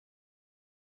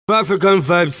African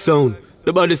vibe sound.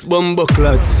 The baddest bumbo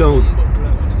clad sound.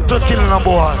 To killing them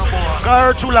boy.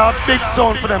 Got her a big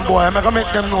sound for them boy. I'm gonna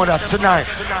make them know that tonight.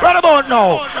 Right about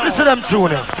now, listen to them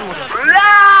tuning.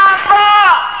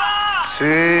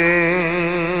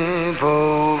 Sweep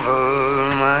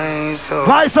over my soul.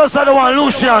 Vice us are the one,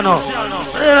 Luciano.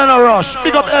 Ain't no rush.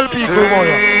 Big up LP crew boy.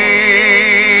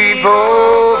 Sweep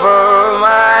over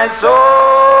my soul.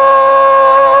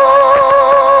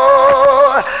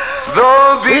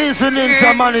 He's an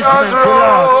intermanagement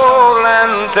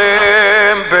and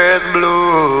tempest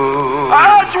blue.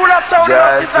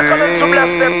 Just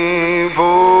sweep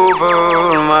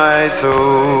over my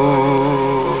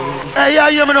soul. Hey, yeah,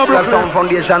 you know, That sound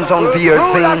foundation sound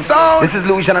piercing. This is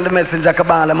Lucian and the messenger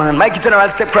Kabbalah, man. Mikey General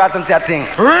step across and say a thing.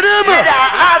 Rhythm.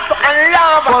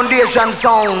 Foundation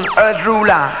sound, earth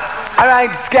ruler.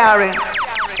 Alright, scary.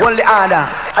 Only order.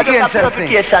 Again, Chelsea.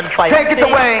 Take it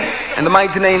away. In the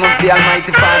mighty name of the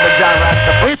Almighty Father, Jah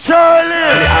Rasta. It's early.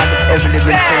 The art of every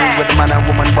living thing with the man and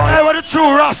woman born. Hey, what the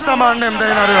true Rasta man them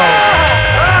there in the road.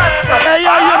 Hey,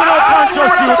 yeah, you know,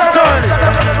 conscious you. It's early.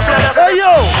 Hey,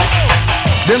 yo.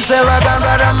 Them say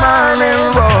rather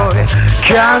morning boy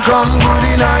can't come good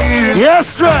in a ear.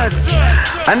 Yes, right.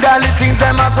 And all the things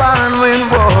them a gone win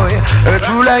boy. A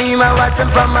true him a watching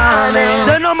from morning.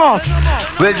 They no must.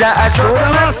 Well, Jah I show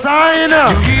them a sign.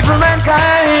 You evil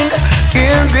mankind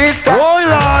in this time. Oh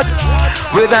Lord.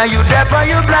 Whether you deaf or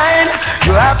you blind,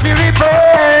 you have to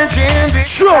repent in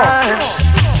this time.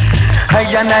 I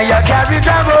carry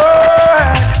the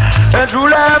road. A true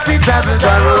happy travel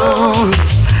the road.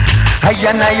 I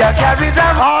carry the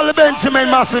road. All the Benjamin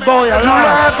massive boy. A true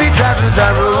happy travel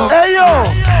the road. Hey yo.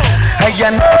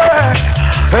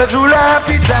 A true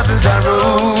happy travel the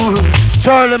road.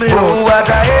 Charlie me Oh, what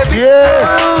a heavy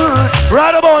yeah.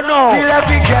 Right about now.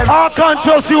 Our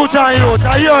conscious youth and youth.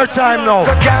 It's your time now.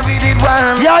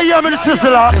 Yeah, yeah, me the sister.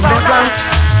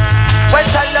 Well,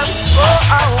 tell them,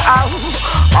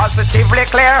 positively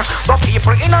clear. But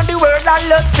people in the world and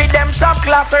let's feed them top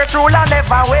class or true and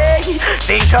never way.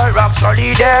 Danger of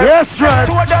solid there. Yes, right.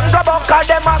 Two of them go back cause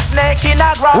them a snake in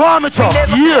a ground. Warm it up,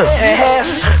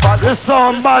 yeah. This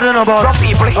song bad enough about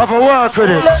have a work with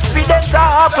it. Let's feed them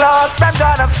top class, them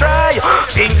gonna stray.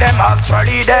 Think them all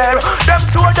solid there. Them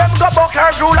two of them go back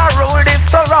and rule this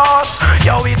for us.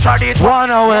 Yo, we tried it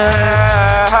one away.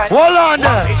 Hold on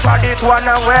there. We tried it one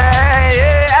away.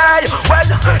 Well,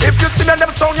 if you see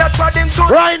them song, you're trying to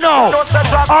right now,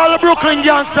 all the Brooklyn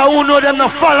gangsters who know them no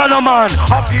follow no man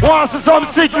wants some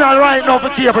signal right now for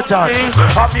Cape Town.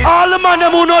 All the man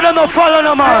them who know them no follow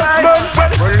no man.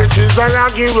 Well, it is a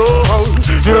rocky road.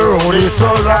 The road is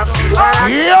so rocky.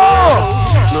 Yo!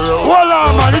 Hold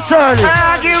on man, it's early.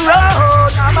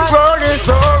 Road is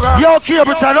so rocky. Yo,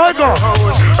 Cape Town, I go.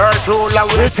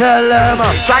 We tell them.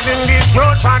 Trotting this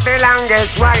road for the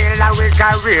longest while. I will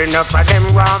carry enough for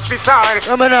them walk beside.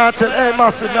 I'm not tell, hey,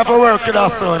 massive, never work with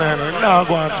that son, now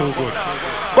going too good.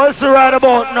 But it's right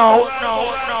about now.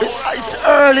 It's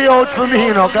early out for me,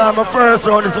 you know, because my first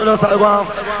round is when I go and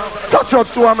touch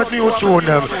up to my new tune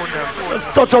them. Let's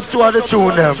touch up to the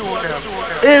tune them.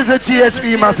 Here's a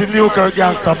GSP massive nuclear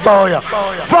gangster, Bowya.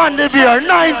 Van de Beer,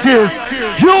 90s,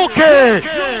 UK.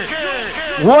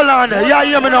 Hold on there, yeah,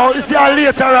 hear me now. You see how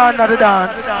later on at the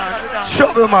dance.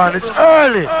 Shut me, man, it's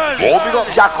early. Oh, big up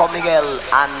Jacob Miguel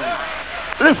and...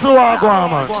 Listen to what I go on,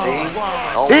 man. See?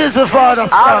 He's the father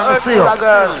stand to see you.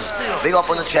 Girls, big up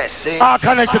on the chest, see? I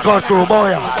connect to go through, boy.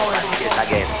 Yes,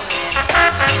 again.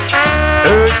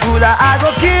 Earthcooler, I go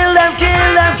kill them.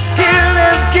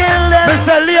 Me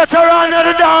say later on at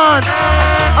the dance.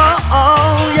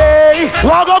 Oh, yeah.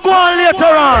 What go on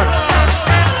later on?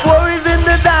 War is in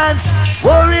the dance.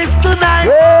 War is tonight.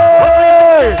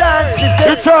 Hey! Dance,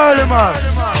 it's early, man.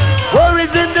 War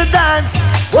is in the dance.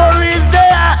 War is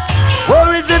there.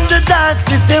 War is in the dance.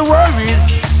 We say war is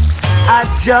a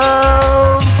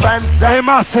jump and say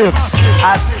massive.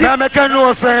 I make a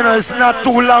know say, you know, it's not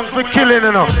too long for killing,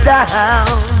 you know.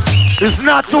 Down. It's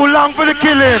not too long for the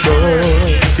killing.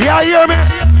 Yeah, hear me?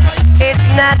 It's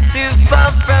not too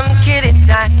far from killing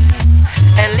time.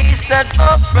 At least not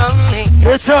far from me.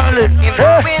 It's early. If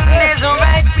the wind is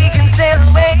right, we can sail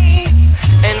away.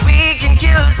 And we can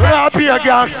kill some. We're up here,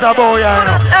 gangsta boy, you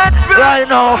know. Right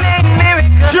now.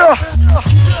 Sure.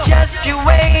 Just you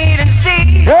wait and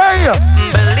see. Hey!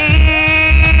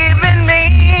 Believe in me.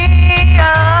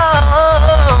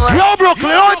 Oh. Yo,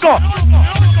 Brooklyn, I go.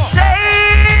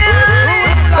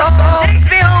 Takes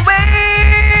me away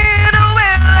to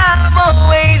where I've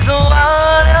always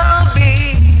wanna be.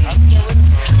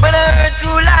 When I heard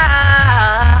you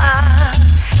lie,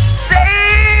 say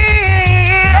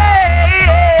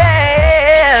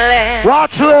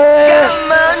Watch way.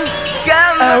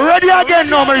 Ready again,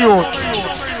 no more youth.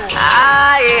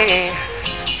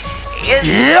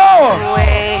 Yo!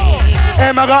 Hey,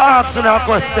 I'm gonna ask you a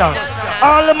question.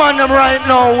 All the man them right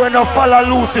now when they follow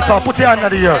Lucifer, put your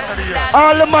hand in the air.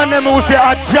 All the man them who say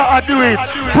I do it,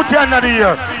 put your hand in the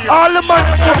air. All the man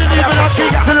them who believe in a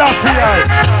King Selassie.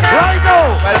 Right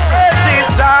now.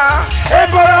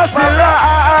 Emperor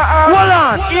Selassie. Hold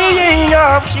on.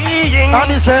 And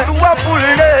he said,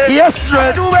 yes,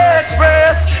 Red.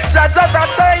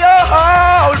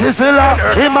 This is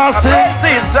him a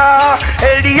sister,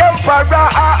 the emperor,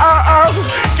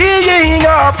 king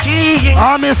of kings.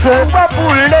 I'm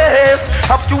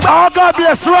oh, God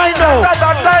bless right now.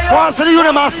 Once the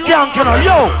universe skank, you know,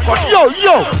 yo.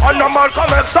 On the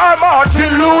Malcolm X,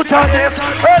 Martin Luther, this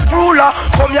earth ruler,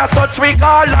 come here, such we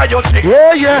call you.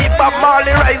 Yeah. Keep up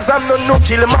Marley, rise them, no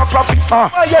kill my prophet.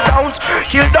 You don't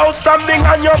kill those standing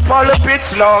on your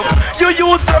pulpits long. You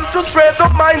use them to spread the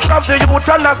minds of the youth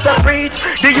and as they preach,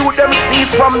 the youth them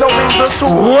seeds from the window to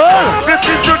well. This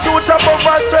is the truth above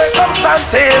our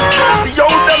circumstances. See how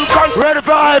them ready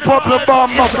for hype up the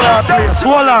bomb up there, please.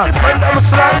 Hold on.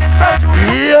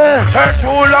 Yeah.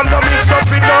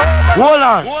 Hold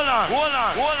on.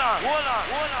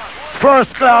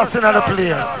 First class in the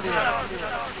place.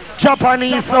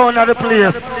 Japanese sound of the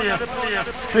place.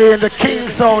 Seeing the king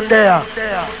sound there.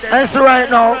 And so right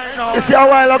now, you see a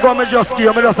while ago I just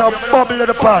gave me just a bubble in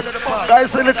the pot.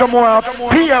 Guys, see little more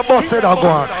peer busted are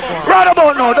going. Right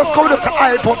about now, let's go just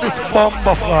hype up this bomb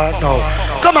off right now.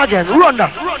 Come again, run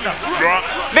that.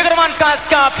 Mega man called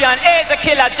Scorpion, A's a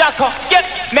killer, Jacko.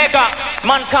 Yep, Mega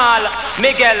man called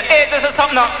Miguel. A's is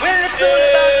something now.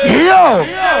 Yo!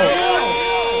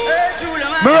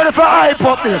 Me ready for hype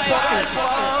up this.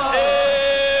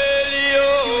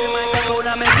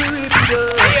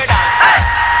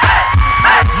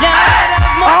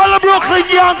 All the Brooklyn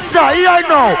youngster, here I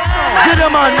know. Get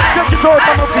them man, get it out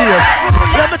of my face.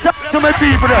 Let me talk to my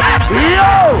people there.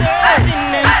 Yo!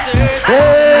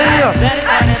 Hey!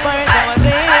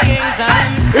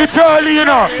 It's early, you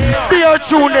know. See your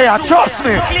tune there, trust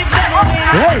me.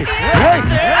 Hey!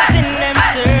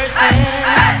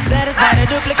 That is why they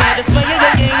duplicate the swing of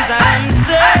the kings. I'm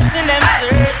certain.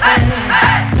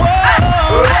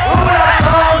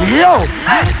 Yo!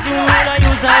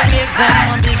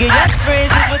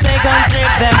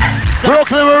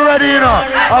 Brooklyn, we're ready, you know.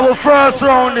 Our first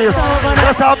round is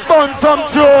let's have fun, some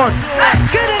tune.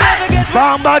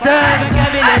 Bamba then.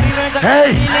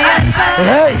 Hey!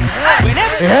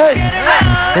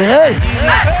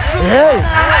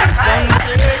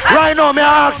 Right now, may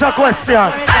I ask a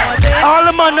question? All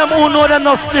the man them who know them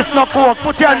no sniff no coke,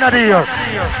 put your hand in the air.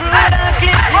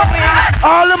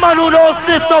 All the man who don't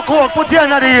sniff no coke, put your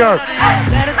hand in the air.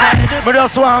 But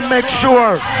just want to make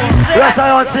sure. Yes,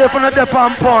 I want to say from the depth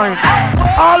and point.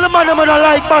 All the man them who don't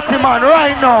like Batman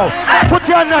right now, put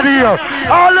your hand in the air.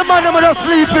 All the man them who don't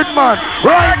sleep with man,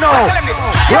 right now.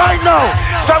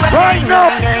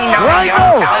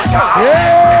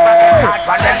 Yeah!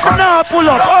 Now pull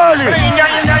up early.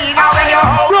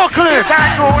 Brooklyn.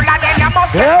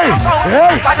 Hey!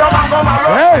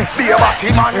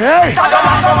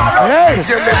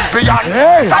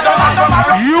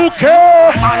 UK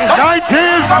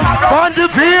 90s Van de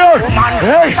Veer.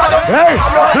 Hey!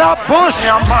 Flatbush.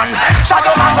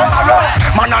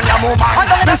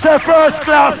 This is first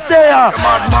class there.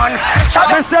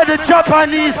 This is the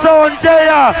Japanese sound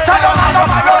there.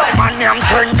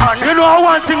 You know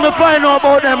one thing we find out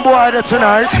about them boys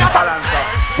tonight.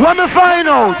 What me find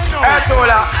out?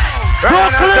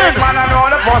 Brooklyn!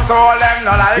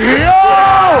 Yo!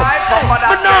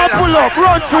 But now pull up,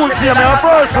 run through here, my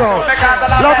first round.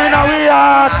 Loving how we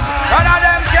at.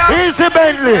 Easy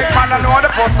Bentley.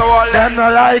 Them no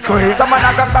like we.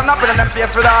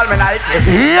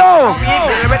 Yo!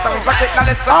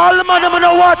 All the man them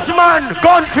no watch man.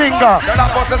 Gun finger.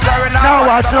 Now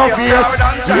watch no face.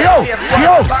 Yo!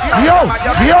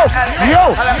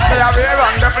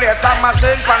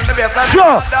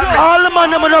 Sure. All the man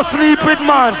them no sleep with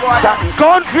man.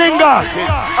 Gun finger.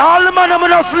 All the man them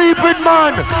no sleep with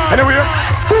man. Anyway.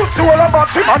 To all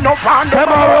about him and no fan. Them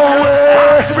around.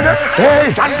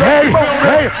 Hey.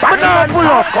 But now pull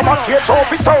up. Come on, get off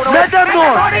his stone. Let them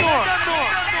know.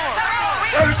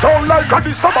 Sound like a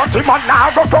disability man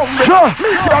now go from me. Sure.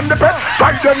 Me on the bed,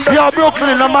 try them. Yo,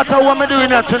 Brooklyn, no matter what I'm doing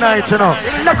here tonight, you know.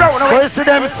 You see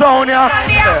them sound here?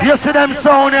 You see them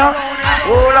sound here?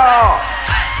 Hola.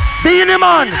 Beanie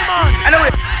man.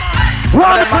 Anyway.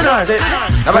 One tonight.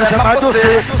 Now them a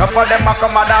pussy. Now for them a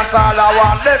come a dance all I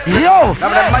want this. Yo.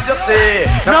 Now them a just say.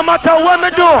 No matter what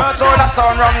me do. So that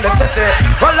sound from the city.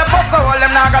 Well the pussy, well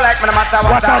them not go like me no matter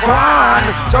what I want.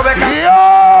 So we can.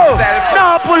 Yo.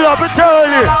 Now pull up it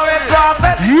early.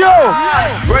 Yo.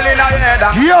 Really now you hear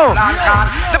that? Yo.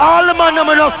 All the man them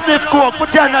a sniff coke.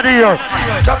 Put your hand in the ear.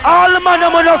 All the man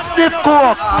them a sniff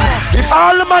coke.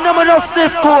 All the man them a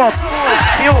sniff coke.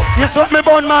 You saw me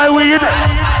burn my weed.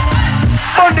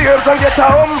 On the earth and get a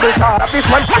humble car. This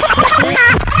one. Pull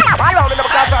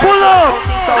up.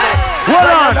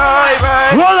 Hold on.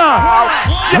 Hold on.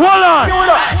 Hold on.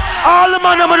 All the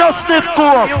man them a sniff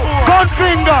coke. Gun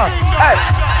finger.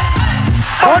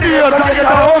 On the earth and get a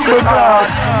humble car.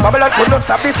 Babylon could not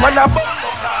stop this one up.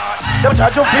 Them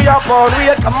charge you for your phone, we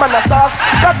had come on a sauce.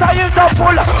 That I use a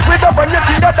pull, with the bunny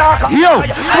in the dark. Yo!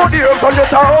 So the earth on the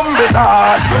town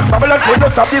bizarre. Babylon could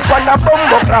not stop this one, a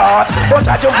bumbo class. But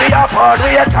charge you for your phone,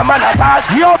 we had come on a sauce.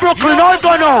 Yo, Brooklyn, I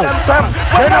go now.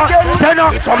 Ten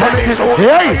up. It's a me so.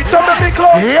 Hey. It's a me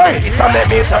club. Hey. It's a me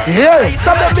meter. Hey. It's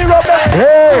a me rubber.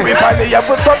 Hey. We finally have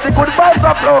got something good vibes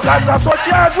of flow. Cause that's what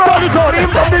you are growing.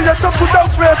 From the left up to down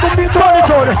straight to me.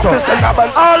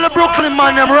 All the Brooklyn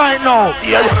man them right now.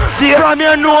 From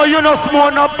you know you no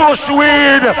smoke no bush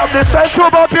weed.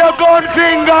 Shove up your gun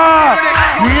finger.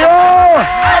 Yo!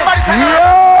 Yo!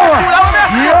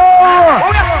 Yo!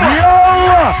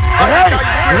 Hey!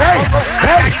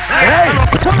 Hey! Hey!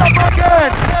 Pull up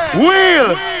again.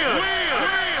 Wheel.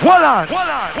 Hold on.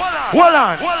 Hold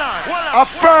on. A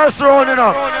first round, you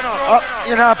know.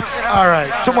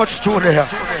 Alright, too much tune here.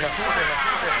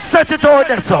 Set it out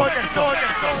there, son.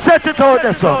 Set it out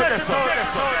there, son.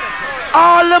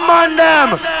 All the man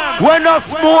them, when I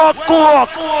smoke coke,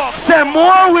 say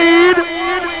more weed.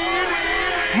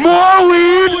 More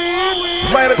weed.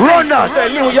 Run that.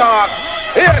 Say New York.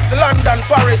 Yes, London,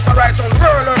 Paris, alright, on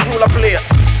Roller Rule of Play.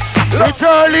 It's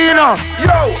early enough.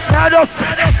 Yo! Now just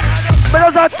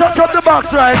touch up the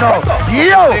box right now.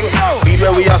 Yo!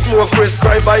 Where we are smoke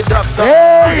prescribed by doctor.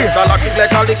 Hey! So like it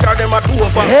like all the car them a do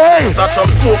over. Hey! So some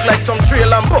smoke like some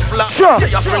trail and buffalo. Sure! Yeah,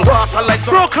 you spring water like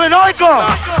some Brooklyn, I go!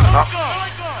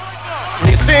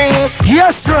 They sing.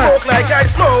 Yes, sir! Smoke like I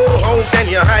smoke, then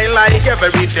you high like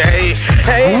every day.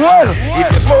 Hey! Well!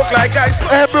 If you smoke like I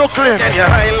smoke, Hey, Brooklyn! then you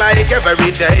high like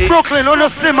every day. Brooklyn, on the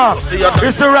simmer.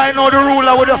 You see right now the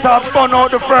ruler would just have fun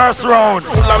out the first round.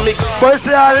 But you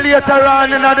see later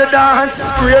on in the dance.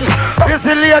 You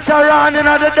see later on in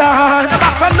the dance.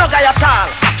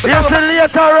 You see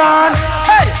later on.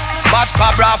 Hey! But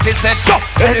Fabra fi said, chop.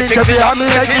 Anything fi happen,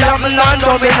 and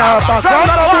don't be now back.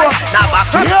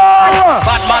 Yo!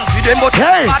 Bad man fi them, but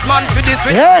Hey! bad man fi this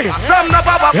with. Hey! From the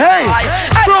Baba. Hey!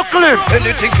 Brooklyn!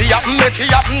 Anything fi happen, make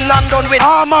it happen and done with.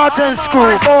 Martin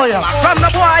School, boy. From the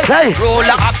boy. Hey! Roll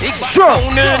a big Sure.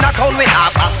 stone in a town with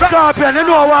a back. Scorpion, you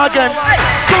know what again?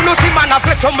 Do nothing man a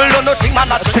flex, humble, do nothing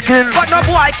man a Chicken. But no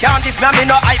boy can't this me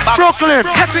no eye back. Brooklyn!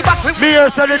 Yes, we back with Me here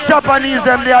say the Japanese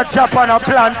them they are Japan a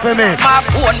plan for me. my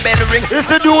phone bell ring. It's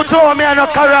a dude to me and a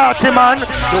karate man.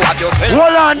 Do what you feel.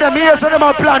 Hold on them here say them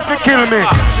a plan to kill me.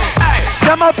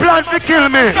 Them a plan to kill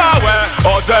me.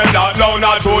 Oh, say not, no,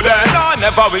 not today. No,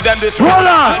 never with them this Hold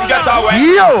on. and get away.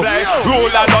 Yo. Play.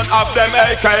 Ruler don't have them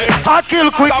AK. I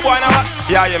kill quick. That one,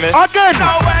 yeah, you mean? Again.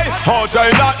 No way. Oh, say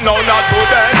not, no, not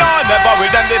today. No, never with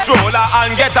them this ruler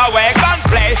and get away. Gun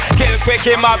play. Kill quick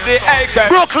him of the AK.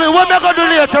 Brooklyn, what me gonna do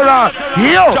later on?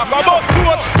 Yo. Jack about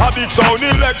vote. A big sound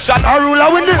election. A ruler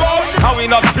win this. And we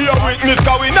not be a witness,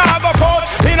 cause we never vote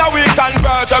in a weak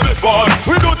convertible boat.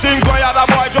 We do things where other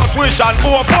boy just wish and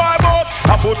hope boy boat.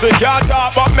 A pussy can't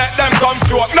talk but make them come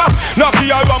short. No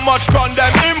fear how much gun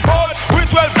them import. With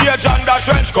 12 gauge and the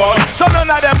trench coat. So none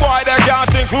of them boy they can't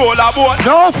think roller boat.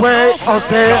 No way, I'll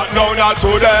say. No, not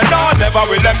today. No, never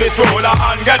will them be roller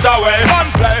and get away.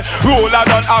 Man play, ruler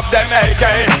don't have them AK.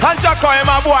 And Jack him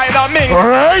a boy no ming.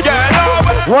 Alright. Yeah, no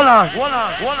way. Hold on.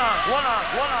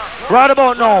 Right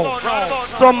about now,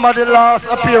 somebody lost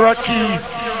a pair of keys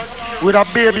with a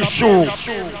baby shoe.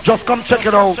 Just come check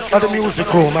it out at the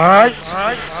music room, alright?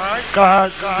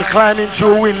 Cause the climbing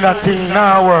through win that thing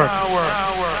now work.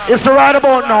 It's right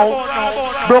about now.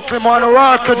 Brooklyn wanna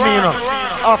work with me, you know.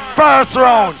 A first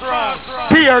round.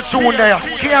 Peer tune there.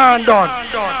 Can't done.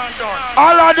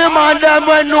 All of them and them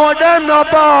when know them no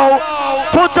bow.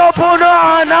 Put up on the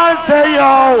hand and say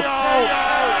yo.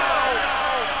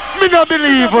 Me no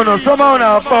believe on us, somehow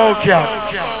now bow cat.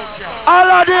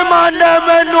 All of them and them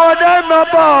when know them no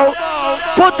bow.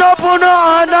 Put up on the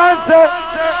hand and say.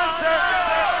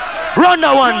 Run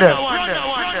that one there.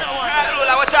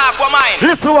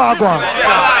 Listen what I go on.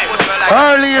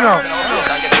 Early, you know.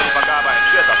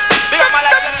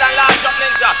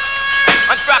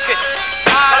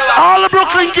 All the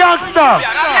Brooklyn gangsters.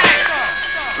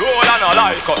 Roll and no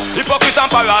like hypocrite and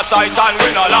parasite and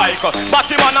we no like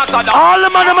Batman and Saddam. All the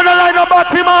man in the line of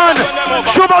Batman.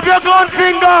 Shoot up your gun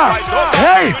finger.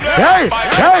 Hey, hey,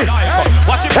 hey.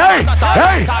 Hey,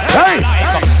 hey, hey.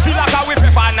 See like how we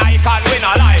prefer Nike and we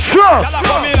no like. Sure. Y'all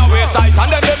come in a wayside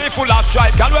and them belly full of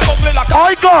stripe. Y'all we ugly like a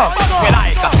I go. we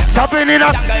like. Tapping in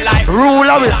a rule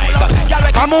of it.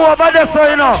 I'm over there so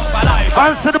you know.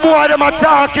 And see the boy them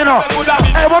attack you know.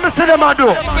 Hey, what me see them a do?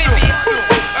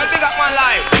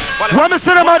 What me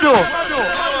see them a do?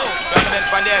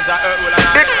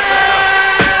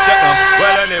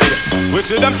 Well anyway, we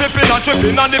see them flipping and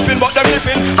tripping and dipping, but them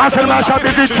dipping. I said my shot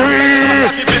is the tree.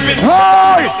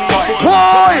 Why?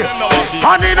 Why?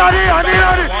 Honey, honey, honey,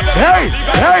 honey. Hey,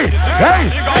 hey, hey,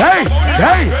 hey,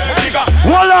 hey.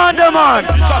 Hold on them man.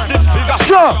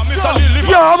 Sure.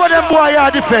 Yo, how about them boy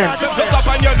are defend?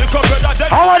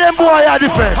 How about them boy are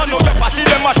defend?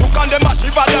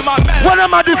 What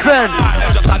am I defend?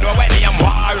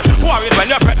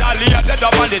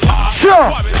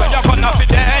 Sure.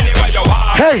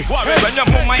 Hey,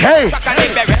 hey,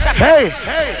 hey.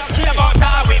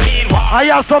 I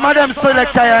have some of them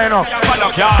selector here, you know.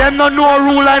 Them not know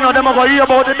rule, I know. Them are going to hear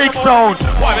about the big sound.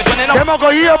 Them are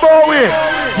going to hear about it.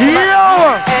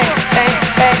 Yeah.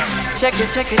 Check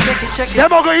it, check it, check it, check it.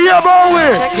 Them are going to hear about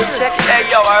it. Check it, check it. Hey,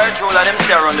 yo, I heard rule and them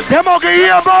stare on the Them are going to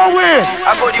hear about it.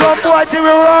 Some boy think we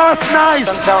rough nice.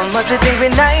 Some sound must think we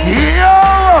nice.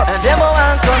 Yeah. And them all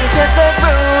want contest of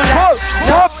rule.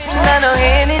 I know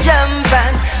any jump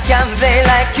and can play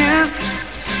like you.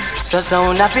 So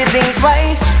sound have to think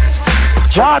twice.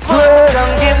 Watch it.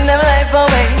 Don't give them life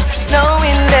away.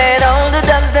 Knowing that all the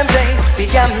dubs them play, we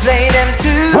can play them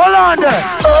too. Hold on there.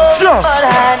 Oh, Sure. but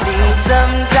I need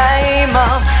some time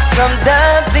off from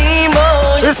dubs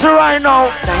emotion. It's right now.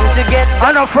 Time to get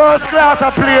And a first class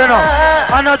I play now.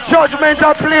 And a judgment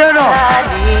I play now. I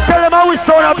need Tell them how we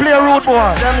sound I play road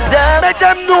boy. some dubs. Make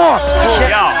them know.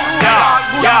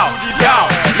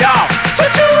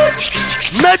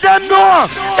 Make them know.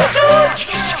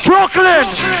 Brooklyn.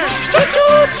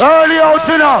 Early out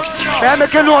you know. They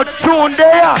make you know tune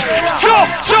there. Sure,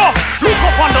 sure. Look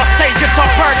up on the stage, it's a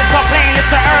bird, it's a plane,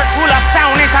 it's a earth full of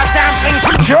sound, it's a dancing.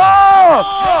 Sure.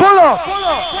 Pull up.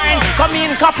 Come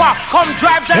in, copper, come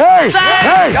drive the Hey, sound.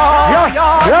 hey,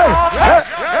 hey,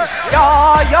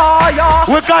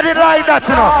 we got it like that,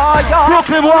 you know.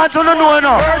 Brooklyn want to know, you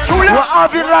know. We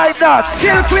have it like that.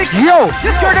 Yo,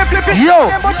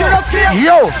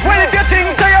 yo, Well, if you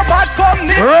think so, you're bad, come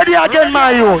near. ready again,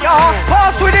 my youth.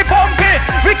 Pass with the pumpy,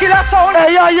 we kill a sound.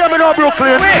 Hey, yeah, hear me now,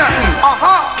 Brooklyn.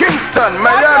 Kingston,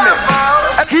 Miami.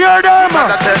 Hear them.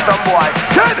 I tell some boy,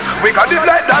 Ted, we can live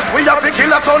like that. We have to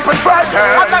kill a sound for Friday.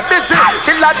 I'm not busy.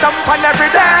 Kill a jump on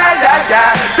every day.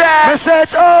 Me say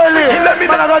it early.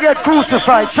 Man, I'm gonna get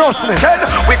crucified, trust me. Ted,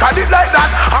 we can live like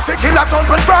that. Have to kill a sound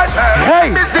for Friday.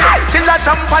 Hey. Busy. Kill a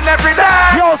jump on every day.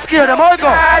 Yo, scare them, I go.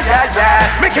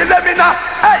 Me kill them in a,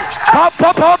 hey. Pop,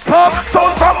 pop, pop, pop.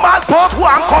 Sound from Mad Pop.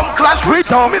 One come clash with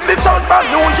them. Me the sound from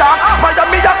New York.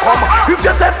 Miami a come. If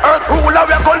you send earth ruler,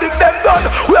 we are gonna lick them down.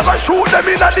 We are gonna shoot them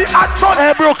in the hot sun.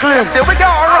 Hey, Brooklyn. Say we can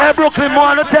Hey, Brooklyn,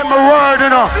 wanna tell me word, you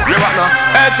know.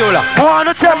 Hey Tula,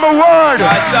 Wanna tell me word.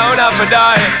 right sound have to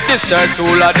die. This earth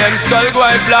Tula, them skull go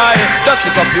and fly. Just to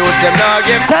confuse them now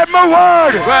game. Tell me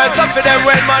word. Words up for them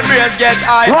when man brains get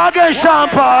high. Walk in, Sean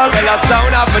Paul. Well a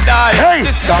sound have to die. Hey,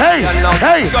 This hey, and now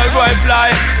hey. skull go and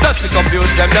fly. Just to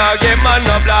confuse them now game man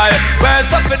no fly.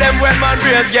 Words up for them when man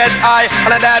brains get high.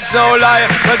 And that's no lie.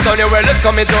 Well son your world is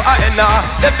coming to a end now.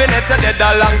 Definitely dead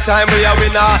a long time we are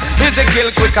winner. It's a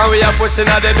kill quick and we are pushing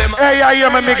at the them. Hey, I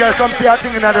hear me, Miguel. Come see a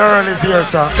thing in the early here,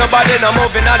 sir. Somebody no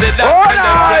moving at the dance when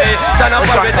them play. Shine up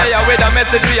every day with a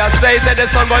message we are say. Say the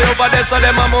sun boy over there so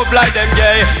them a move like them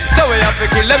gay. So we have to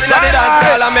kill them in the dance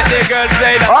hall and make the girls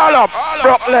say that. All up,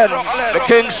 Brooklyn, the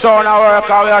king's son I work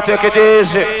and we take it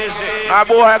easy. A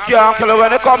boy can't kill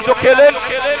when it comes to killing.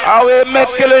 And we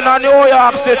make killing in New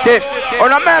York City. And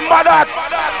remember that.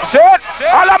 See it?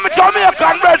 All of me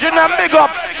Jamaican brethren and big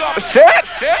up. See it?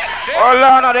 Hold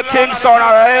on, the king's son,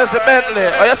 here's the Bentley.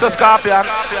 Oh, yes, the Scorpion.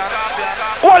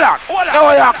 Hold on. New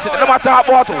York City, they might talk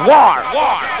about war.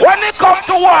 When it comes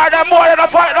to war, them boy don't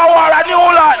fight the war and New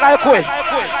York like we.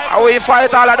 And we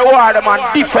fight all of the war, them and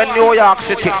defend New York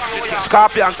City.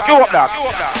 Scorpion, skew up that.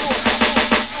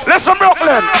 Listen,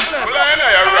 Brooklyn.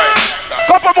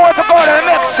 Couple more to go to the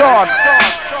next zone.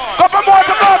 Couple more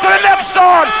to go to the next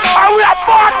zone. And we are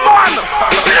bad man.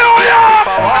 New York.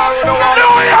 New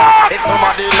York.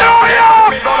 New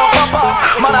York.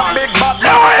 Man a big bad.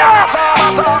 New York.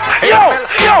 Yo,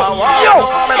 yo, yo,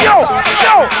 yo,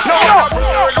 yo, yo,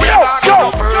 yo, yo.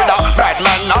 Bad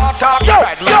man not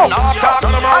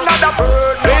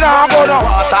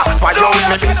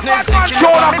me business.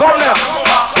 Jonah come next.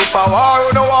 If I war,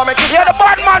 you know what me Yeah, the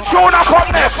bad man Jonah come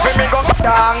next. me go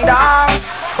down, down.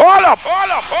 Hold up.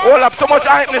 Too much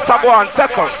hypeness a go on.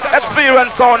 Second.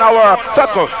 Experience on our work.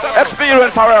 Second.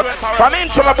 Experience our work. Come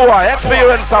in to my boy.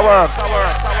 Experience our work.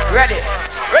 Ready.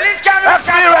 Release camera.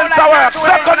 Experience our work.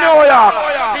 Second New York.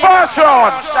 First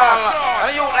round.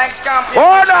 You like scampi.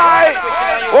 All night.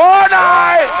 All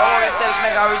night. Don't worry yourself,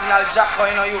 make original Jacko,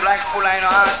 you know you like full line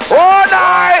of hands. All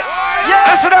night.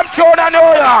 Listen to them tune in New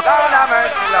York. Lord have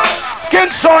mercy, Lord.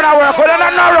 King's son I work with them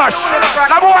no rush.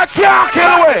 Now boy can't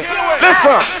kill away.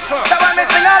 Listen. That one me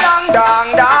sing along,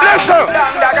 dong, dong. Listen.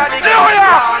 New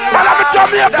York. Well, I'm a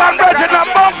Jamaican virgin and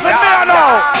bouncing me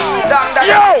now.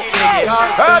 Yo. Yo.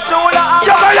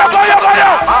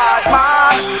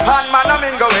 Hard man, I'm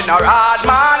in going no hard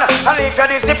man. And if you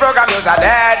this the program, you're a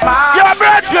dead man. Yo,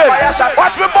 brethren.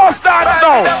 Watch me bust dance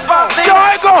now. Yo,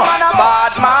 I go.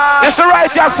 Bad man. It's right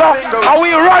here, sir. And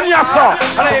we run here, sir.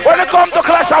 When it comes to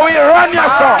clash, we run here,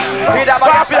 sir.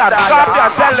 Scorpion.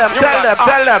 Tell them.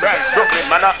 Brooklyn,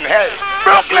 Manhattan, hey.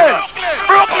 Brooklyn.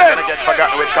 Gonna get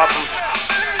forgotten with couple.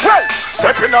 Well,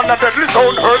 stepping on the deadly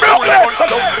zone, hurt Brooklyn.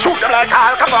 Shoot them like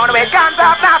Al Capone with guns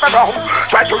up, now from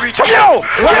try to reach a Yo,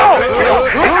 Brooklyn.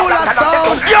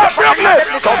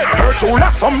 Hurt you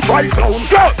like some dry clown.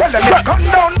 Tell them to come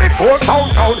down before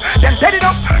sound. Them dead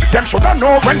enough. Them shoulda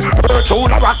know when hurt you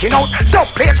are rocking out. Don't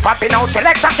place popping out.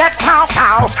 Select and get smoked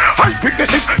out. I think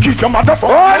this is keep your mother for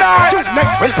all night.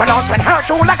 Next will pronounce when hurt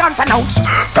you like guns announce.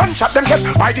 Gunshot them get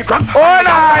by the ground. All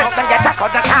night. Then get a cut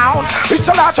the count. It's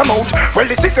a large amount. Well,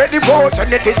 this is the roads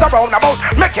and it is a roundabout.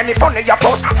 Make any funny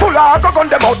approach. Full of gun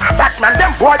them out. Batman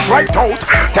them boys right out.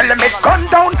 Tell them it's gun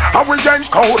down. I will change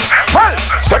code. Well,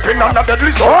 stepping on the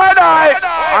deadly zone. All night.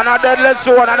 On a deadly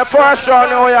zone. And the first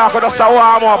round, New York, just a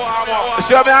warm up. You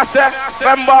see what I say?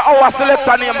 Remember our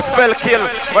selector name spell kill.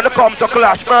 When it come to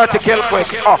clash, 30 kill quick.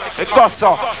 Oh, it goes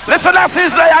so. Listen to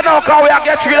this later now, because we are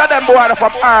get rid of them boys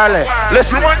from early.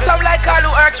 Listen. I want some like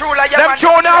Carlo Earth ruler. Them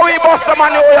tune now we bust them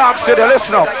on New York City.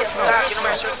 Listen up.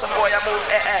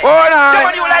 All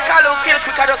night.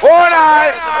 All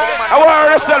night. I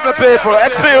want to sell my people.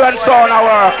 Experience on our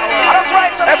work.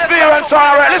 Experience on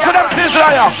our work. Listen to them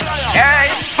sizzler here.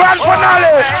 Grand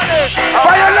finale.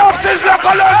 For your love sizzler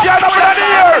Columbia up in the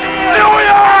year. New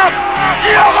York.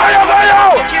 Yo.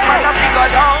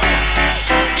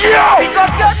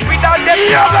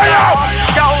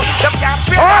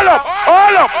 All up.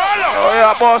 Oh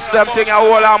yeah, boss them thing a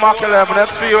whole lot of kill them.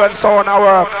 Experience on our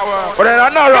work. But then I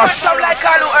no rush.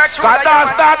 God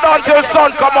dance not done till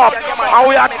sun come up. And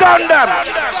we are done them.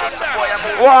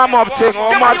 Warm up thing.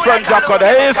 Oh my friend Jacko.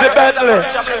 The easy Bentley.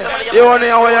 You only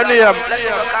know your name.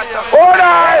 All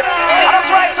right. That's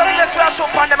right, so let's rush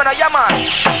up on them and a yaman.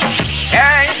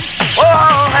 Hey.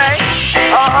 Oh, hey.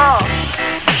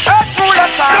 New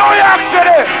York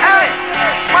City. Hey.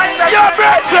 You're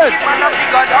brethren.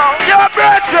 You're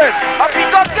brethren. I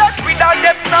pick up get without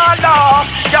them no law.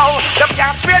 Yo, them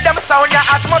can't spare them sound ya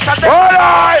as much as them. All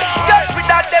right. Get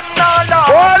without them no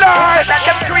law. All right. That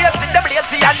them crazy, them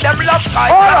lazy and them love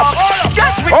fight.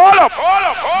 Hold up.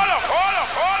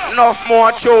 Enough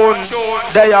more tune.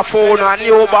 There your phone and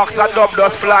new box and dub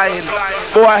dust flying.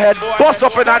 Go ahead, bust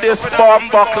up in this bomb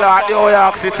buckler at the New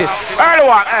York City. Early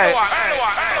one, hey.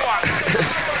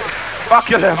 Fuck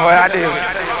you them, boy, I do.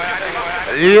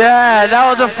 Yeah, that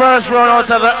was the first run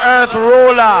out of the Earth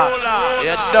Roller.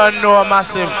 You don't know,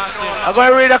 massive. I'm going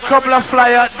to read a couple of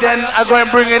flyers, then I'm going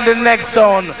to bring in the next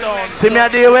sound. See me I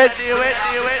deal with?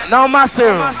 Now,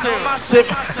 massive.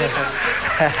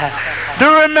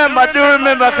 Do remember,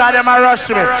 because them are rush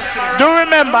me. Do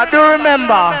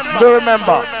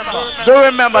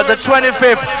remember, the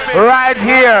 25th, right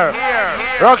here.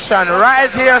 Ruction,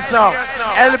 right here, so.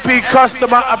 LP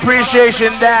Customer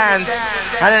Appreciation Dance.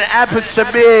 And it happens to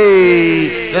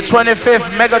be the 25th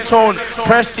Megatone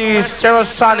Prestige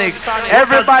Stereosonic.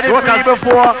 Everybody free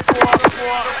before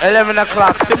 11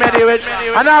 o'clock. See me do it.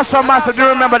 And also, master, do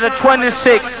remember the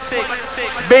 26th.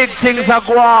 Big things are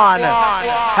going.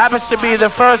 Happens to be the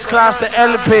first class, the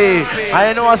LP.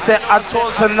 I know I say I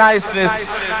told some niceness.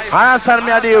 And that's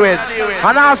me I deal with.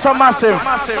 And also, massive,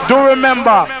 do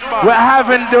remember we're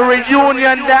having the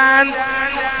reunion dance.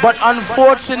 But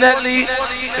unfortunately,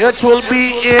 it will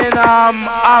be in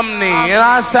Omni. You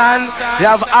understand? You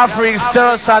have Afri,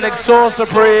 Stereosonic, Soul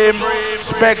Supreme,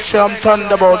 Spectrum,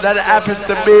 Thunderbolt. That happens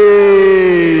to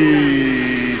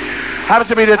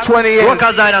be the 28th.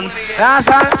 Workers Island. You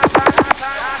understand?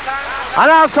 And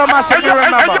also, massive, you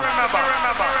remember.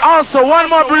 Also, one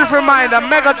more brief reminder: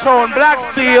 Megatone, Black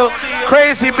Steel,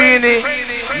 Crazy Beanie,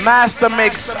 Master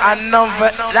Mix, and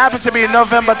that happens to be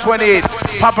November 28th.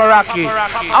 Papa Rocky.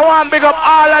 I want to big up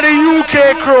all of the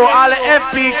UK crew, all the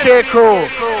FPK crew.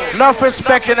 Enough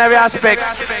respect in every aspect.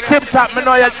 Tip top, me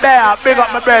know you're there. Big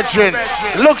up my brethren.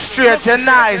 Look straight, you're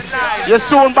nice. You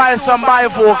soon buy some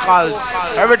bifocals.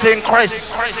 Everything crisp.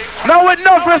 Now with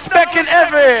enough respect in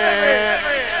every.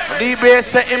 DB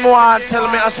said him want tell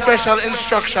me a special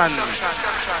instruction.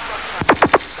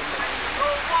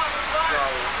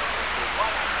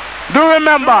 Do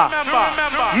remember,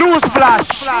 newsflash,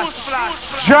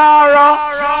 Jara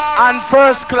and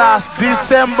First Class,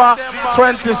 December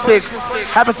 26th.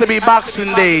 Happens to be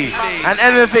Boxing Day, and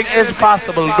anything is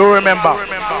possible. Do remember.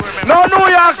 Now New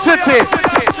York City,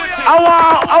 I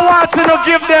want to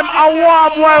give them a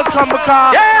warm welcome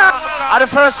because at the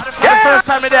first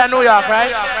time they're in New York,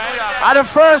 right? At the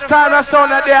first time I saw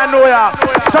that they're in New York.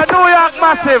 So New York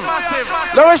massive.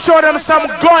 Let me show them some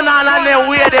gun and their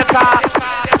way they car.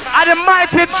 And the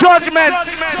mighty Judgement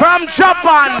from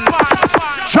Japan.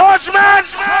 Judgement!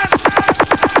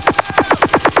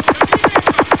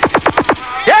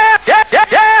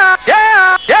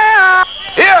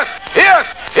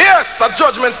 Yes, a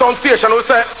Judgement sound station we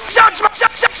say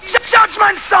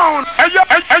Judgement sound. Hey yo.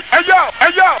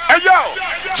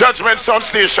 Judgement sound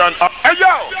station. Hey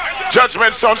yo.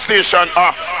 Judgement sound station.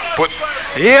 Put.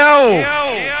 Yo.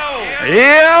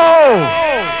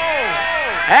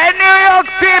 Hey, New York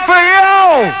people,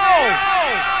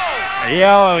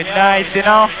 yo, nice, you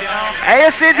know. Hey,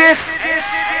 you see this?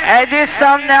 Hey, this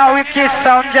song now, we kiss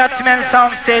Sound Judgement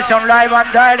Sound Station live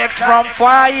and direct from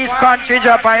Far East Country,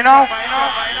 Japan, you know.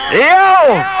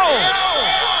 Yo,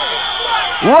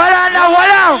 what on?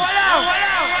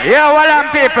 Yo, what on,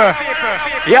 people?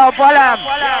 Yo, what on?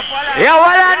 Yo,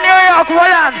 what on, New York,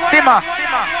 what on, Simmer?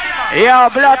 Yo,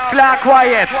 blood clot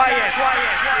quiet.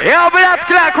 Yo, blood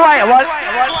clot quiet. What?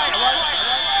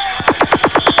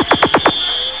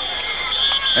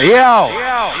 Yo,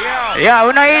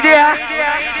 no idea?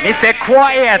 Me say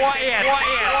quiet.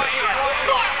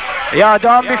 Yo,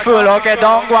 don't be fool, okay?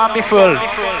 Don't go and be fool.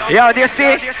 Yo, do you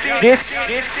see?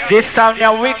 This sound,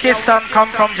 your wicked sound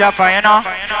come from Japan, you know?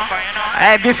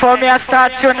 Hey, before me I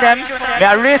start tune them, me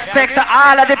I respect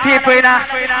all of the people in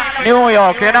New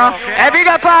York, you know? Hey, big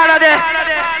up all of the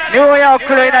New York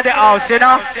crew in the house, you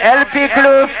know? LP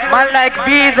crew, man like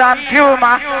Bees and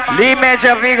Puma, Lee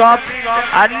Major big up,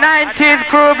 and 90s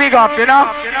crew big up, you know?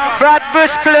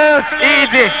 Flatbush crew,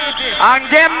 easy. And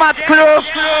Game Mat crew,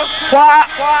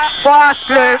 fast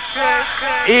crew,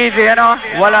 easy, you know?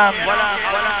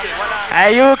 A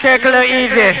UK crew,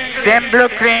 easy. Same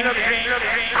Brooklyn,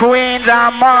 Queens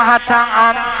and Manhattan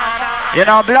and, you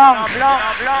know, Bronx.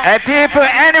 People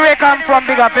anyway come from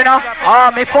big up, you know.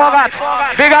 Oh, me forgot.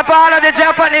 Big up all of the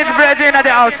Japanese brethren in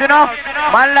the house, you know.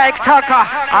 Man like Taka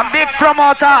and big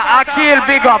promoter Akil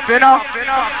big up, you know.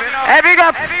 Hey, big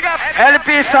up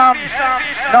LP songs.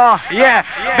 No, yeah.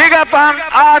 Big up on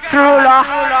Art Ruler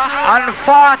and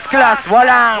Fast Class.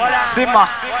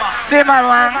 Simmer,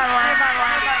 man.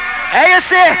 Hey, you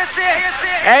see?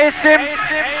 Hey, Sim.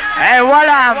 Hey,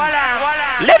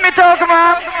 let me talk,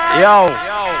 man. Yo.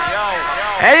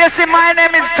 Hey, you see, my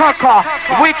name is Taka,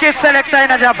 wicked selector in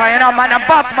Japan, you know, man, I'm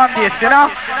Batman this, you know.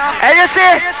 Hey, you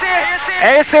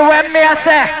see, when me I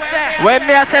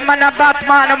say, man, a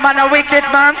Batman, man, a wicked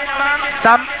man,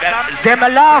 them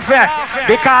laugh,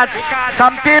 because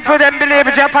some people, them believe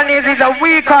Japanese is a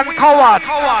weak and coward,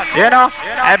 you know.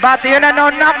 But you don't know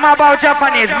nothing about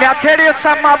Japanese. Me I tell you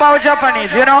something about Japanese,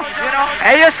 you know.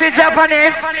 Hey, you see,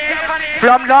 Japanese,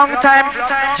 from long time,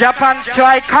 Japan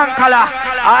try conquer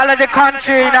all of the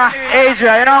country in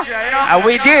Asia, you know. And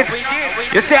we did.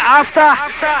 You see, after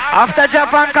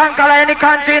Japan conquer any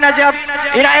country in Asia,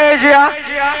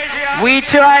 we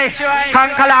try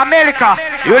conquer America.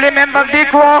 You remember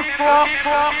Big War?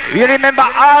 You remember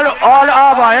all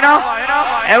over, you know.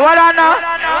 And what I know?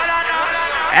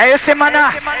 Hey, you see, man,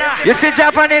 you see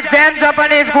Japanese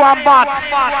go and bat.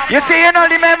 You see, you know,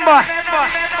 remember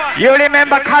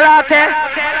karate?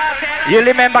 You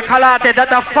remember karate, that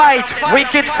a fight,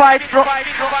 wicked fight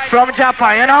from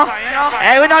Japan, you know?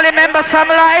 Hey, you know, remember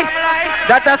samurai?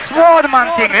 That a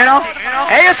swordman thing, you know?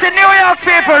 Hey, you see New York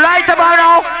people, right about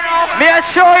now, may I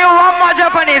show you one more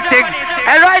Japanese thing.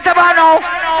 And right about now,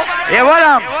 yeah,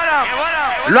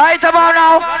 right about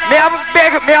now, may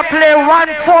I play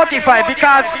 145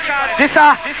 because this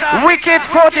a wicked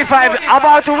 45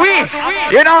 about we,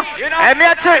 you know. And me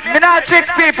not trick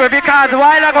people because a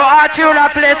while ago Archula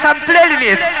play some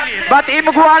playlist, but him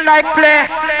go on like play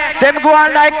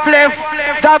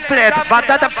dub plate, but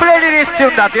that a playlist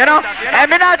tune that, you know. And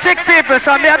me not trick people,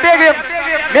 so me I beg you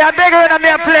and me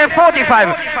I play 45.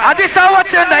 And this is what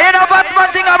you know, Batman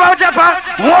thing about Japan.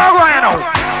 What going on?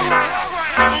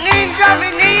 Ninja, me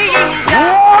ninja.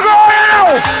 Oh, go on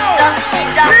now.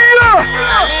 Ninja,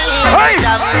 Hey,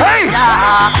 hey.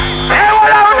 Hey,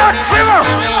 what up, what up?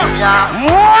 ninja.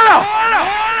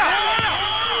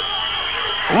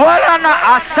 Well,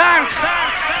 thanks.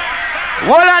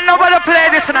 Well, nobody play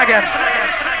this one again.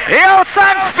 Yo,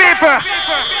 thanks, people.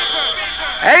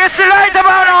 Hey, you see right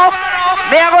about now?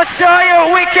 Me I go show you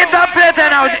wicked that play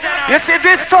now. You see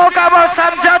this talk about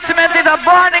some judgment is a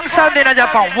burning sound in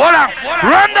Japan. Hold on.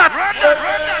 Run that.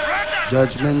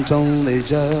 Judgment only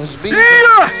just begun.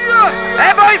 Yeah.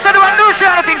 Hey, boys, I don't do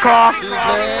anything, Carl.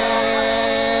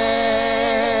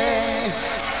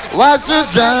 Watch the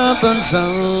jumping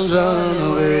sound run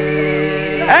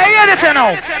away. Hey, yeah, this you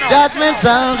know. Judgment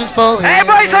sound is for him. Hey,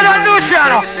 boys, I don't do shit.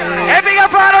 Hey, big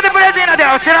up part of the president of the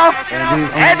house, you know.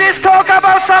 Hey, this talk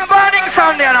about some burning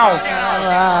sound, you know.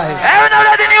 Hey, we know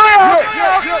that in New York.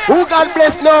 Who God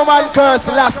bless no man curse.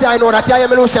 Last year I know that I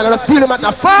am Lucian and I feel him at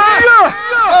the fire.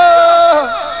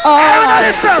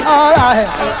 Alright.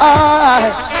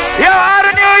 Yo, all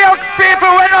the New York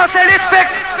people, when I say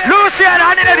respect Lucian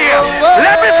and in the deal.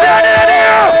 Let me stand in the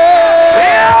deal.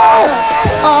 Yo!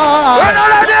 We're not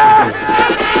out there.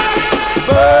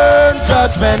 Burn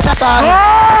judgment.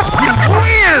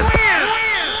 Weird.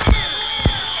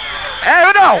 Hey,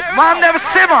 you know, man, them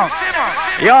Simmons.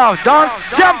 Yo, don't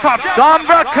jump up. Don't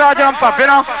break jump up, you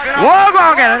know. Walk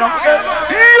on again, you know.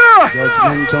 Yeah.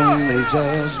 Judgment only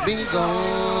just begun.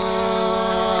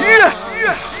 Yeah.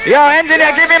 Yo,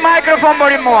 engineer, give me microphone for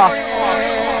him more.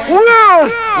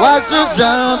 Watch the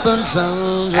jumping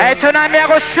sound. Hey, tonight me I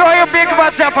go show you big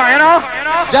about Japan, you know.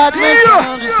 Judgment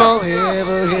sound is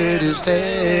forever here to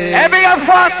stay. Hey, big up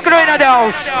fast crew in the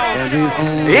house.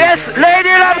 Yes, lady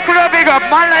love crew big up,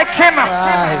 man like him.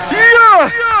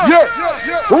 Yeah.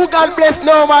 Who God bless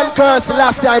no man curse.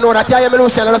 Last year I know that I am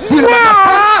Lucian and I feel him at the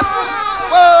fire.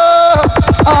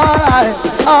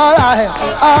 Alright.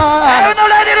 Hey, you know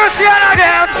lady Lucian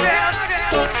again.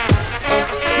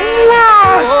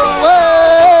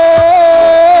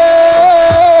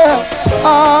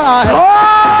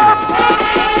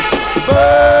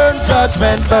 Burn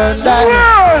judgment, burn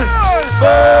down.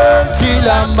 Burn till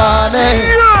I'm burning.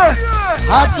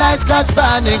 Hot lights got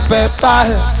burning pepper.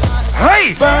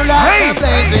 Burn like a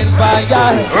blazing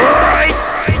fire.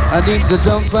 I need to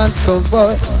jump and so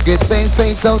boy, get pain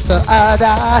face out to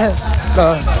other.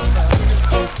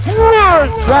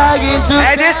 Trying to.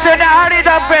 Hey, this is the hard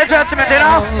up pay judgment, you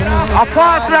know. I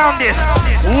pass around this.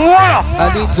 Whoa! I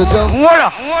need to jump.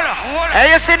 Whoa!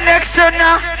 Hey, you see next one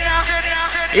now?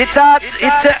 It's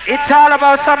all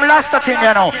about some last thing,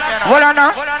 you know. Well,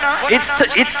 no?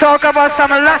 It's talk about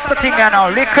some last thing, you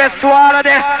know. Request to all of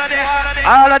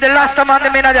the last man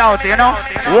them in the out, you know.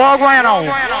 Walk one, you know.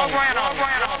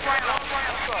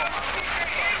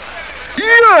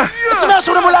 Yeah! Smash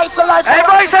with him like the life. Hey,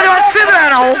 boys, I don't sit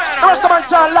there now. The rest of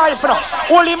man's on life, you know.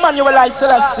 Only man you will like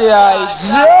Celestia.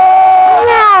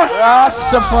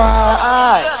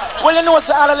 Rastafari. Well, you know,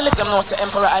 sir, all of the little know, sir,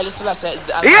 Emperor Haile Selassie is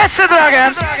the... Yes, sit there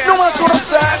again. No one's what I'm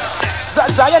saying.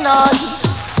 Zion. Yeah.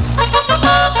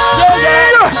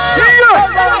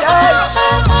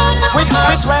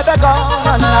 Which way they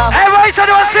going now? Hey, boys, I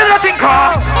don't sit there thing,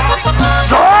 car.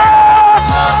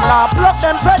 Now block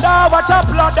them feather, what a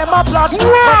blood them a blood.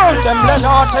 Them let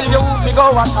out tell you me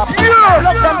go what up.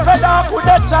 Block them feather, put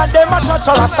that side them a touch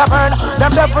or rasta burn.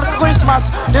 Them there for Christmas,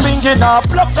 the binging up.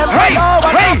 Block them feather,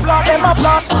 what a blood them a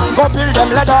blood. Go build them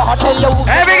leather, I tell you.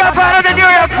 Hey, big up part of the New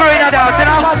York crew in the house, you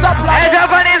know. Hey,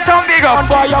 Japanese some big up.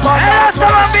 Hey, that's the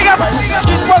one big up.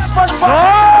 It was fun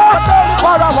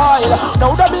for a while.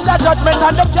 Now them in the judgment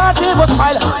and them can't even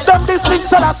smile. Them this thing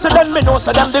so that's then me know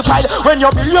so them defile. When you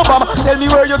build your bomb, tell me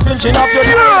where you're thinking of your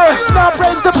life. Now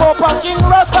praise the Pope and King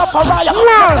Rastafari.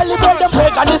 Celebrate them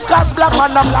pagan, this class black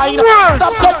man I'm lying.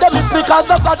 Stop let them is because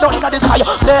they've got nothing in the sky.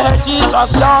 They hate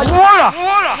Jesus Lord.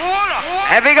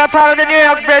 Hey, big up part of the New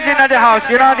York brethren in the house,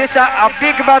 you know, this is a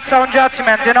big bad sound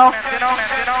judgment, you know.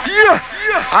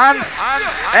 And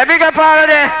a bigger part of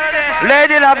the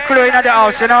Lady Love crew in the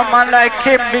house, you know, man like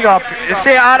Kim, big up. You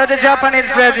see, all of the Japanese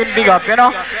brethren, big up, you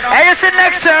know. And you see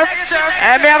next year,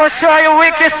 and me I will show you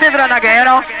wicked children again,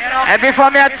 you know. And before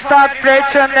me I start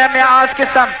preaching, then me I ask you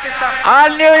some.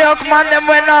 All New York man, them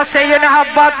when I say you don't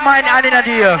have bad mind and in a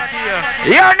deal.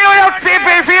 You New York people,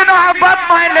 if you don't have bad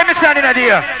mind, let me stand in a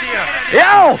deal.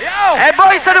 Yo! Hey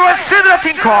boys, so there was children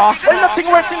thing called. Well, nothing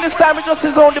working this time, it just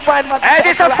his own divine man. Hey,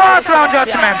 this is a fast round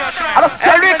judgment.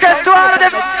 And request to all of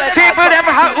them people them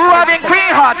who have been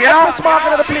Queen Heart, you know? Smart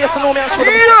in the place and know me and show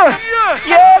them.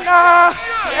 Yeah, nah.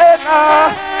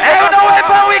 Hey, you know what,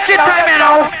 wicked time, you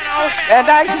know? And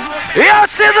I... Yeah,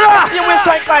 Sidra! You will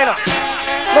strike liner.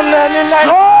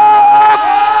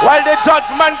 While the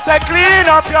judgment say clean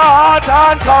up your heart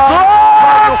and come.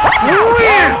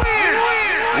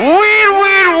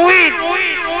 Weed.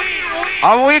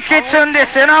 Are we kitchen this,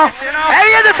 you know? Hey,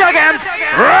 hear this again.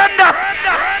 Run up.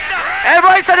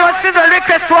 Everybody said they want to send a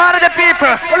request to all of the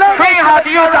people. Bring hard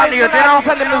youth on youth, you know?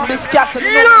 Send them to be scattered.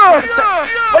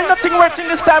 Well, nothing working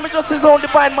this time. It's just his own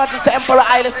divine majesty, Emperor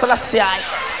Haile Selassie.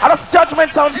 And that's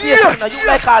Judgement sounds here. You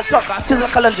like all talk. Sizzle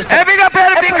Kalendra. Hey, big up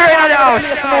every big grain of the house.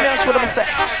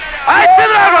 I still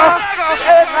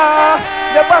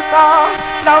the bassa,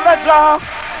 now the draw.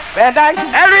 And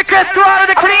request to all of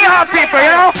the clean heart people,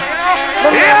 you know?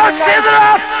 Yeah, sizzle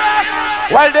up.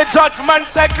 While the judgment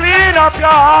say clean up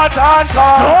your heart and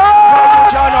come.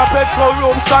 John up at your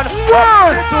room, son.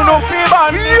 To no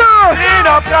fever. Clean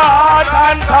up your heart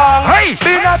and come.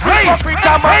 Be not hypocrite,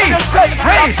 man. Say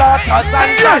daughters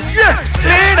and sons.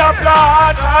 Clean up your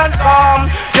heart and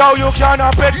come. Yo, you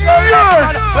cannot bet your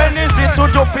when is it to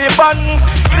do people?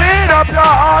 Clean up your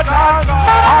heart and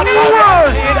come.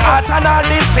 Clean heart and all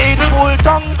this faithful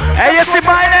tongue. Hey, you see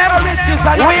my name? We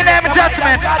name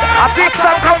Judgement. A big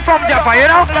son come from Japan, you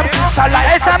know?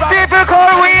 Hey, some people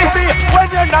call we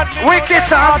wicked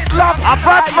son. A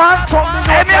bad man.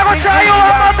 Hey, me ever tell you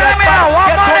one more time, you know?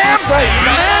 One more name.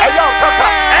 Hey, yo,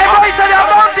 hey, boys, are you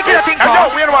about to get a thing called? Hey,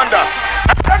 yo, we're wonder.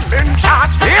 Yo,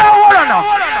 hold on now.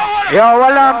 Yo,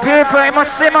 hold on, people. You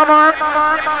must see my man.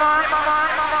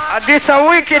 This a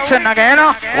wicked thing again, you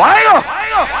know? Why you?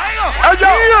 Hey,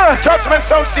 yo, Judgement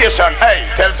Sound Station. Hey,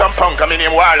 tell some punk I'm in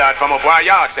him warlord from up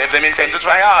Warrrrrrrr. Say if them intend to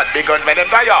try hard, because when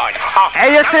them die hard.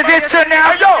 Hey, you see this thing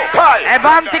now? Hey, yo, Paul. Hey,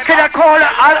 I'm thinking I call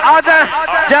other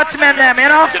Judgement them,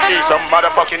 you know? To be some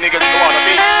motherfucking niggas you wanna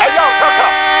be. Hey, yo, Tucker.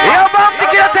 Yo, I'm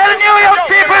thinking I tell New York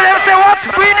people, they say what?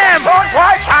 We name. Don't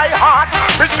try hard.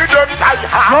 We should them die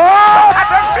hard. No.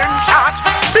 At them in charge.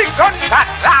 Big guns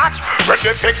at large. When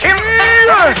you pick him,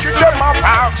 you them a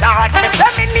proud charge. Me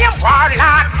say me name warlord.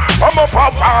 I'm a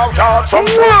proud charge. Some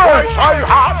try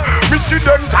hard. We see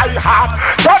them die hard.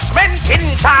 Judgment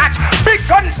in charge. Big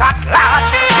guns at large.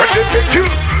 When you pick him,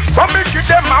 some me give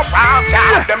them a proud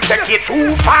charge. Them take it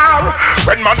too far.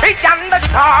 When man began the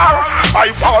star,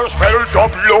 I was spelled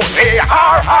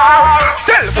W-A-R-R.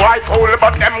 Tell boy cool,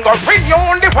 but them go free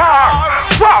on the war.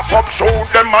 Walk up, show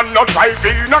them and not drive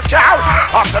in a car.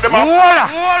 After them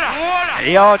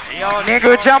Yo,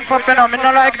 nigga jump up, you know, me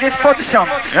not like this position,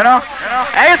 you know.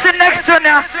 Hey, you see next one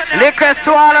now, request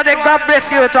to all of the God bless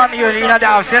you on you in the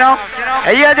house, you know.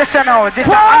 Hey, hear this now, this is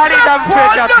all in the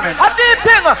Judgement. A deep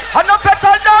thing, and no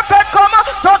petal, no pet come,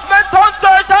 Judgement Sound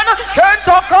Station, can't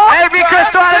talk up. Hey,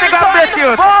 request to all of the God bless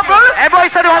you. Hey, boy,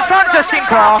 said you want Sanchez thing,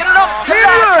 Carl.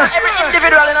 Every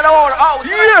individual in the whole house,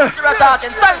 you're talking,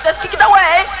 Sanchez, kick it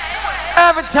away.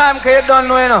 Every time, can you don't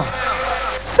know, you know.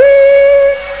 See?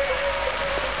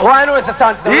 Oh, I know it's a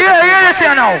Sanchez. Yeah, you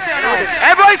see now.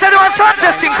 Hey, boy, said you want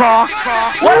Sanchez thing, Carl.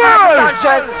 What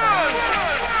Sanchez?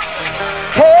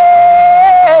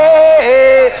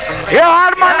 Hey. Yeah,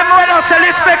 hard man, the boy don't say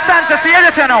respect Sanchez. You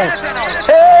listen now.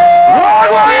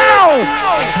 What you know?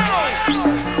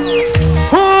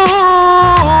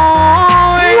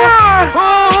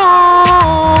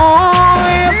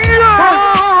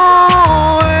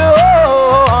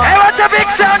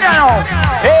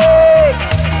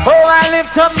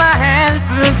 Lift up my hands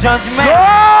to the Judgement,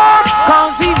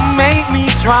 cause he made me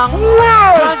strong.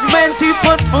 Judgement, he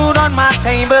put food on my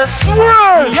table.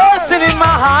 You're singing my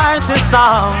heart a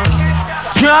song.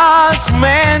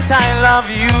 Judgement, I love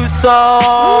you so.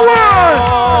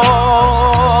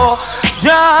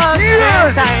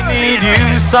 Judgement, I need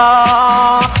you so.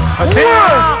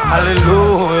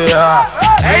 Hallelujah.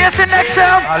 Hey, you see next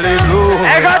time? Hallelujah.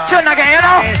 I got you again, you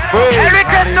know? Every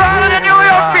kid to all of the New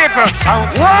York people.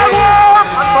 Whoa!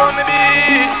 And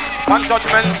me, one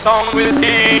Judgement song will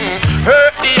sing.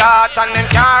 Hurt the heart and them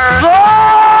can't.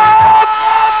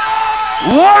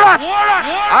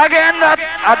 Again,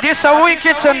 this a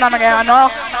wicked son again, no?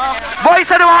 Boys,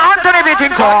 I don't want Anthony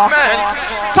beating for.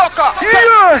 Tucker,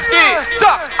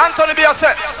 Anthony be a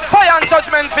set. Fire and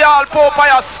Judgement for all poor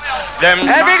pious. Hey,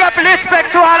 big up respect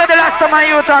to all of the last of my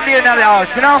youth on the house,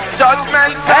 you know?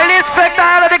 Judgement. Hey, respect to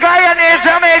all of the Guyanese,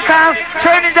 Jamaican,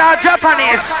 Trinidad,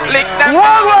 Japanese. Lick them.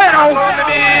 Whoa, you know?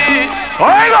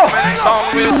 Where you go?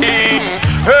 Song will sing.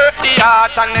 hurt the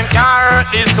heart and them can't hurt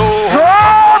the soul.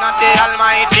 Not the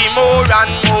Almighty more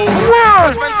and more.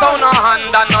 Judgment sound no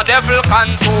hand and no devil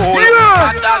control.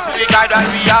 And as we guide and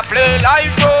we a play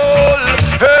life role.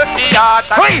 Hurt the heart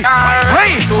and can't hurt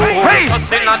the soul. Just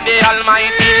in the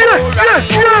Almighty more and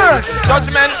more.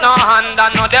 Judgment no hand and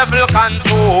no devil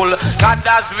control. God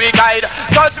as we guide.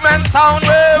 Judgment sound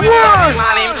where we are.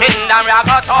 Man in kingdom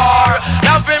ragator.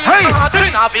 Love him not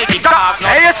in a big job.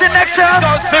 Hey, it's the next one.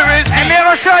 Just serious. Let me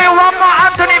ever show you one more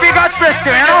Anthony B. God's bless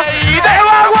you, you know? Hey,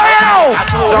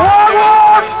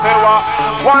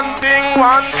 one thing.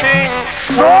 One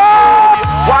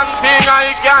thing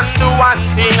I can do, one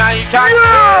thing I can do.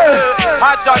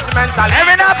 A judgmental.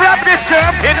 Every night we have this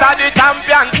term. It's a the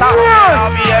champion sound. I'll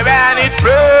be here when it's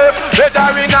through.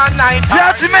 Whether in a night.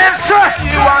 Judgment, sir.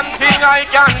 One thing I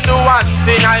can do, one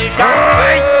thing I can do.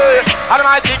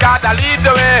 Almighty God, I lead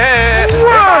the way.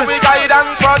 We guide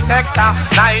and protect us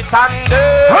night and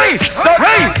day.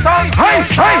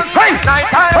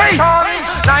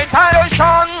 Night and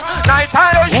sun.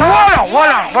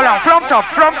 Hold on. From top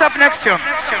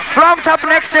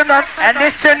next tune. And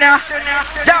this tune now.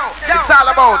 Yo, it's all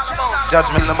about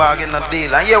judgment, the bargain, the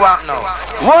deal. And you want now?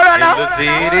 Hold on now. In the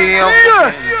city of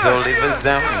friends, only for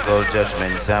sound, called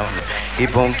judgment sound.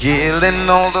 Keep on killing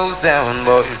all those sound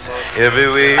boys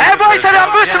everywhere. Hey boys,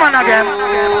 I'm Bushman again.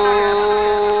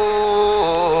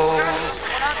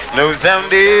 No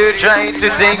sound there, trying to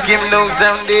take him. No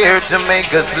sound there to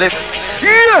make us slip.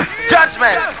 Yeah.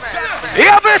 Judgment.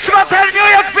 Yeah, Bushman, tell New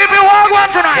York people walk one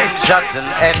tonight. Shut an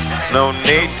end. No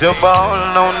need to ball,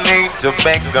 no need to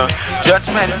beg.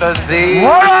 Judgment does it.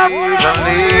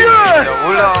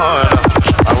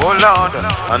 Oh Lord,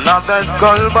 another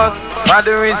skull bus.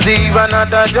 Father receive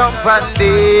another jump and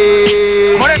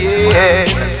day.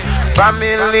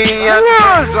 Family and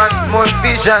friends want small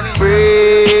fish and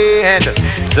bread.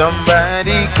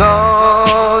 Somebody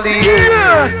call the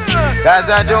earth. Cause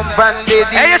I jump and they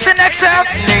hey, you see next time?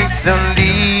 Next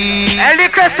Sunday. And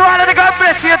request to all of the God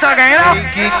bless you again, you know?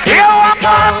 You want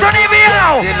more Anthony B, you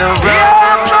know? You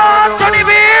want more Anthony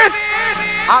B?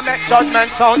 I make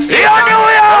judgment sound. You New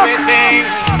York.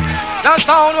 The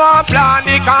sound one plan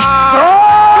the car.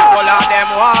 All of them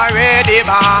were ready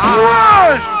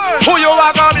man. Who you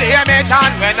are gonna blame it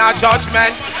on when a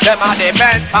judgment? Them a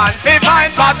depend on the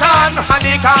fine pattern and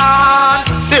the can.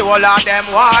 The whole of them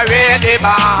were ready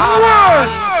man.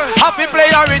 Happy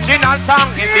play original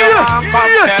song if you want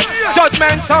complex.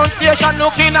 Judgment sound station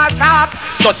looking at that.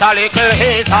 Just a little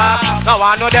haze up. No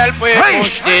one no help we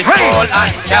push this whole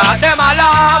and carry them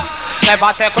alive.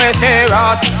 Never take we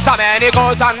serious. So many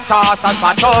goes and tosses,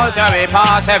 patrols where we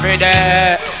pass every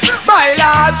day. By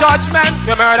Lord judgment,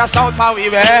 we murder sound for we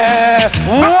way.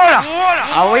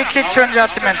 A wicked tune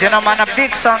judgment, you know man, a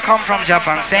big song come from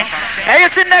Japan, see? Hey, you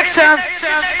see next time,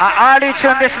 all the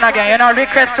tune this again, you know,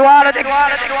 request to all of the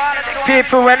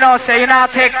people when now say, you know,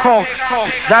 take coke.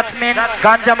 That means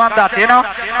ganja man that, you know?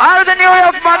 All the New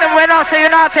York man when now say, you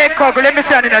know, take coke, let me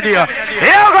see it in the deal.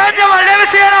 Yo, ganja man, let me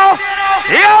see you now.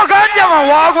 Yo, ganja man,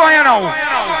 walk on, you know.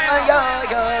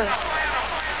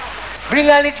 Bring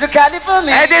a little Cali for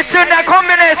me. Hey, this is the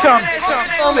combination.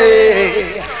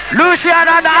 Lucian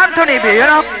and Anthony B, you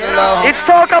know. It's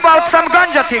talk about some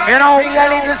ganja thing, you know. Bring a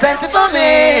little sense for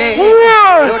me.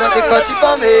 Load up the cutty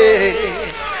for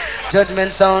me.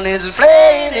 Judgment sound is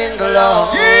playing in the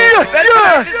law. This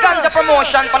ganja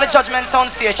promotion for the Judgment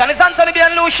Sound Station. It's Anthony B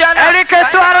and Lucian. And it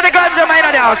gets to out of the ganja mine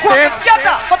of the house, see?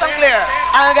 Scatter, cut and clear.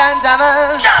 A ganja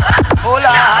man.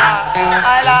 Hola,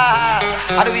 hola.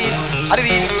 How do we? Yo,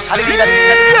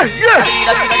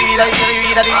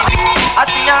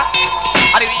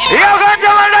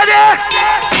 ganja man,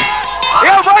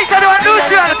 yo, boys, I don't lose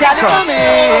you on the Cali for me.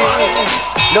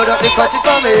 Load up the cutty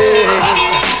for me.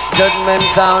 Judgment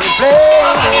sound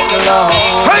playing in the law.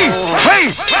 Hey!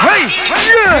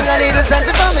 Bring a little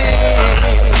sense for me.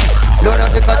 Load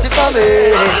up the cutty for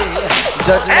me.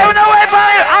 Judgment. Hey, no way,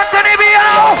 boy! Anthony B, you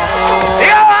know!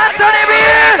 Yo, Anthony B!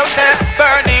 So say,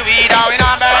 burn the weed out in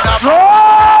a burn up.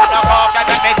 No coke,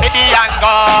 let me see the hand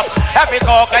go. Every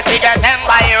coke, let's get them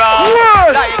by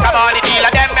road. Like a body deal,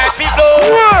 them make me flow.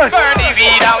 Burn the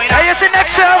weed out in a burn up. Hey, you see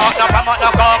next time? No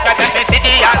coke, let me see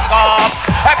the hand go.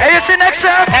 Hey, you see next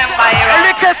time? Hey,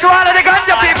 request to all of the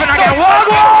ganja people again. Walk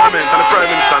on! And the Prime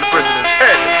Minister and the President.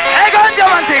 Hey, ganja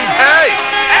man thing. Hey!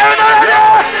 Hey, no,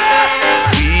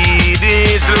 Weed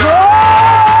is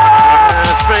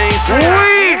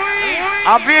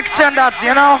a big tune that,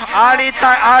 you know, all the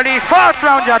first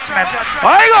round judgment.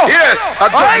 I go. Yes, a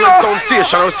Judgment Sound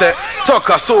Station. I say,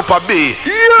 Tucker Super B.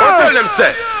 What tell them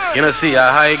say? You know, see, a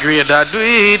high grade that do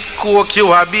it, coke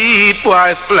you a beat,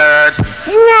 boy flirt.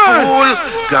 Fool,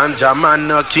 ganja man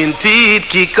knocking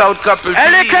teeth, kick out couple teeth.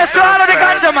 Any case to all of the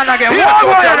ganja man again. Yeah,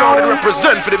 I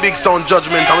represent for the big sound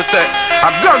Judgement. I would say,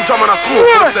 a ganja man a smoke.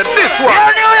 I said, this one.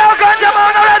 You knew your ganja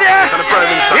man already.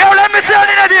 Yo, let me see you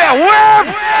in there.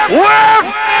 Wave, wave.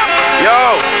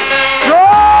 Yo.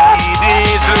 It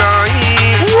is life.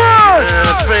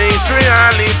 Face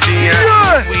reality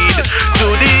and weed to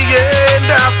the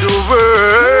end of the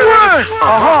world.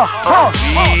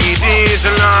 Weed is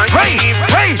life.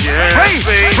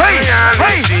 Face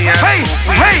reality and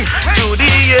weed to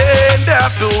the end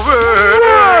of the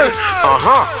world.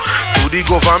 To the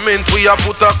government we have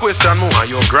put a question. Why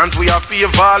your grant we have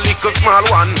favor little small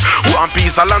one. One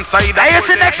piece alongside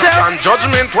and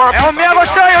Judgement for I'm going to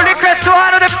show you the request to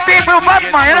one of the people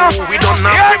Batman, you know. We don't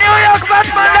know. You're New York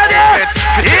Batman, daddy.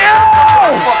 Yo!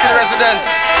 Fucking resident.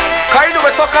 Can you do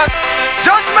a talk?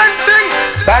 Judgement sing.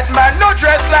 Batman no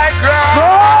dress like girl.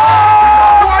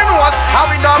 Boy know what? How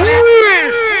we now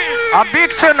live? A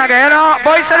big son again, you know.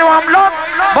 Boys say they want blood.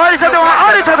 Boys say they want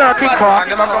all the other things for.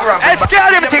 Let's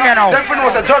scare them thing, you know. Them for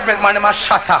knows a Judgement man, them a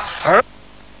shatter.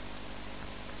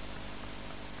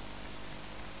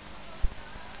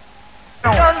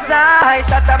 Guns I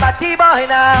shut up my T-boy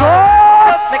now.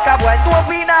 Just make a boy do a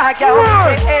winner again.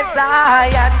 It's I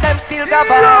and them still got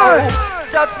bow.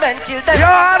 Judgement kill them. Yo,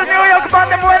 the New York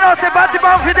band them when I say batty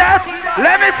bomb for that.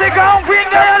 Let me see go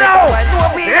finger, you know.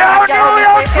 Yo, New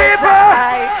York people.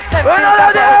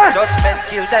 Judgement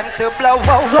kill them to blow.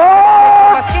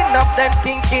 Skin up them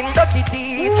thinking dirty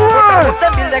teeth. Put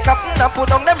them build a coffin and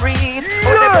put on them read.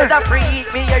 Oh, they better freak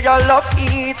me, yeah, your love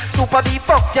eat. Super be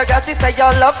fucked, your girl, she say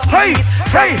your love eat.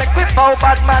 Make we bow,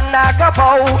 bad man, not go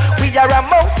bow. We are a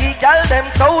monkey, girl, them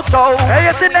so. Hey,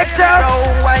 you see next year?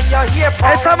 Why you're here,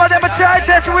 hey, some of them try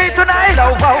this week tonight.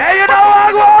 Hey, you know what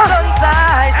I want?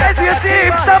 As you see,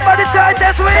 if somebody try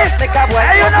this week,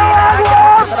 hey, you know what I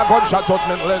want? Gunshot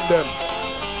Judgement lend them.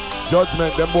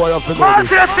 Judgement, them boy of the them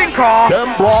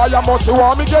boy, I must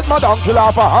want me get my donkey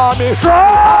off a army. We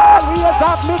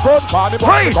attack me gun, party,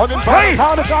 but gun in front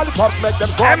of the call the cops, make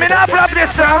them go. I mean, I brought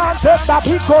this song. Take that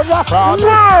big gun, ya from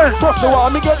me. Just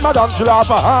want me get my donkey off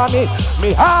a army.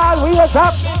 Me we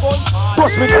attack me gun.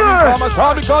 Just me gun in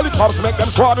front of the call the cops, make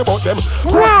them swarm about them.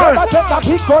 Take that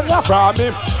big gun, ya from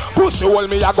me. Pussy hold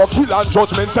me, I go kill and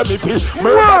Judgement send me free.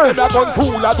 Murder them, I gun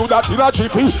fool, I do that in a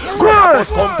jiffy. Gun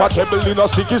comfortable in a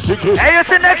sticky. Hey, you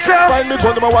see next show? Find me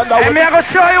gun, I wonder. Hey, me I go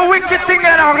show you wicked thing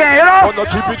again, okay, you know? On the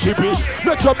chippy.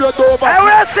 Next up your door, hey,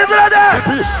 where's Sizzler there?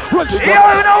 Yo,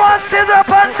 you know what? Sizzler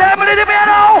upon family, do me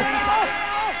know?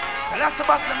 So that's the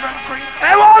bus them run free.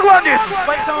 Hey, what want this?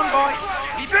 Boy, sound boy.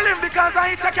 If you live because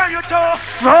I ain't taking you to.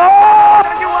 No!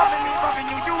 Then you have me loving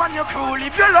you and your crew.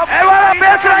 If you love hey, what a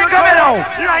better than coming out?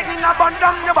 Lightning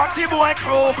abandon your body boy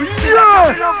crew.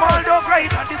 Yeah! You love all the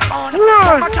great at this point.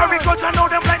 Yeah! But carry guns and know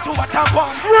them like to what I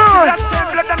want. Yeah! That same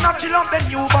blood and not chill on them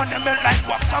you burn them like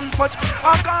wax and fudge.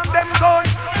 I gun them gun.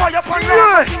 Fire upon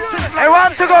them. I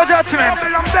want to go Judgement.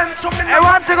 I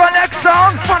want to go next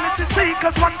song. Funny to see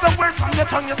cause once the words from your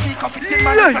tongue you speak of it in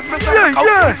manifest myself.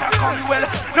 Well,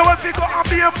 now if you go and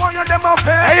be a fire them up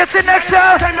here. Hey, you see next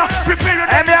song? And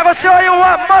me I will show you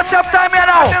what much of time you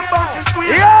know.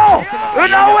 Yo! You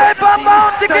know where from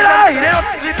Bounty Killer? Yo!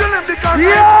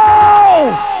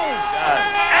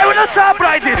 Hey, we not stop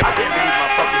right this.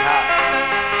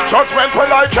 Judgement,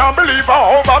 well I can't believe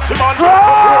how much man.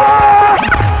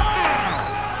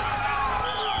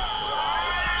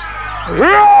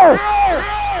 Yo!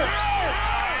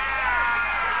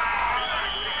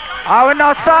 I will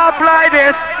not stop like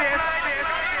this.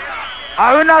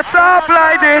 I will not stop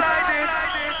like this.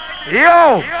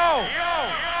 Yo!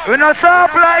 I will not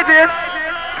stop like this.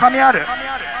 Come here.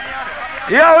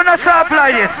 Yo, I will not stop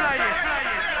like this.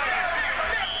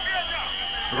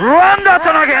 Run that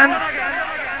one again.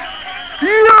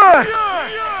 Yeah!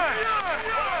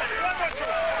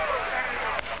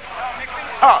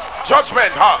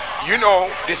 Judgement, you know,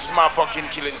 this is my fucking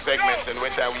killing segment, and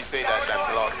when time we say that, that's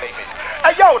the last statement.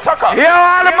 Hey, yo, Tucker! Yo,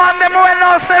 all the man, them when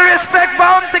no say respect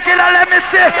Bounty Killer, let me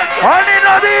see. Honey,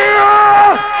 no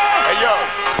deal! Hey, yo,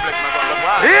 bless my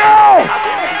God, yo!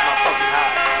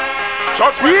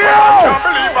 Judgement, yo! I can't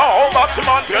believe how much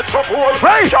man gets up all.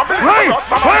 Hey,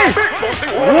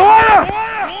 what?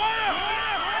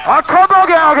 I'll come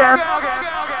again.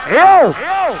 Yo!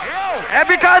 And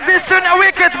because this is a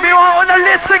wicked, we want to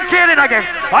listen killing again.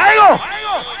 I go.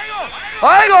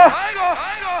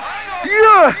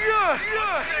 Yeah.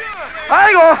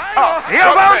 I go.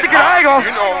 You're about to get I go.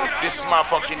 You know, this is my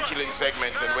fucking killing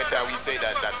segment, and when we say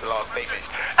that, that's the last statement.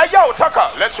 Hey yo,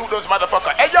 Tucker, let's shoot those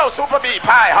motherfuckers. Hey yo, Super B,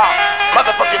 pie, huh?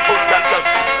 Motherfucking boots can just.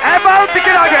 I'm about to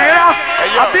get again, you know?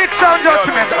 Hey, yo. A big sound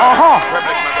judgment.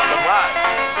 Privilege, my brother, why?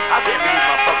 I can't believe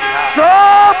my fucking heart.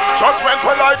 Stop! Judgment,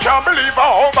 well, I can't believe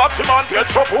how that man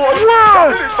gets up hole.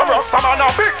 Can't believe some Rasta man a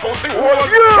big pussy hole.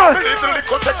 Can't believe the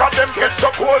little check of them gets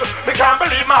up hole. Me can't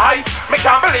believe my eyes. Me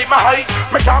can't believe my eyes.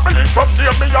 Me can't believe some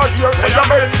day me a hear say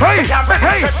amen. Me can't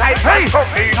believe that I so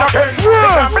clean again. Me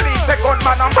can't believe second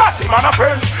man and batty man a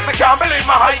friend. Me can't believe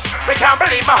my eyes. Me can't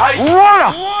believe my eyes.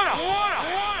 Water!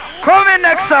 Come in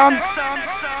next song.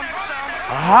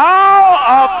 How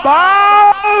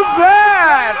about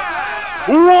that?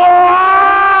 Wow!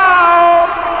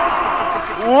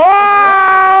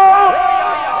 Wow!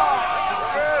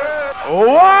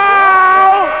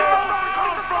 Wow!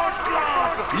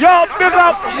 Yo, big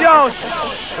up, yo.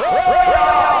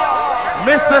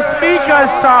 Mr. Speaker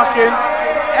is talking.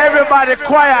 Everybody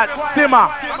quiet, simmer.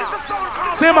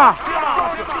 Simmer.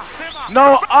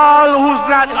 No, all who's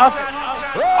not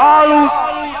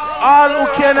all who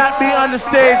cannot be on the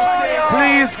stage,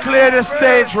 please clear the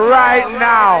stage right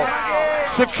now.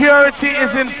 Security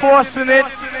is enforcing it.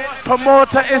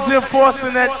 Promoter is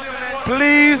enforcing it.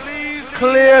 Please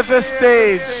clear the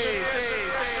stage.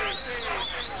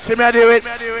 See me do it.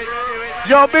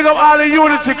 Yo, big up all the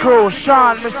Unity crew.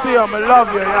 Sean, me see you, me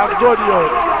love you. You're good, yo.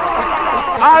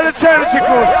 All the Trinity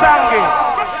crew, Sangi.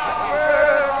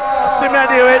 See me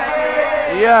do it.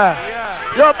 Yeah.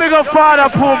 Yo, big up Father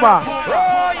Puma.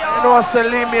 You know, say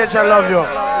Lee Major, love you.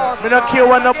 Me don't care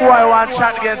when the boy want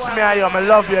chat against me and you. Me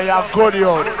love you. You're good,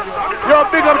 yo. Yo,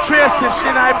 big up Tracy, she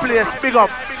in high place. Big up.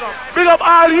 Big up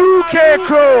all UK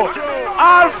crew.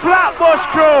 All Flatbush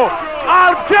crew.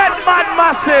 All Get Mad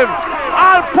Massive.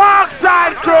 All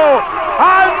Parkside crew.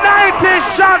 All 90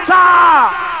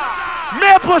 Shatter.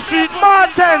 Maple Street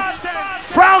Martins.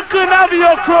 Franklin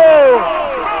Avenue crew.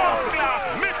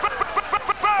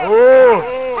 Oh.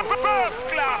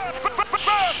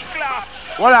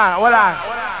 Hold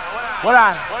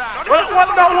on.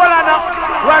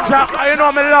 Roger, you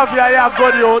know me love you, you're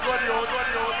good youth.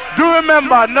 Do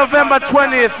remember, November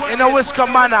 20th in a Whisker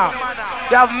Manor,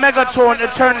 they have Megatone,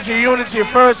 Eternity, Unity,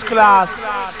 First Class,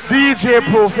 DJ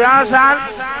Proof, you understand?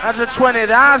 That's the 20th,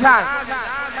 you understand?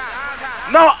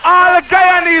 Now all the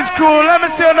Guyanese crew, let me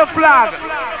see on the flag.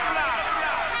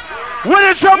 With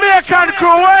the Jamaican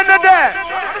crew, we're in the day.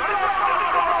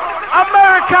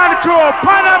 American crew,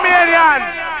 Panamanian,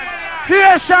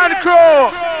 Haitian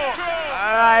crew.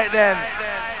 Alright then.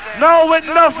 Now with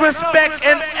enough respect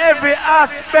in every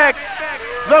aspect,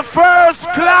 the First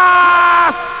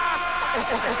Class.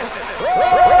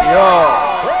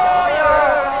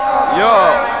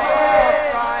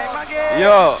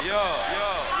 Yo.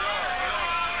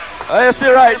 I see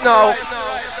right now,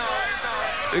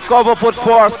 we come to put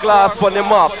First Class on the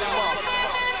map.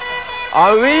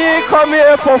 And we ain't come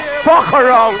here for fuck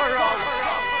around.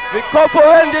 We come to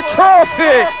win the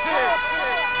trophy.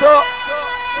 So,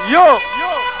 yo,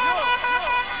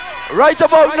 right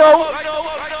about now,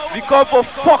 we come to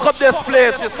fuck up this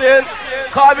place, you see?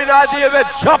 Call me not even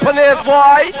Japanese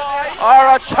boy,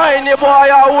 or a Chinese boy,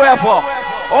 or whoever.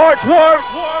 Or twerk.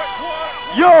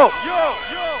 Yo,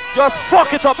 just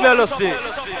fuck it up, Mello.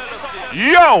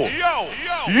 Yo,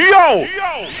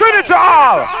 send it to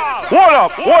all. Hold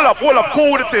up,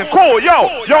 cool the thing, cool,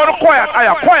 yo, the quiet,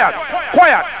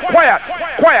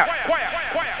 quiet.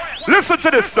 Listen to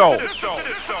this though.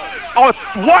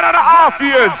 1.5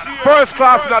 years, First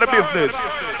Class in the business.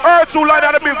 Earth 2 line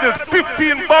in the business,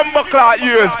 15 bomber clock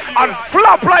years, and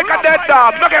flop like a dead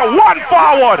dog, not get one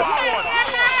forward.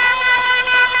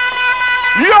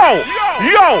 Yo,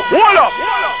 hold up.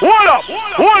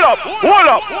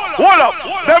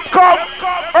 Them come,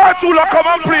 Earth 2 come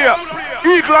and play.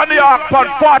 Eagle and the Ark pan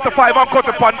 45 and cut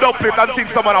upon dubplate and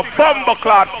think someone a bomber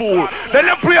clad fool. Then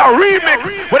they play a remix,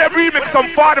 but they remix some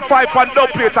 45 and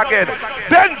dubplate again.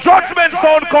 Then Judgement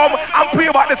sound come and play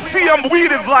about the same Weed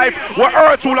is Life where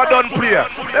Earth 2 done play.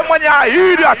 Then when you're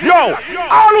idiot, yo,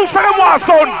 all who say them want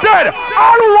sound dead,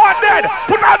 all who want dead,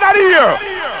 put under the ear.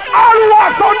 All who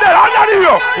want sound dead, under the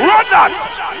ear. Run that.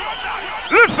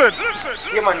 Listen.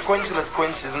 Yeah man, quenchless,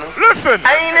 no? Listen.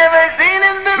 I ain't never seen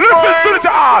this before. Listen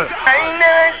to all. I ain't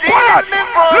never seen this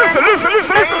before. Listen.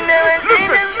 I ain't never seen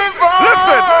this before.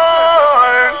 Listen.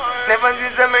 Never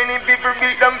seen so many people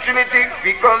beat them Trinity.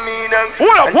 We come in and...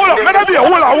 Hold up. Let me be.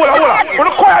 Hold on.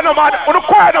 Wanna quiet no man. Wanna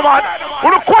quiet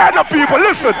no people.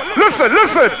 Listen.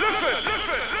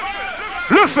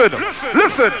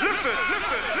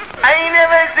 I ain't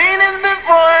never seen this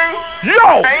before.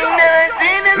 Yo! I ain't never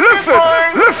seen this before.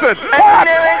 Listen! I ain't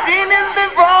never seen this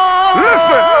before.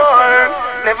 Listen!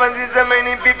 Never see so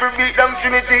many people beat down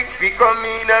Trinity. We come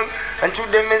in and to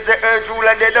them is the earth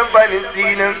ruler dead and body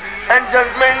seen and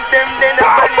judgment them then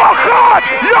God!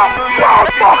 Yo!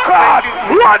 God!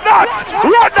 Run that!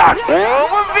 Run that!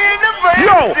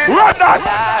 Yo! Run that!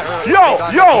 Yo!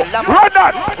 Run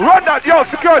that! Run that! Yo!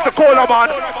 Security caller, man!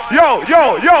 Yo!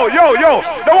 Don't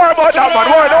worry about that, man!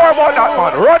 Don't worry about that,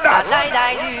 man! Run that!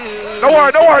 Don't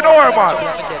worry, man!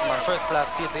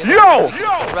 Yo!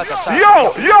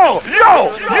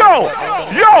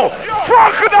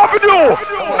 Franklin Avenue!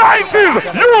 90s!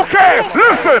 UK!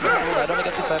 Listen!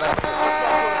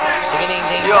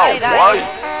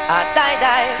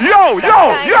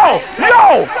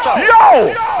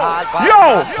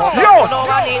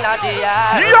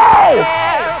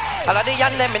 All of the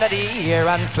young them in the ear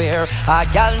and swear a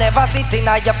gal never sit in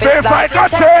your face like a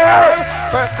chair.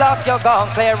 First class you gone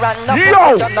clear and no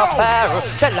you're not fair.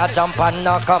 Tell her jump and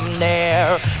no come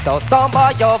near. So some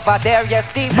boy over there, yes,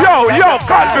 Steve.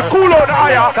 Can't be cool on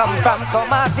higher.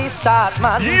 Come at this start,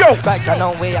 man. Right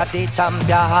now we are the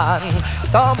champion.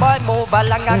 Some boy move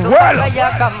along and go where you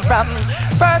come from.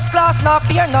 First class, no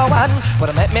fear no one. But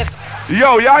I met miss.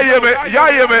 Yo, y'all hear me?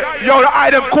 Yo, the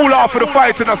item cool off for the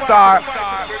fight in the star.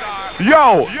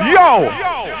 Yo,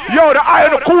 the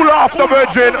iron cool off the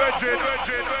virgin.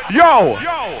 Yo,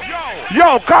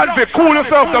 convict, cool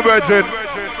yourself the virgin.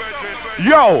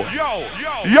 Yo,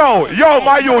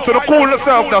 my youth, the cool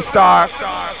yourself the star.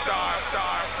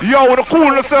 Yo, the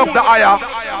cool yourself the higher.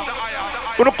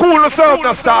 The cool yourself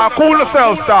the star, cool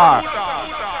yourself star.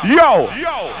 Yo,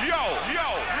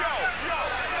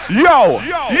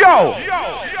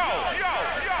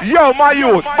 my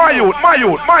youth.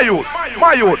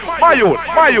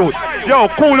 Yo,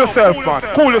 cool yourself, man.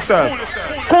 Cool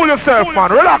yourself, man.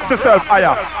 Relax yourself,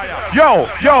 aya. Yo,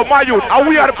 my youth. And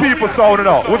we are the people sounding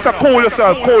out. We say cool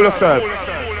yourself.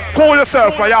 Cool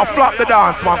yourself, man. Y'all flop the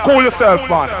dance, man. Cool yourself,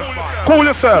 man. Cool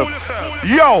yourself.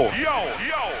 Yo.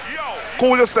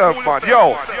 Cool yourself, man.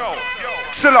 Yo.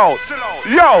 Chill out.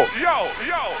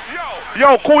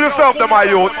 Yo, cool yourself, then, my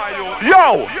youth.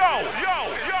 Yo.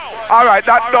 Alright,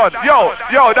 that done. Yo,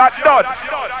 that done.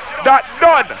 That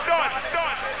done.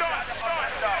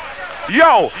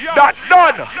 Yo, that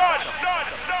done.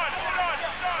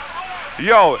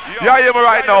 Yo, y'all hear me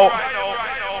right now?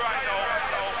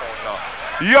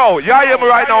 Yo, y'all hear me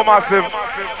right now, massive?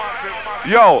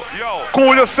 Yo,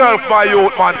 cool yourself, my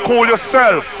youth, man. Cool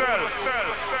yourself.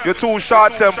 You're too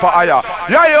short temper, aya.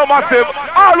 Y'all hear massive?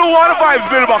 All who want vibes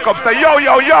build back up, say yo.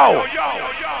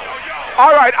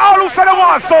 Alright, all who say they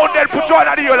want sound dead, put you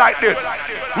under the ear like this.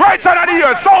 Right under the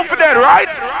ear, sound for dead, right?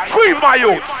 Scream, my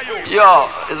youth. Yo,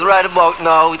 it's right about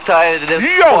now. We tired of this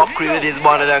fuckery with this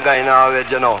band and guy now,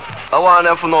 you know. I want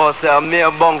them to know, say, me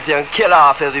and Bunksy and kill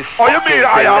off every fucking thing.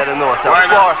 Let them know, say, of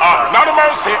course. Not a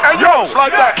mercy, and yo,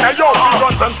 like that, and yo,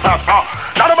 guns and stuff.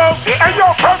 Not a mercy, and yo,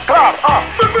 first class.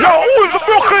 Yo, who is the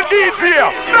Brooklyn DJ?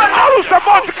 Who's the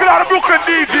multiple of the Brooklyn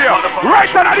DJ? Right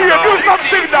under the ear, give some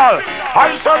signal.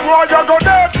 I said, why you go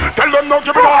dead? Tell them no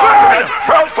give me no argument.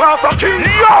 First class a king.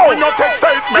 Yo! We no take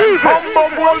statement.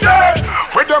 Bum will dead.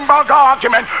 With them bag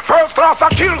argument. First class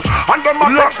a kill. And them a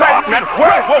take statement.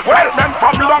 Well, men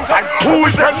from long time. Who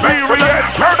is that serious?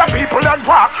 Murder people and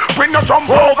walk. We no jump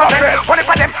over them. When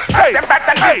if them say them back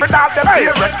and live without them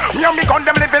parents. Me and me gun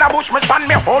them live in a bush. Me stand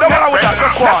me hold them.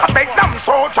 Let a big damn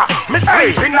soldier. Me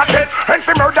sleep in a bed. And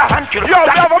fi murder and kill. Yo,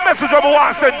 we have a message of a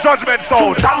one said Judgement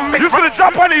sound. You see the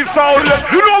Japanese sound.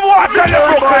 You know what I tell you,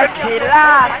 Brooklyn?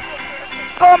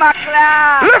 Come a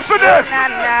class. Listen to this.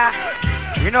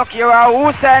 We no care who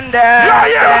send them.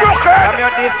 Brooklyn. From your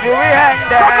this we hang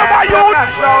them.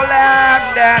 Control them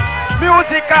then.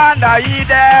 Music and the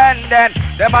Eden then.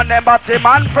 Them and them body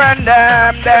man friend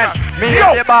them then. Me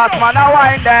the boss man a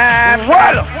wine them.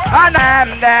 Well. And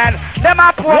them then. Them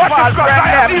a poor false friend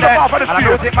them then. And the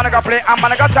music man a go play and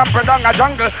man a go jump down a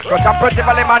jungle. Go jump pretty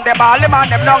valley man them all them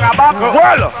and them down a buckle.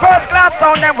 Well. First class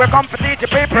sound them we come to teach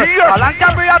people. A long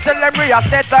time we a tell them we a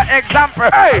set the example.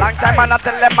 A long time man a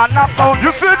tell them man a found.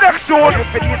 You see the next tune? You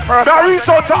for these first. Now reach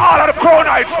out to all of the Crown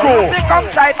Night School.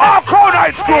 All Crown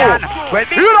Night School.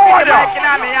 You know what now?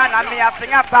 And me a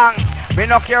sing a song. We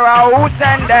no care who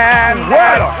send them.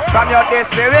 Well, from your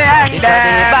days we hang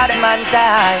them. Bad man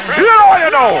time. You know what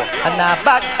you know? And now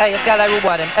bad, you see how I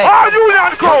reward them. All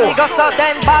Union Crew. We go so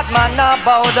them bad man now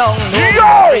bow down.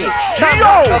 Yo, we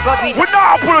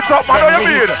now pull it up, man. What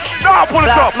you mean? Now pull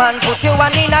it up. Man put you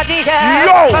one in the air.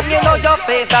 Yo. From you know your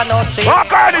face and no cheek. What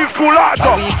kind of school are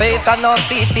you? We face and no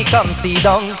seat become see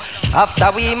down.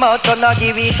 After we mouth to no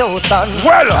give it to son.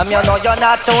 Well, you know you're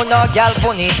not to no gal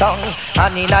funny tongue.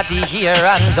 And in the ear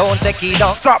and don't take it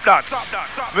down. Stop that.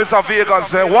 Mr. Vegan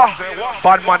say what?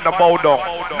 Bad man the bow down.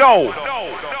 No.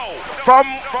 From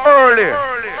early,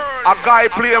 a guy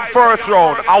playing first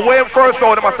round. I win first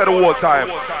round, I said the whole time.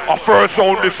 A first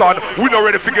round this on. We not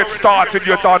ready to get started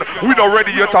yet on. We not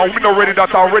ready yet on. We not ready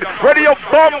that on. Ready your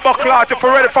bomber clot if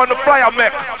you're ready for the flyer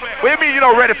mech. What do you mean you're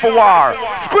not ready for war?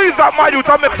 Squeeze that my youth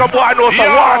and make some boy know some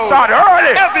war start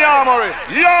early. Heavy armory.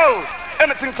 Yo!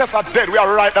 Anything tests are dead, we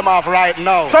are write them off right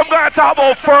now. Some guy talk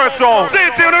about first round. See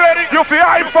it, you ready? You feel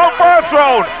hype from first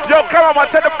round. Yo, come on,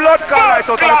 take the blood clot right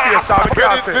out of the face.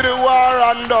 Ready for the war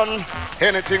and done.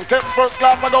 Anything test first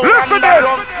class, I go listen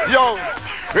run. Yo,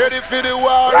 ready for the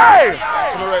war. Hey!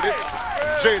 So ready?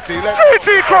 JT, let's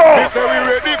JT Crow! We say we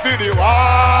ready for the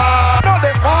war. Not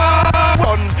the war.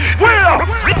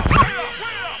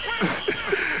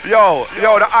 Yo,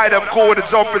 the item go with the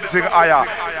jumping thing, aya.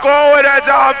 Go with the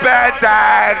jumping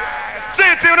thing.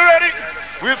 JT, you ready?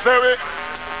 We say we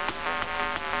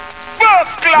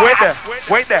first class.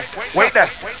 Wait there.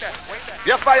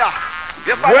 Yes, I am.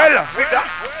 Yes, I am. Well,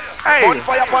 hey.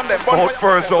 Bonfire upon them. Bonfire.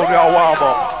 First zone, we are warm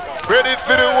up. Ready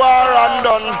for the war and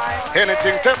done.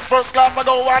 Anything test first class, I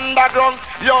go underground.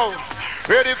 Yo,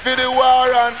 ready for the war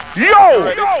and...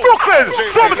 Yo, Brooklyn,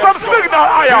 some signal,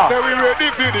 aya. We say we ready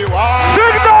for the war.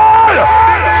 Signal!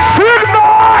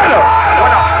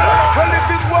 Well, if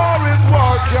it's war, is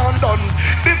war can done.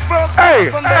 This first hey,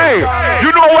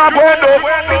 you know what I'm going to do?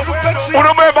 You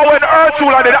remember when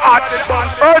Earthula did hot?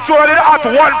 Earthula did hot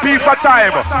one piece at a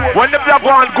time. When the black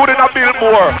one good in a bill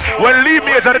more. When Lee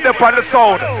Major did up on the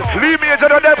sound. Lee Major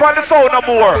did up on the sound no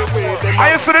more. And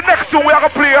you see the next tune we are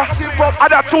going to play. And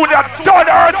that tune that done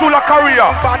Earthula career.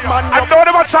 And don't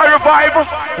ever try to revive.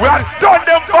 We have done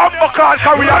them bumper card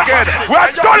career again. We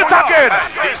have done it again.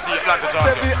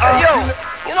 Yo,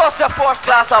 you know it's the first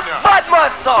class of bad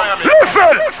man song.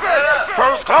 Listen!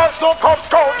 First class no come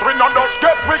scout. We none us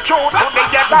get recruit. We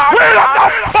get that. We have the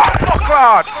bumper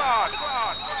card.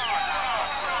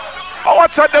 I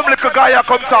want to them little guy here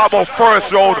come talk about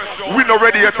first round. We not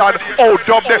ready yet and oh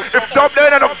dub them. If dub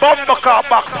them and the bumper car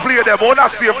box play them, I want to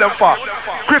save them for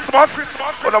Christmas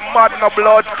for the mad and the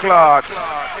blood clot.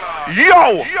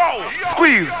 Yo!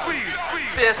 Squeeze!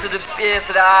 Face to the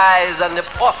eyes and the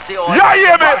pussy. Yeah,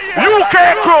 hear me? UK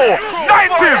crew,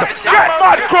 90s, Get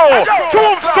Mad crew,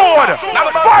 Tombstone,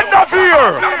 Band of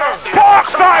Here,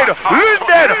 Parkside,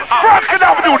 Linden, Franklin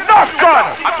Avenue,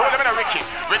 Nascan,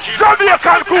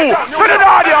 Jamaican crew,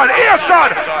 Trinidadian,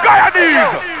 Easton,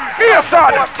 Guyanese,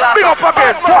 Easton, big up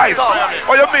again twice.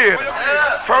 What you mean?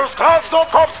 First class no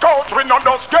come scout. We none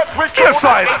us get recruit.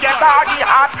 We get doggy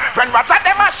hot. When we at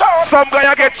them a show. Some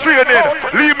guy get trained in.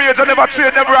 Lee Major never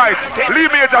train them right. Lee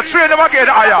Major train them again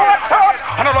higher.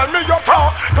 And I run me your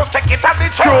talk. Just take it as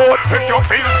it shows. If you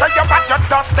feel so you got your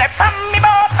dust step from me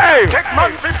boat. Hey,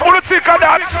 who do think of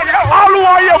that? All who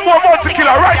are here more months to kill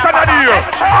her right under the ear.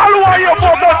 All who are here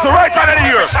more months right under the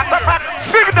ear.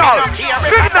 Signal.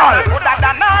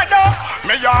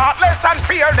 Me your heartless and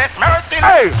fearless mercy.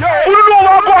 Hey, who do know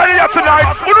what I'm going here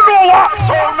tonight? Who do know what?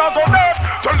 So now go there.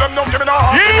 Tell them no give me no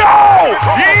heart.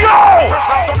 Yo! First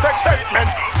class don't take statement.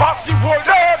 Fussy world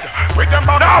dead. With them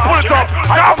back. Now pull it up.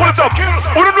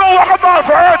 Who do know what I'm about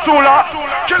for Earthula?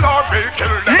 Kill or be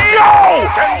killed. Yo!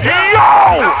 Hey!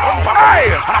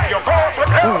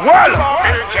 Well!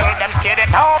 Kill them steady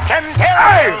talk and tell.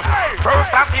 Hey!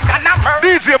 First class is a number.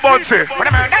 DJ Bunty. When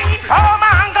a murder is home,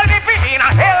 angle the in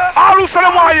a hell. All who say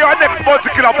why you're next Bunty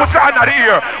killer, put your hand on the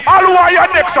ear. All who are your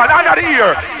next one, under the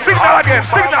ear. Signal again.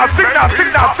 Signal.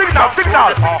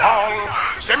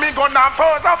 See me gonna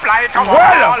pose up like a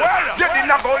well. You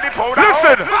didn't go the powder.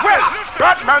 Listen. Well,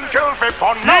 Batman kill for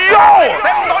fun. Yo!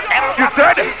 You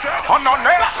said it. On no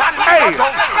nation. Hey.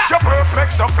 You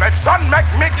perplex the flex and make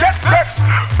me get flex.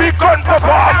 Big gun for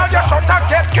now you shot and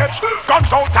get catch.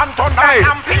 Guns out and turn hey.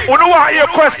 Who do want your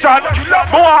question?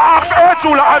 Who want ask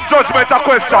Earthula and Judgement a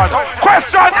question?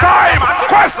 Question time!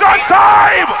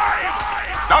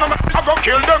 Now I'm gonna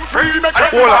kill them free.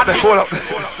 Hold up.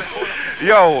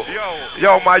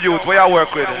 Yo, my youth, where you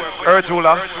work with?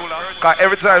 Earthula? Cause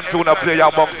every time Tuna play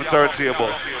your box the turntable.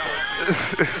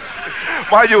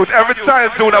 My youth, every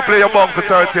time Tuna play your box the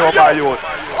turntable, my youth.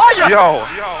 Yo,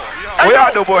 we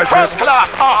are the boys. First class.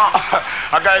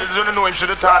 A guy doesn't know him should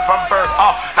have started from first.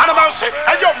 And about say,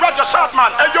 hey yo, Roger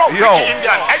Shotman. Hey yo, Mickey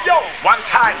Indian. Hey yo, one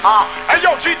time. Hey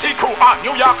yo, GT crew.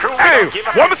 New York crew. Hey,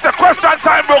 what is the question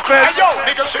time, Brooklyn? Hey yo,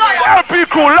 nigga, LP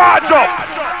crew, large up.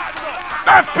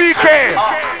 FPK.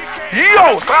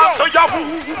 Yo! Class of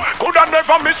Yahoo! Coulda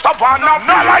never missed a one of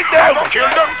not like them! Kill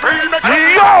them free, make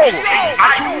yo!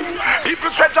 People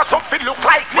say just something look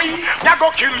like me. They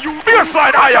go kill you. Be a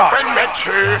slide higher. Friend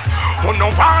Metche. Who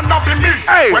no wanna be me.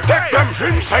 Hey. We take them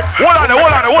himself. Hold on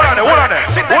there.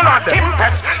 Sit down on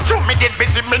Kimpes. Show me did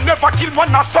busy. Me never kill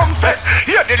one of some fest.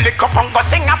 Hear the lick up and go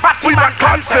sing a party man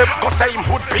concept. Go say him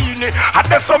hood beanie. And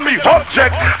that's on me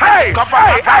object. Hey,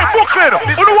 Brooklyn.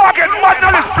 Who do I get mad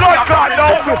on this blood clot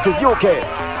now? This is UK.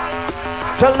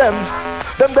 Tell them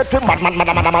that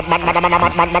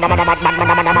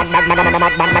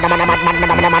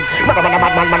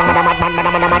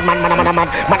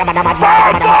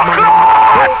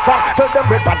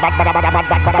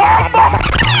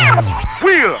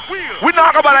we we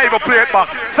not gonna even play it back.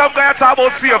 Some guy talk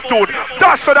about safe tune.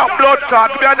 Dash for that blood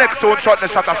clot. Give me a next tune shot in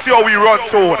the shot and see how we run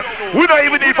tune. We don't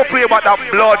even need to play about that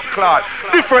blood clot.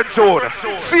 Different tune.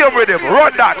 Same rhythm.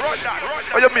 Run that.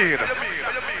 What you mean?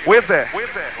 Where's there?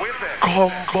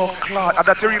 Combo clot. And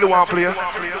that you really want to play?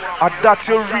 And that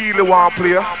you really want to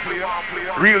play?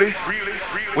 Really?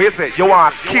 Where's it? You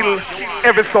want to kill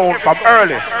every sound from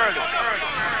early.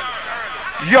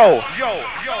 Yo,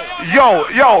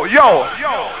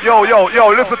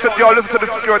 listen to the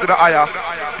security of the aya.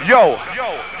 Yo,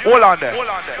 hold on there.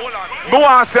 Me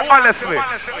want to say honestly,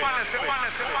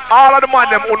 all of the man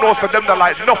them who knows for them that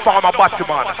like no farmer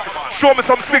Batman. Show me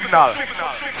some signal.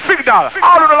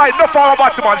 All of the like no farmer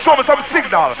Batman. Show me some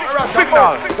signal.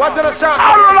 What's in a shot?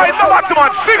 All of the like no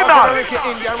Batman. Signal.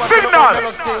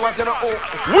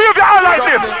 Wave your hand like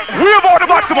this. Wave out the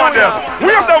Batman them.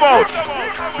 Wave them out.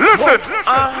 Listen.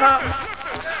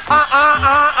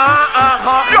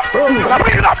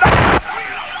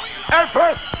 And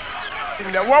first.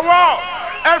 Whoa.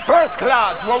 And first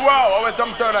class. Whoa. Always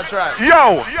some sort of track.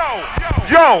 Yo.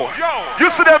 You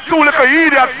see them two little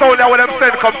idiots sound there when them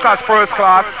send come class first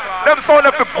class. Them sound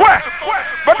them to quack.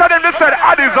 But then they said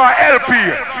Addis or LP.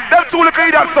 Them two little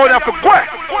idiots sound them to quack.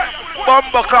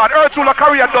 Bumble card. Earthula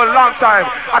career done long time.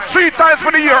 And 3 times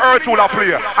for the year Earthula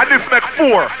play. And this make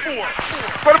 4.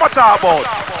 What am I talking about?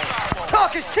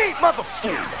 Talk is cheap,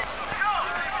 motherfucker.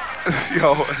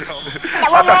 Yo,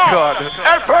 that's good.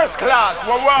 And first class,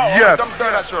 whoa, yes. Some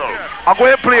sort of show. I'm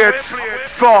going to play it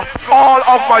for all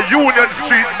of my Union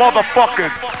Street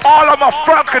motherfuckers, all of my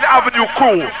Franklin Avenue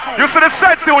crew. You see the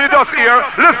sense when you just hear?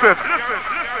 Listen.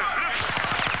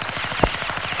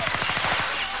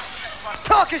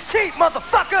 Talk is cheap,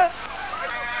 motherfucker.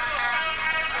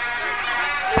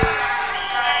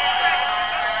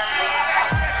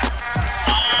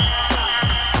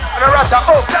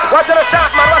 What's in the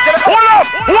shot, man? Hold up!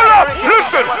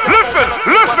 Listen!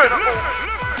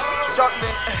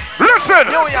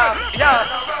 New York, yeah.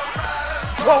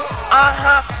 Whoa,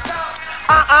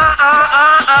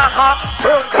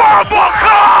 First class.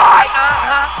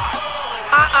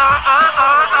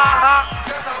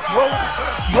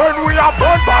 When we are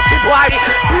born, Bobby Boy,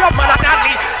 we are man and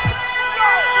godly.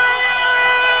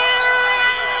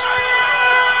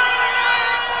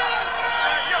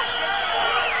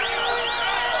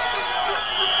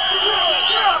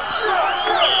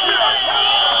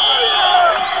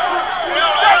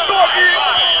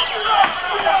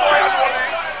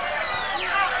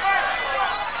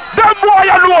 Them boy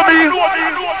you know me.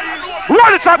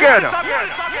 Run it again.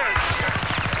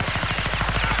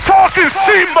 Talking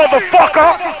cheap,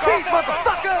 motherfucker.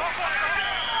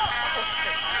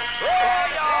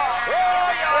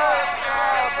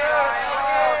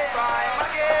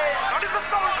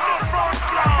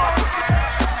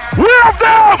 We have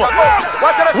them.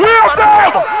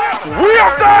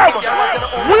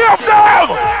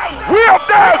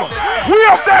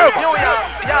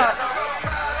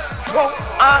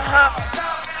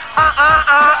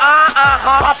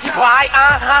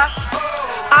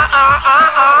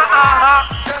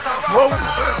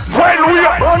 When we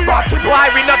are born,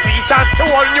 why we not beat us to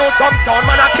all new some sound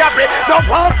man a carry. No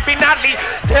one finally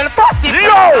tell first it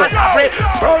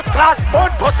first class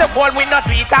food, put the ball we not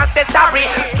beat and say sorry.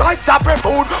 Try stop the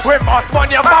food, we must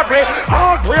money a barry.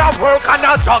 Hard we are work and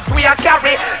our drugs we are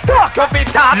carry. Talk of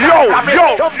it up. Yo,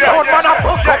 sound man a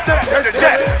hook up the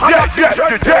system.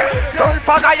 So if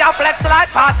I have flex like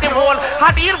passing wall,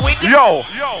 I deal with it.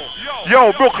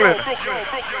 Yo, Brooklyn.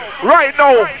 Right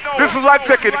now, this is like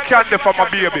taking candy from a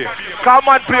baby. Come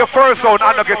and play first round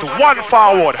and I get 1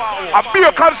 forward. A be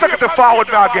a consecutive forward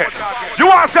now get. You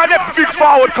want to see the next big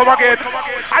forward come again?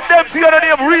 And them see the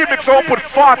name remix, so we'll put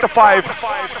 45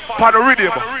 on the rhythm.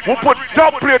 We'll put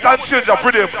dub plate and change of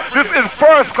rhythm. This is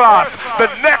first class, the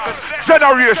next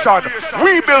generation.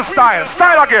 Rebuild style.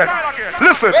 Style again.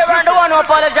 Listen. We weren't the one who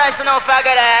apologized to no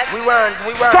faggot ass. We weren't.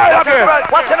 Style again.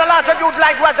 What's in the last Watch a dude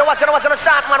like Roger, watch a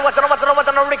shot man, watch a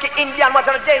Ricky Indian, watch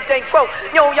a J-Tank Crow,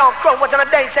 New York Crow, watch a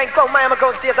Day Tank Crow, Miami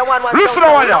Crow, States, a 1-1. Listen to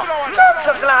one, yeah.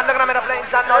 Jesus land, look at me the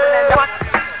flames and now the name.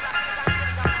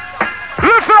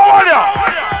 Listen to one, yeah.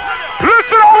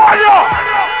 Listen to one, yeah.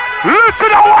 Listen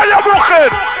to one, yeah,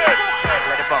 Brooklyn.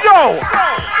 Yo,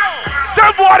 them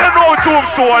boy don't know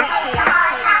Tombstone.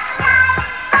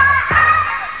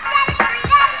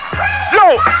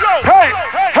 Yo, hey,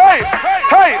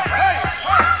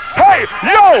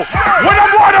 yo, when I'm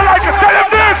water like you tell him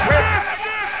this.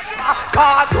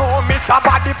 God, no, miss a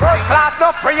body first class,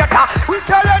 no freaker. We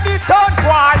tell you this on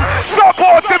one.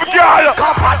 Support him, girl.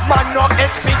 Copad man, no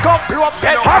XP, go blow up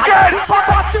dead. Again. But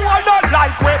I see one not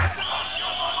like we.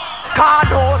 God,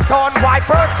 no, son, why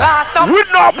first class, no. With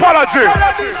no apology. Tell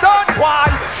you this on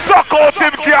one. Suck out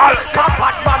him, girl.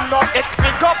 Copad man, no XP,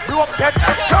 go blow up dead.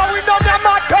 So we know them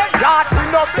at the yard, we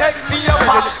know them fever.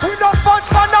 We know funds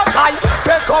for no guy,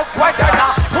 pick up weather.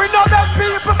 We know them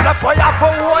people, the fire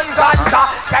for one ganja.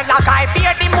 Tell a guy, be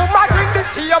the mama, drink the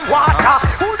same water.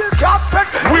 Who the captain?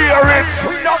 We are it.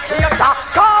 We no cater.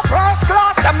 Car first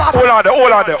class, them up. Hold on there.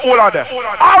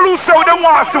 All who say they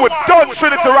want to do it, done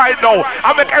Trinity right now.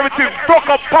 I make everything broke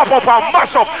up, pop up, and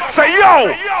mash up. Say,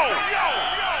 yo!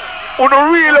 Who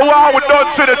don't really want with done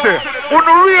Trinity? Who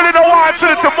don't really don't want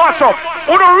Trinity mash up?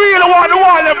 Who don't really want the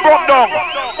wall them broke down?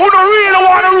 Who don't really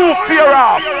want the roof tear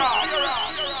off?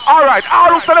 Alright,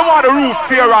 all who say they want the roof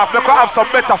tear off, they can have some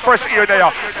better fresh air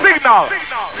there. Signal,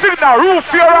 roof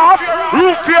tear off,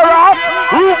 roof tear off,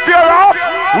 roof tear off,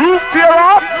 roof tear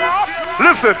off.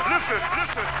 Listen.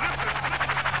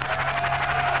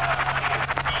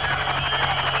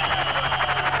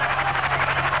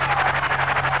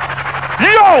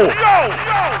 Yo!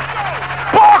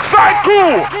 Parkside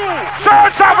Crew,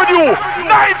 Church Avenue,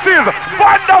 90s,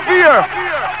 Vanderveer.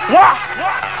 What?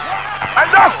 And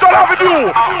that's all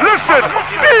Avenue. Listen,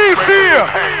 he's here.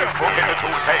 Hey.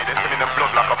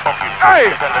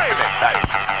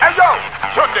 Hey, yo,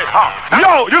 Sunday,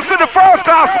 Yo, you see the first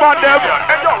class man them?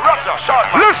 Hey, yo, Roger, short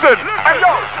man. Listen. Hey,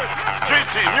 yo,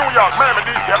 GT, New York, Miami,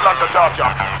 DC, Atlanta, Georgia.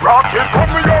 Rocket,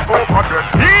 come me up, go 100.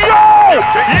 Yo,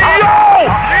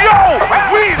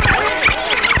 we.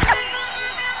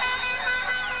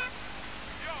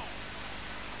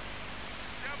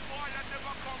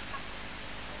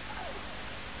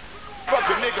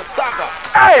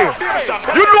 Hey,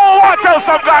 you know what? Tell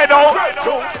some guy now.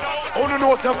 Who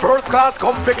knows the first class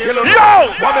come for kill you?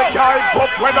 Yo! One make your pop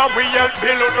when a real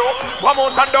bill no. One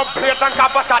mount and the plate and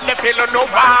cap a shot the fill no.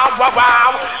 Wow.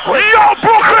 Yo,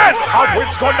 Brooklyn! And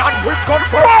which gun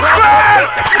first Brooklyn!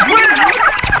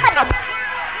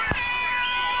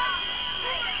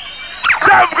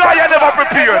 Damn guy you never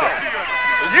prepared.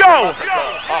 Yo!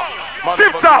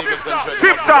 Tip top.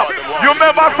 You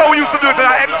remember how we used to do it in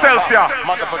Excelsior?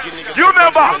 You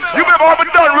remember how we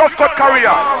done rough cut career?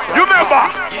 You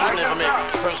remember?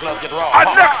 And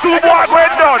next two boys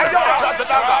went done.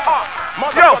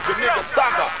 Yo!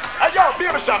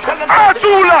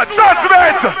 Artula,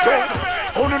 Judgement!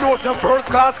 Who knows the first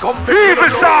class come for He's a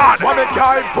shot! One make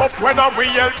your pop when a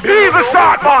real bill He's a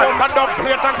shot, man! And the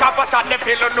plate and cap a shot the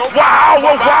fill no. Wow!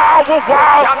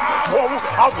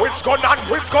 And which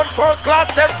gun first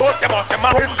class then boss him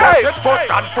his gun foot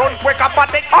and front quick up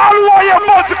at it. All why you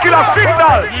want to kill a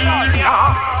signal?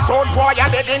 Son boy you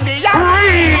dead in the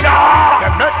arena. The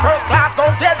make first class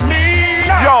don't get me.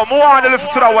 Yo, I want to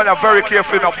listen to that one very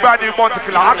carefully now. Brand new Monte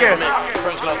Killer again.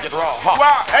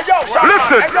 Hey, yo,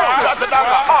 listen. Hey, yo,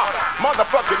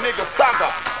 motherfucking nigga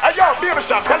stagger. Hey, yo, baby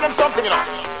shot, tell them something, you know.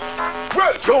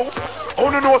 Well, Joe. Who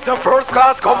knows the first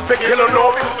class come for kill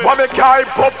no. One make your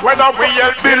pop when a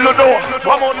real bill no.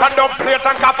 One mount and the plate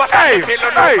and cap a shot the fill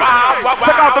no. Hey,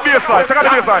 check out the baseline.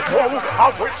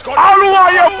 All who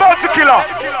are your Monte Killer?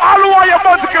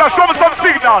 Show me some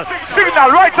signal.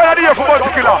 Right side of the ear for Monte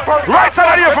Killer. Right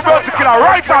side of the ear for Monte Killer.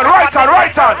 Right hand.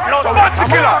 Monte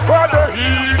Killer.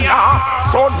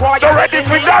 Son boy, you ready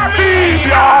for that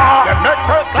media? The next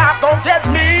first class don't get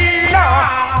me.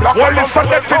 Well, listen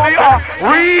them to the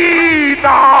arena.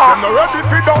 I'm ready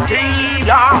for the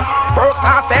media. First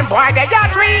class them boy, they a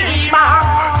dreamer.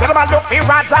 Tell them I look for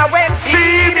Roger when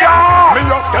see ya. Me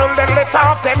just tell them let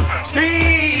off them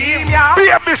steam ya.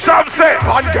 Baby shot. some say?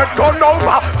 And get done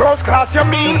over. First class you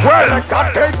mean? Well,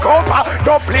 that take over.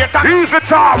 Don't play that. Easy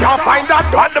top. Can't find that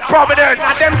on the prominent.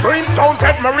 And them dream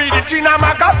sounded Marie the Gina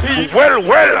magazine. Well.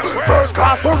 First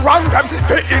class will run them.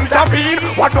 They intervene.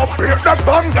 What up break the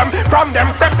gun them. From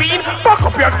them step in. Back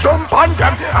up your jump on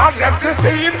them. And left the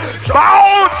scene.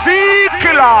 Bounty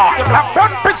killer. Black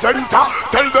one presenter.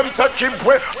 Tell them to keep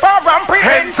way. Far and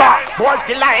presenter. Boys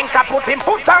the line can put him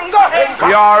foot and go.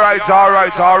 Yeah,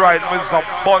 alright, Mr.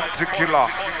 Bounty killer.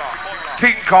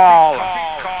 Think call.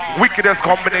 Wickedest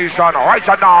combination right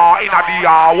now in the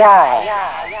world.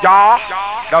 Yeah?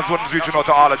 That's what is reaching out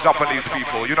to all the Japanese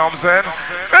people, you know what I'm saying?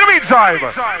 In the meantime,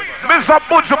 Mr.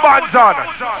 Butcher Banton,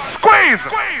 squeeze!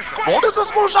 Well, this is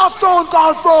Musha Stone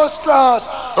called First Class.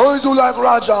 Those who like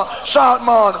Roger,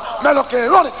 Shotman, MELLO,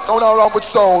 run it, going around with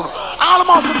Stone. All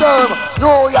of them,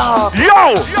 New York.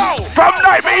 Yo! From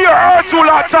night, me hear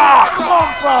Earthul attack.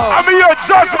 I me hear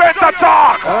Judgement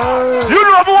attack. You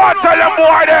know what I tell them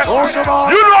boy there?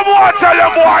 You know what I tell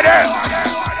them boy there?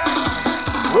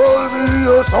 Will be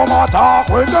some attack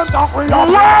when them talk we are.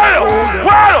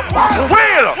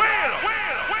 Well.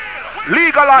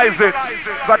 Legalize it.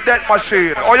 It's a death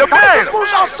machine. Or you mean? Push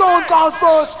a stone called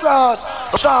First Class.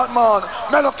 Shotman,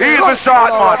 MELLO. He's a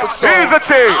Shotman. He's a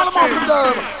team.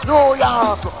 New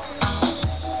York.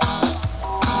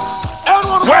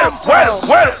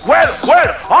 Well.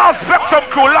 All spectrum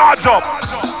crew large up.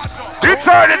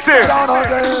 Eternity.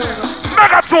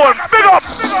 Megatone, big up.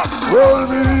 Will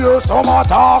be some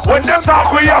attack when them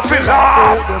talk we have to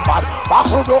laugh.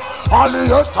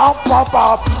 Only a stop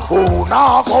pop. Oh,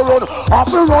 now go run. Up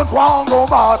the run, one go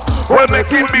back. Well,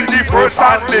 make it be the first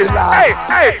Sunday.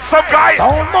 Hey, some guy.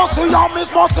 Don't must see your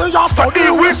miss, must see your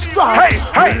study with strength.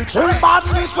 Hey. Chill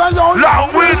madness when you're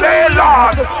long we lay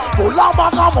long. Full of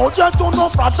bagamote, you don't know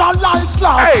fragile like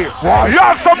glass. Hey, you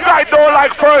have some guy don't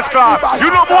like First Class.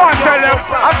 You know what I tell them?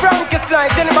 I'm Frank's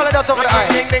line, Jenny Ballad out over the eye.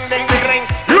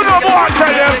 You know what I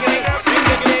tell them?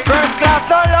 First Class,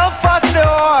 no love for the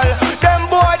all. Them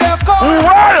boy, they come.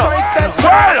 Well,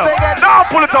 now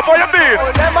pull it up, what you mean?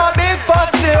 Them a big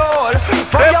fuss the all.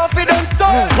 Fire for them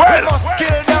son. Well, must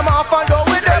kill them off and go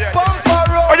with them bumper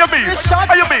road. What you mean?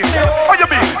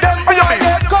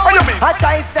 I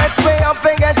try set way up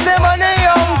and get them on the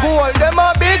young goal. Them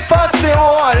a big fuss the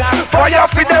all. Fire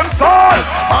for them son.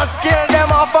 Must kill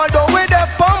them off and go with them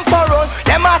bumper road.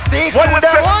 Them a stick to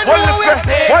the one who is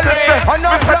sacred.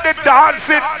 The dance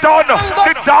is done.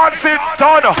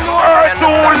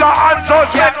 Earthul and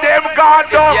Judgement them gone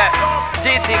done.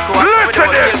 GT Court, we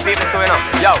don't kill people too, you know.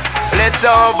 Yo, let's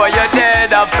over, you're dead,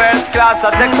 a first class,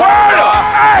 I take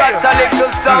got a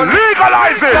little sound.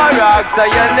 Legalize it. So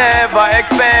you never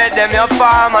expect them, your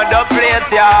farm and the place,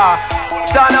 yeah.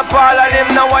 Son of Paul and him,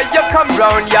 now why you come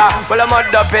round, yeah. Well, I'm a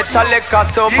bit of liquor,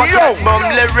 so forget bum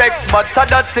lyrics, but I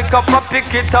don't take up a pick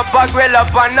it up, a grill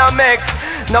up and a mix.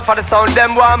 Enough of the sound,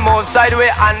 them one move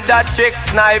sideways and that trick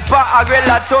sniper. I grill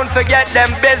a tune, forget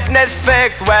them business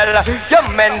fixed. Well, your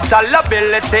mental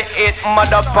ability, it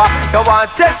motherfucker. You want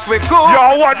text with cool?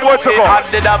 Yo, one more to go. I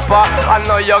did up, I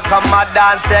know you come a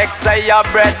dance, sex, say your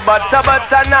bread, but not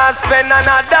spend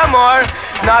another more.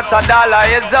 Not a dollar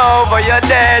is over, you're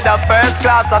dead. A first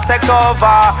class, I take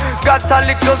over. Got a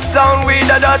little sound with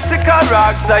a dirty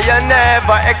rock, so you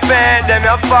never expect them,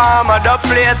 your farm or the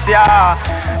place, yeah.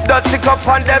 Dirty cup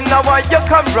on them, now why you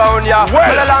come round, yeah.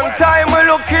 Well, a long time we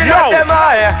looking at them,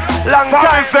 long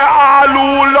time. Say all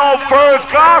who love First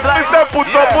Class, Mr. Put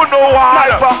up on no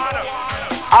wall.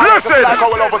 Listen. Like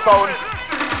our love sound.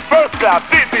 First Class,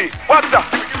 GT, watch out.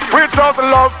 We just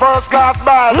love First Class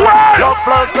bad. Love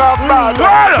First Class bad.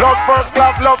 Love First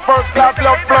Class, love First Class,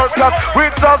 love First Class. We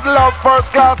just love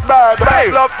First Class bad.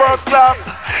 Love First Class.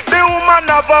 The woman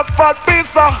have a fat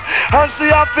pizza and she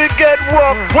have to get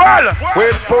work.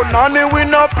 With Punani we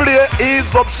no play ease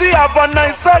up. She have a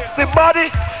nice sexy body.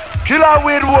 Kill her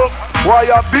with work. Why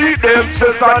you beat them,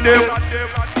 chase on them?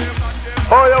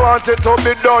 Oh, you want it to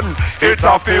be done? It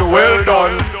have to be well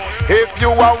done. If you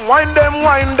want wind them.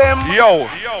 Yo,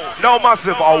 now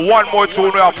massive, one more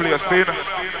tune we are playing, see?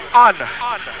 And,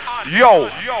 yo,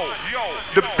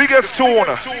 the biggest tune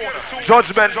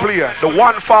Judgement player, the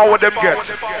one forward them get,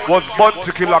 was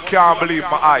Bounty Killer, can't believe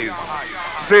my eyes.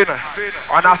 See?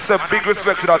 And I say big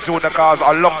respect to that tune because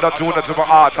I love that tune to my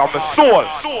heart and my soul.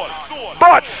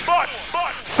 But,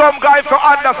 some guys don't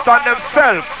understand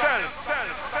themselves.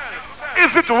 Is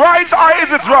it right or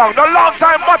is it wrong? The long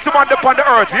time Matchman upon the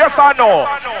earth, yes or no?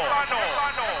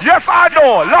 Yes or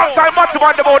no? Long time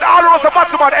Matchman about all who knows the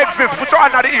Matchman exists, put your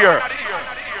hand at the ear.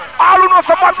 All who knows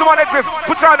the Matchman exists,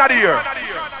 put your hand at the ear.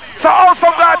 So how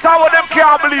some guys tell them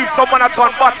can't believe someone has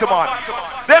done Matchman?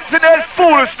 Them today's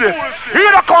foolishness. Hear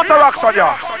the counteraction,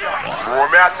 yeah. Oh,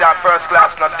 me I say a first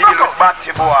class not deal with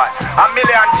batty boy. A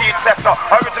million teeth says so.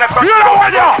 Original first you know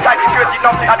what, yeah? I security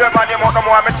nothing. I don't want them out no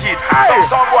more of my teeth.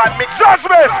 Some boy mix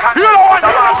Judgement. You know what,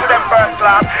 yeah? I to them first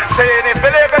class. Saying it,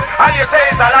 believe it, and you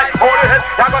say it's a lie. Hold it,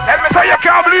 you go tell me. So you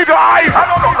can't believe your eyes. I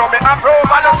don't know, me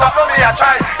approve and it's up for me I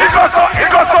try. It goes so,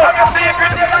 it goes so. Have you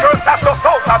secret? First class goes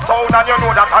south and sound and you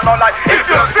know that I not lie. If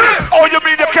you see, oh you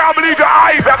mean you can't believe your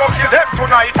eyes? We are going to kill them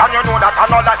tonight and you know that I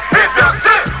not lie. If you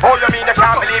see, oh you mean you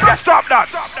can't believe that? Stop that.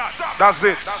 That's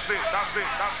it.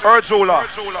 Urjula.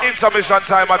 Intermission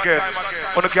time again.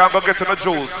 When you can't go get to the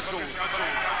jewels.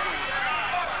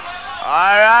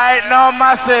 Alright now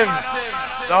massive.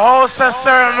 The host of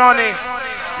ceremony.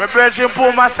 My brethren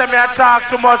Puma say me I talk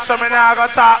too much, so me not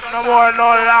gonna talk no more,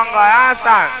 no longer. You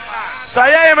understand? So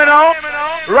you hear me now?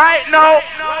 Right now,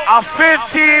 a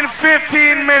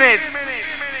 15 minutes.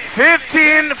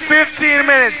 15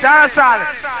 minutes. You understand?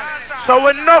 So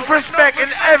with enough respect in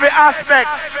every aspect,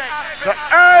 the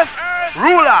earth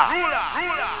ruler.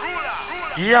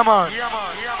 Yeah, man.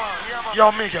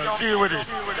 Yo, Miguel, deal with this.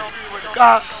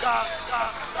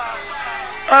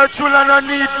 Earth ruler don't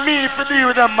need me to deal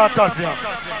with them matters here.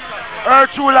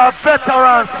 Earth ruler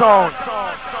veteran sound.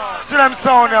 See them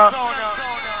sound here?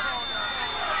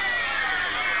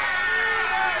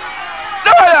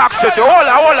 No, actually, hold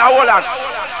on.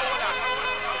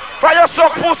 Why you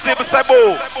suck pussy, say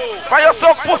boo? Why you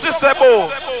suck pussy, say boo?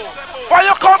 Why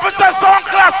you come to say some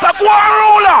class, say go on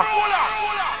ruler?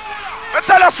 Me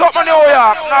tell you something, New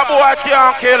York. No boy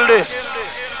can't kill this.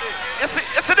 You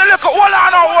see the little, hold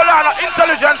on,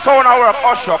 intelligent sound I work.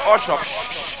 Hush up.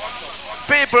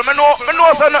 People, me know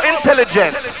they're not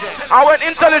intelligent. And when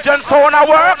intelligent sound I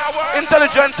work,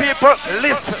 intelligent people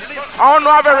listen. I don't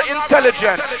know I'm very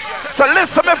intelligent. So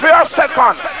listen me for a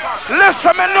second.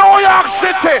 Listen me, New York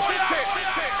City.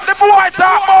 The boy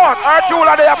talk about our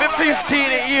jeweler they have been 15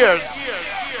 years.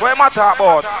 What am I talk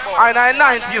about? In the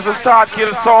 90s we start kill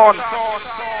sound.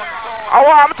 I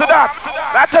want to that.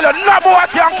 I tell you, no boy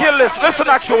can kill this. Listen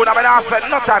to that tune, I mean I spent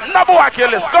no time. No boy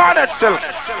kill this. Go on it still.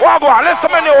 Go on,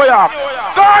 listen to me, New York.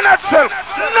 Go on it still.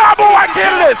 No boy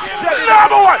kill this.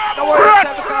 No boy. No worries,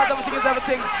 because everything is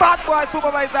everything. Bad boy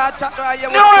supervisor, chat to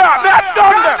you. New York, they have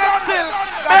done them.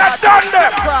 They have done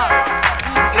them.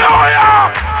 New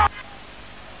York.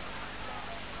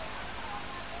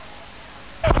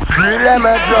 Let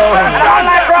me draw. Sound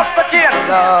like Rasta-Kid.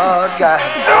 Lord God.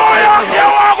 New York, you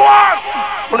are one.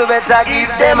 You better give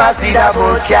them a seed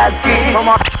about casket. We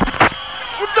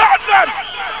done them.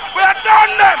 We have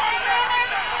done them.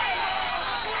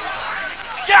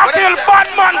 Can't kill bad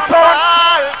man, son.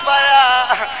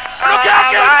 You can't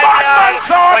kill bad man,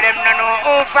 son.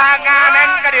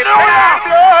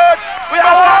 We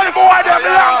have one boy them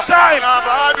long time.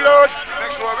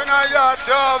 Make sure we not yard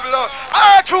your blood.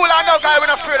 Alright, cool, I know guy, we're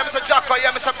not afraid of Mr. Jacko,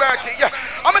 yeah, Mr. Bertie, yeah.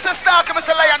 I'm Mr. Stark and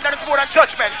Mr. Lion, then it's more than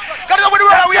judgment. Gotta go with the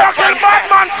world, we are kill bad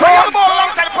man, we have son. the ball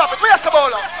alongside the prophet, we have the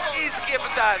ball. Easy give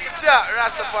it time. Yeah,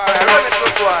 Rastafari, run it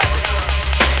good boy.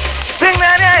 Sing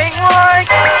that ain't work.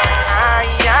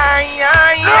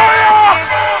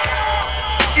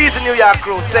 Easy New York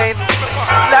crew, saying,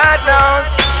 Lord knows,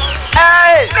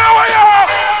 hey, New York.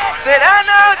 Said I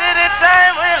know that the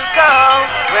time will come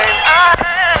when I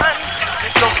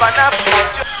jump on a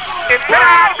picture.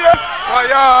 Oh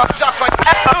yeah, Jacko.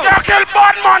 You kill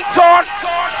bad man, son.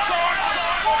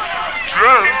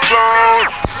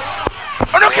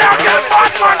 You can't kill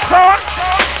bad man, son.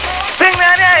 Sing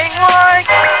that ain't work.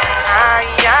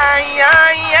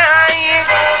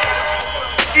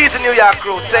 Easy New York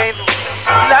crew, saying,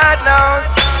 Lord knows,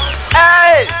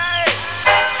 hey.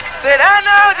 Said I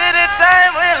know that the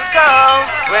time will come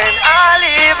when I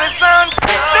leave a song.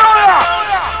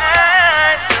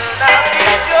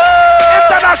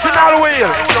 International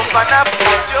wheel.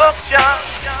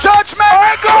 Judgment.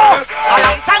 Where go? A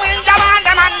long time in Japan,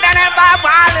 the man they never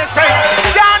want to listen.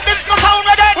 Can't discuss how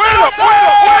we get. Wheel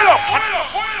up.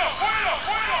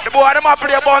 The boy them a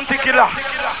play a bounty killer.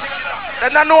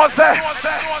 Then I know say,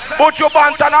 put your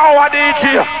band on our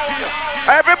DJ.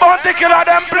 Every bounty killer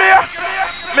them play.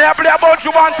 Me a play about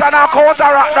you want and I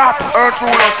counteract that. Earth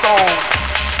ruler sound.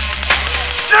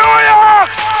 New York!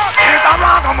 He's a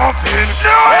ragamuffin. New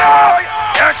York!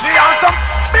 Yes, we have some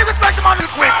big respect to man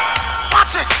real quick.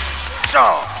 Watch it.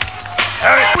 Sure.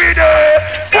 Hey, we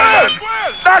there.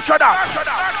 Dash or that.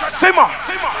 Simmer.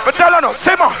 But tell you no,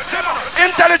 simmer.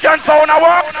 Intelligent sound I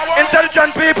work.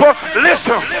 Intelligent people,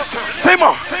 listen.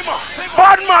 Simmer.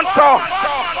 Bad man sound.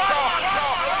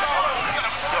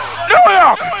 New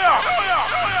York!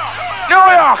 New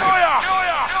York!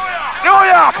 New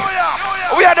York!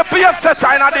 We are the PS set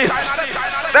in this.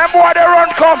 Them boy they run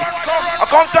come. I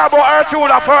come to about our tune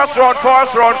the first round.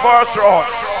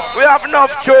 We have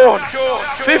enough tune.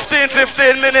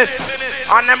 15 minutes.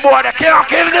 And them boy they can't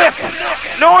kill this.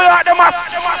 No, you are the must.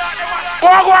 Go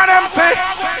on MC.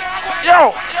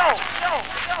 Yo,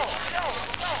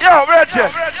 Reggie.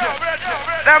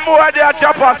 Them boy they are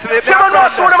chop asleep. You don't know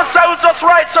show themselves just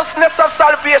righteousness of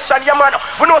salvation, yeah man.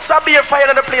 We know some beer fire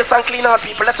in the place and clean out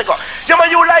people. Let's go. Yeah man,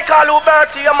 you like all who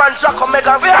Bertie, yeah man, Jack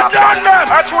Omega. We have done them.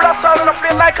 I true that sound in the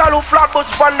place like all who Flatbush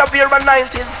Van the beer in the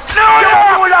 90s. No,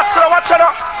 yeah. You like so what you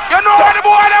know? You know what the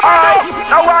boy them do?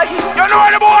 Now why? You know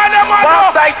what the boy them do?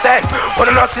 What I say? When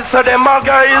the Nazis say them are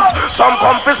guys, some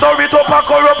companies are it up and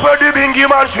corrupt with the bingy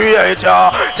man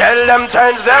creator. Tell them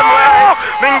change them ways.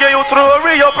 Bingy you through a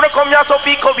re-up, come here so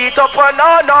people beat up and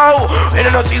no. When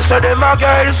the Nazis say them are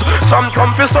guys, some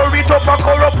companies are it up and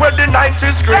corrupt with the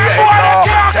 90s creator.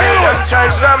 Tell them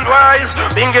change them ways.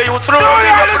 Bingy you through a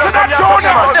re-up, come here so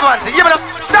people beat up and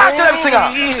start to them singer.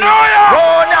 No, yeah.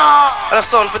 Oh, no. That's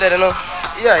sound for that, you know.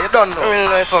 Yeah, you don't know. I really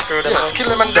know fuck with them. Yes, kill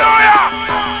them and them.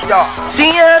 Yeah.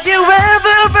 See, have you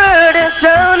ever heard a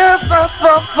sound of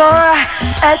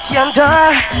 444 at your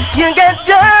door? You get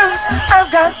doves, I've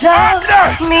got doves.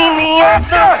 Meet me at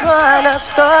the corner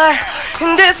store.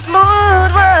 In this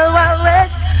mood, Wild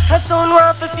West. I soon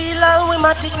want to feel how we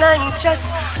might ignite chest.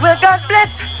 Well, God bless.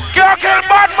 Can't kill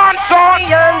bad man, son.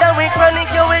 Yonder we chronic,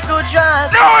 you we good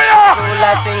draws. No, yeah.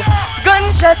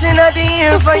 Gunshot in the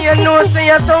ear for your nose, so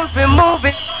your sound for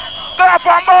moving. Stop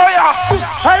and boy,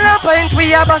 all up point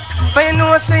we a bus, for your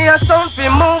nose, so your sound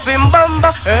for moving.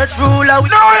 Bamba, earth ruler.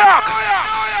 No, yeah.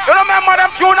 You remember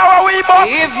them tune our we bus?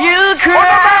 If you cry,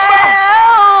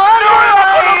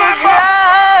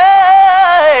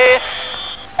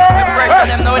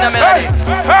 them know in a melody.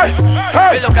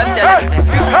 We look at them.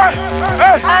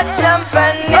 I jump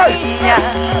and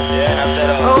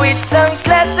with some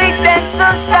classic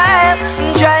dancehall style,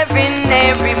 driving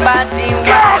everybody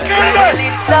wild. Well,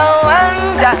 it's a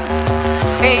wonder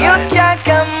you can't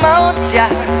come out, yeah.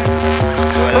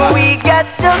 We got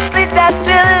to see that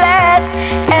will last,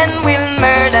 and we'll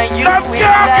murder you with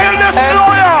that earth.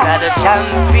 The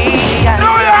champion.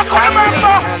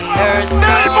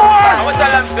 What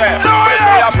tell them say?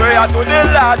 We are prayer to the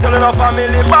Lord, telling our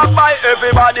family back by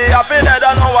everybody happy dead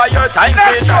and know why your time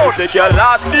is out. Take your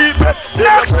last deep breath.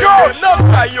 Next show. No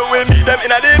cry, you will meet them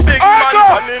in a big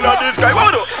man in the sky.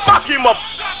 What do? Back him up.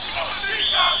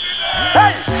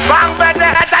 Hey, bang bang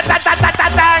dang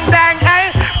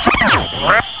hey.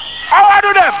 How I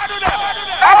do them?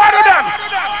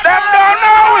 Them don't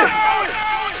know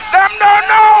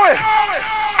it.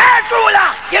 Hey, Ruler,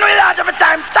 you know you large every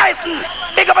time. Tyson,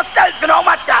 big up yourself, you know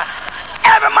much.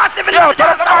 Every massive in the mic a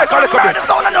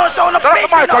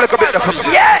little bit.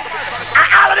 Yeah, and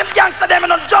all of them youngsters, them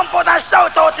don't jump out and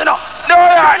shout out, you know. No,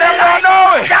 yeah, they don't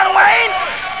know it. John Wayne,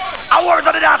 and words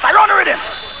of the dance, I run the rhythm.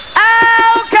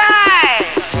 Okay.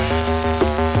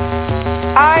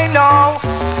 I know,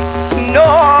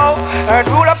 earth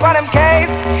rule upon them case.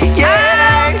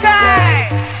 Yeah, okay.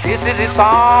 This is the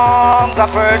song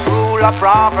of earth rule of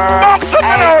Proverbs.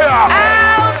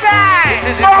 Okay.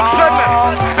 This is the song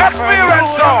of earth rule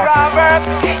of Proverbs.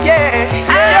 Yeah.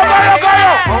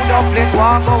 Hold up, let's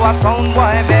walk over sound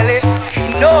boy belly.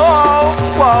 No,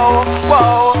 whoa.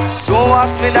 Don't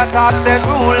ask me that I said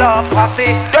rule of posse.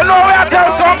 You know we are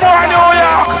telling some boy New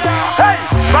York. Hey,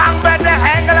 bang bang the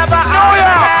angle of a New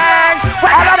York.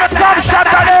 All of the top shot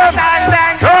of them. Hey, bang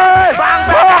bang the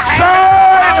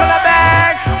angle of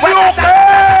bang.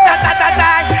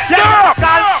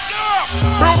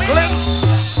 Brooklyn,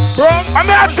 I'm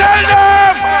gonna tell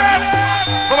them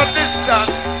from a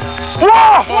distance.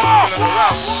 Whoa!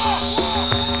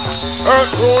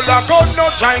 Earth ruler, God no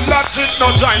giant, logic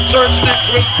no giant, church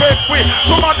disrespect we.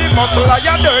 Somebody muscle I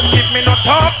a dirt, give me no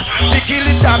talk. They kill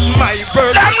it at my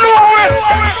birth. Them know it.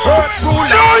 Earth ruler,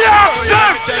 New York,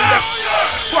 them.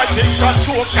 Why take a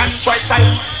joke and try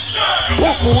time? Who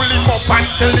pull him up and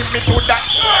tell him me to that?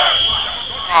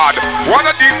 God, one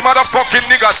of these motherfucking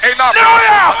niggas ain't up. New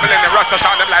York. Let them rust us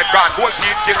on them like God. Gold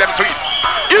teeth, kill them sweet.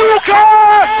 You can.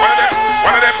 One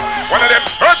of them,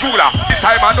 Earth ruler. This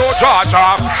time I know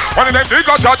Georgia. One of them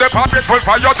niggas are the puppet for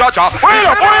your Georgia. Wheel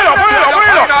up.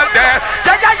 Yeah.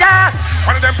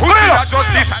 One of them pussies are just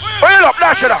this. Wheel up,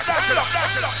 dash it up.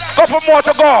 Couple more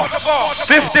to go.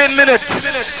 15 minutes.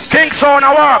 King Sound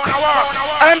a work.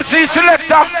 MC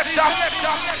Selector.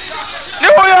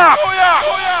 New York.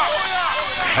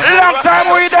 Long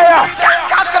time we there.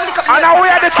 And now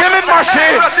we are the killing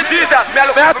machine.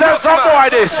 May I tell some boy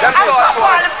this?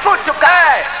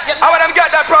 I want them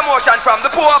get that promotion from the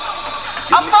Pope.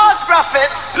 A false prophet.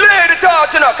 Lady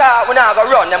talk to no car, we not go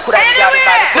run them. Could I be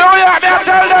No, yeah, they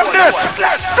tell them this.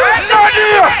 No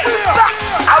deal.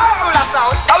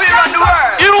 How we run the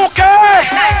world? UK,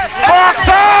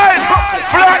 Parkside,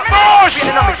 Flatbush,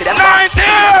 19,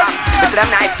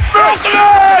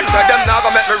 Brooklyn. So them not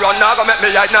gonna make me run, not gonna make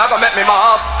me hide, not gonna make me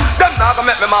mass. Them not gonna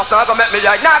make me mass, not gonna make me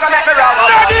hide, not gonna make me run.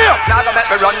 Not gonna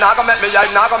make me run, not gonna make me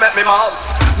hide, not gonna make me mass.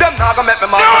 Them not gonna make me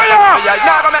mass, not gonna make me hide,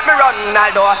 not gonna make me run.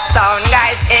 Although sound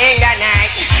guys in the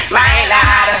night, my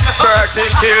lad.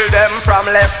 Bertie kill them from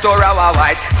left to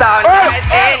right. Sound guys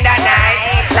in the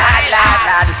night,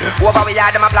 lad. Over we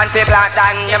had them a plant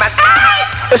and you must.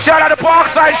 The shot at the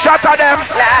Parkside, shot at them.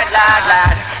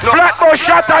 Lad. Flatbush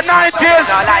shot at 90s.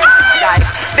 No, like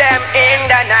them in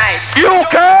the night.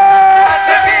 UK.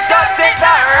 If it's just this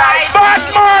alright.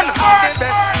 Batman.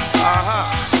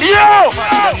 Yo,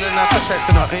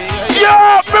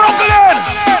 Brooklyn.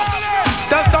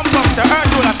 Tell some folks, tell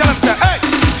them, say, hey,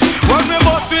 when we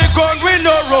bust we gun, we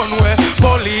no run where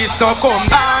police no come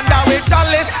under we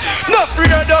chalice. No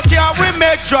fear, no care, we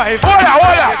make drive. Hola.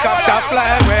 Helicopter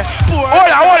fly away.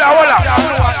 Hola.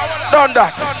 Done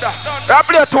that. I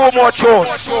play 2 more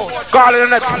tunes. Call it the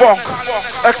next funk.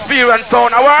 Experience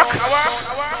sound of work.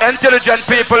 Intelligent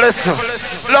people listen.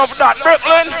 Love that.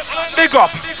 Brooklyn, big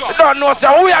up. You don't know,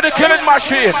 sir, we are the killing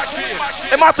machine.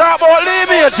 It matter about Lee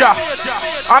Major.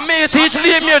 And me teach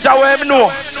Lee Major where I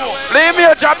know. Lee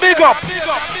Major, big up.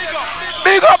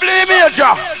 Big up Lee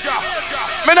Major.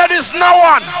 Me know this no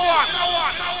one.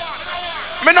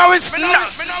 Me know it's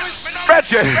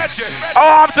Reggie. I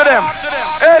want to them.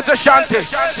 Here's the shanty.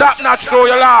 That notch through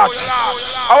your large.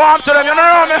 I want to them, you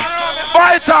know me?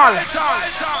 Vital.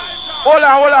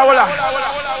 Hola.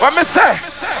 What me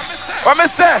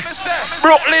say?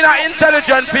 Brooklyn are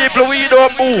intelligent people, we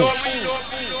don't move.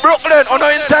 Brooklyn are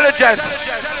not intelligent.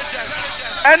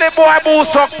 Any boy boo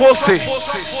suck pussy.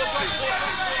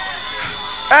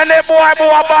 Any boy boo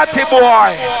a batty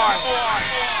boy.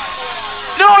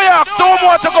 New York, 2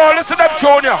 more to go, listen to them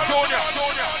Junior.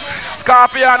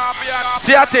 Scorpion,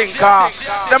 see a thing,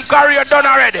 them career done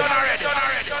already.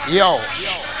 Yo,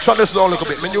 turn this down a little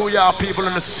bit. My New York people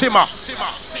in the simmer.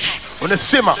 On the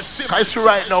simmer. Can you see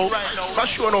right now? I'm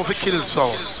sure now for kill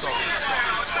sound.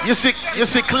 You see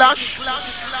clash?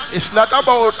 It's not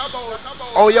about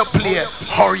how you play,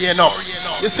 hurrying up.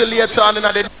 You see later on in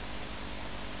the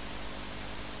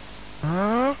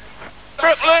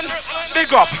Brooklyn,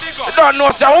 big up. You don't know,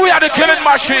 sir, we are the killing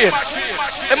machine.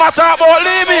 It matter about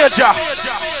Lee Major.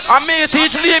 And me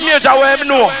teach Lee Major where I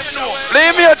know.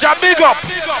 Lee Major, big up.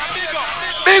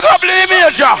 Big up Lee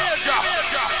Major.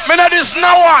 Me know this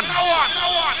no one.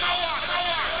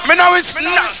 Me know it's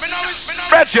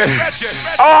Reggie.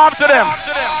 I want to them.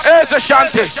 Here's the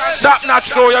shanty. That notch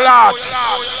through your large.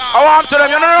 I want to them,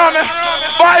 you know me?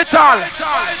 Vital.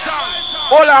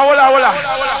 Hola.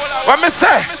 What me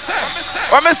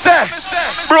say?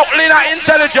 Brooklyn are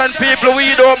intelligent people,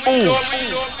 we don't move.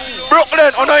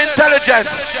 Brooklyn are not intelligent.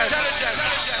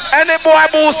 Any boy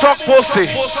boo suck pussy.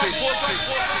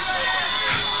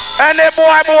 Any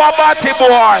boy boo a batty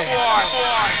boy.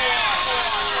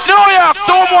 New York,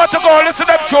 2 more to go, listen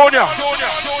to them Junior.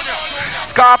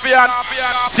 Scorpion,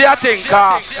 see a thing,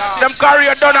 them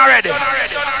career done already.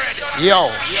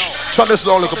 Yo, turn this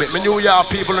down a little bit. My New York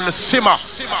people in the simmer.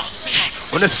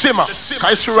 On the simmer. Can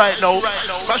you see right now?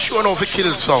 I'm sure now for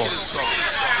kill sound.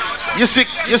 You see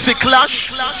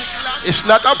clash? It's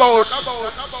not about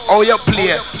how you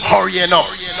play, hurrying up.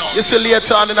 You see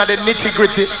later on in the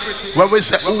nitty-gritty, when we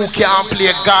say who can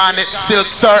play garnet, silk,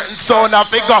 certain sound of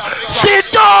figure.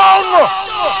 Sit down!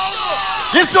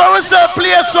 You see when we say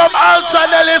play some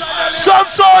alternatives, some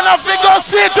sound of figure,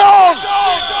 sit down!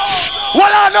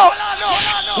 What I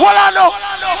know?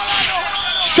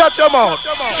 Shut your mouth.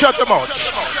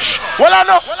 Well I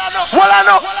know.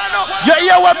 You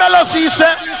hear what MELLO say?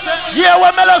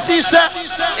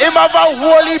 Him have a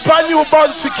whole heap of new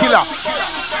bounty killer.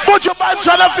 But you man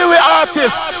trying to be with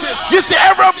artists. You see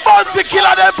every bounty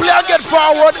killer they play and get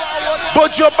forward.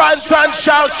 But your bantan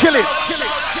shall kill it.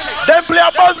 Then play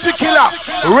a bounty killer.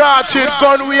 Ratchet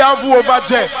gun we have over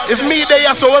there. If me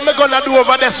there, so what me gonna do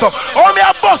over there, so? Oh, me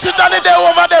a bust it on the day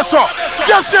over there, so?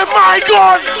 You see my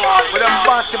gun. With them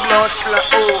bounty blood killer,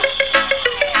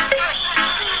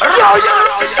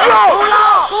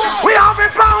 We have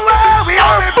it from where? We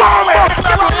have it from where?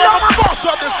 Bust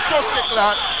on this pussy,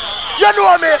 lad. You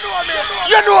know me.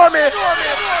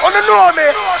 On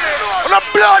a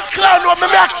blood clown, me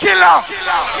a killer.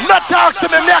 Not talk to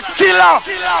me a killer.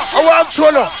 I want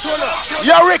to know.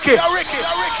 You're Ricky.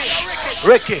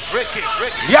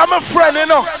 You're my friend, you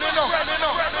know.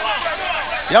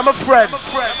 You're my friend.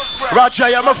 Roger,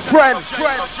 you're my friend.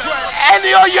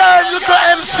 Any of your little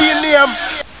MC name.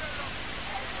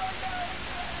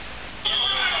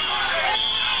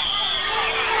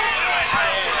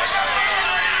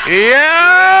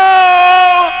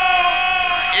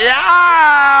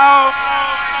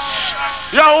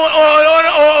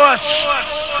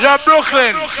 Yo,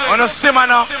 Brooklyn, on a simmer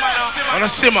now. On a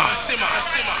simmer.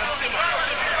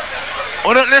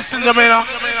 Oh, don't listen to me now.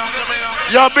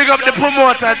 Yo, big up the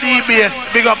promoter, DBS,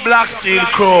 big up Black Steel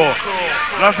Crow.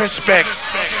 Enough respect.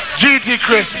 GT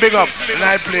Chris, big up.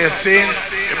 Nice place, see?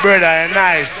 Your brother,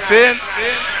 nice, see?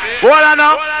 Hold on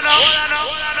now.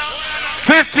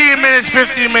 15 minutes.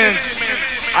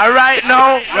 And right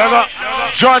now, we got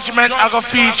Judgement, I got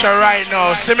feature right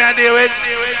now. See me, I deal with?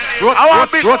 I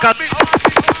want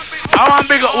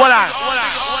big up, hold on.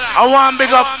 I want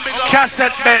big up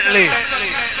Cassette Bentley.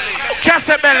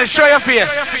 Cassette Bentley, show your face.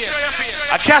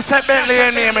 A Cassette Bentley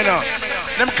your name, you know.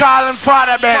 Them call him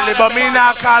Father Bentley, but me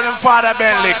not call him Father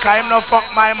Bentley, cause him no fuck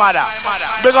my mother.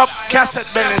 Big up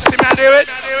Cassette Bentley, see me I do it?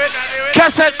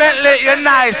 Cassette Bentley, you're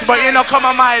nice, but you know come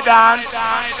on my dance.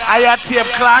 I your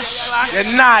tape clash, you're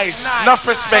nice. Enough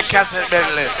respect, Cassette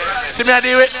Bentley. See me I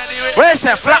do it? Where is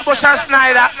it? Flatbush and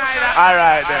Snyder?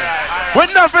 Alright then. With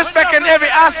enough respect in every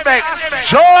aspect.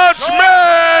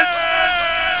 Judgement!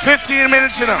 15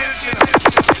 minutes, you know.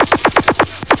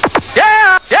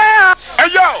 Yeah.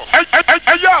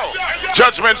 Hey yo.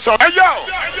 Judgement Sound. Hey yo.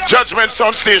 Judgement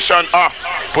Sound Station.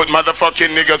 Put motherfucking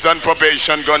niggas on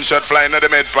probation. Gunshot flying at the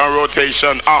med pan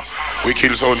rotation. We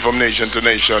kill sound from nation to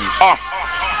nation.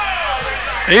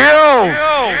 Yo,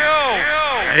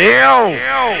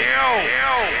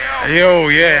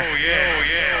 yeah.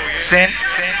 Sin.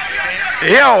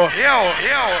 Yo.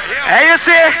 Hey, you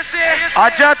see,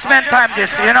 a Judgement time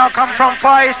this, you know, come from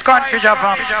Far East country,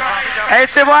 Japan. Hey,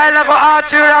 see, while ago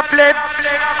Arthur played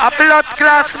a blood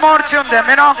class more tune them,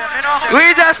 you know.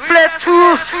 We just played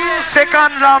 2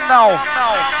 second round now.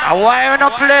 And why we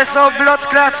not play so blood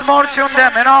class more tune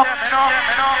them, you know.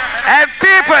 Hey,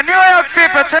 people, New York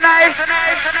people, tonight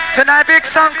big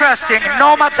song crashing.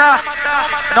 No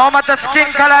matter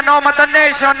skin color, no matter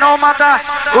nation, no matter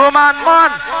woman,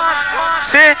 man.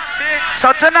 See?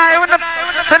 So tonight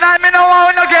me know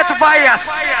I will get biased.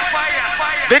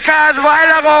 Because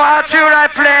while ago Arthur I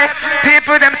play,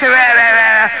 people them say,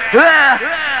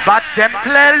 but them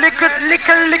play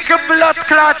little blood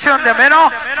clots on them, you know?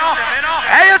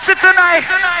 Hey, you see tonight?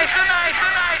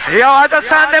 Yo,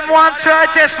 understand them one try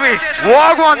this week.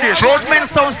 Walk on this. Judgement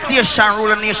Sound Station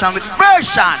rule the nation with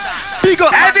version. Big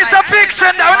up. Hey, this a big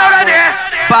trend down already.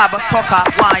 Bob Tucker,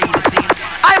 why you see?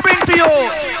 I bring to you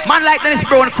man like Dennis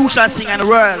Brown, crucial singer in the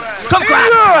world. Come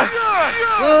crack.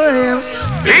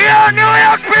 Yo, New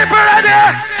York people ready?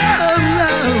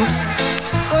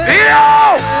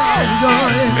 Yo,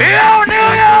 New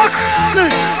York.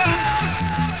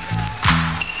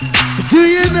 Do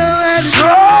you know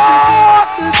how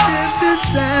to do the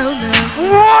sound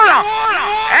now?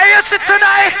 Hey, you sit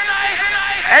tonight.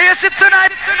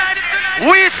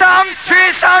 We sound,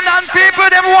 3 sound, and people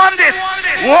them want this.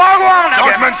 Walk on again.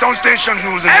 Judgement Sound Station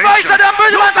using everybody said them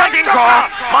bridge one something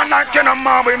called. Man like Ken and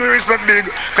Marble, you respect big.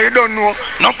 Cause you don't know.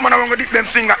 Enough man are going to dip them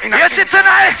finger in a you sit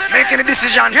tonight. Making a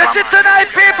decision. You sit tonight,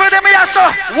 people them here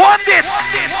so want this.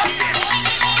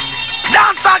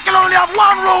 Dance can only have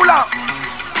one ruler.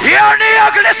 Here New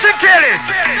York, listen Kelly.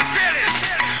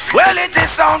 Well, it is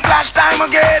sound clash time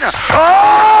again.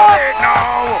 Oh!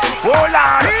 Now, hold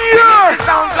on. It is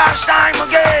sound clash time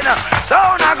again.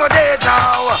 Sound I go dead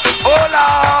now. Oh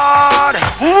Lord.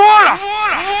 Voila.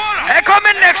 Hey, come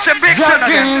in next and big son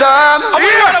again. What do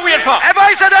you want to wait for?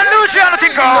 Everybody said I lose you, I don't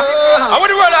think so. I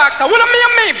want the world actor. What me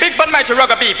and me? Big bad mighty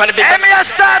rugger beef and the big. Hey, me a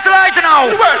start right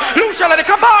now. The world. Lose you like the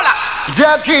Kabbalah.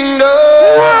 Jack Kingdom.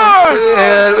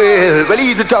 Well,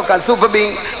 easy talk and super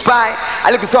being fine.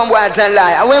 I look at some boy and tell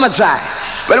lie. I will try.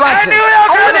 Well, watch it.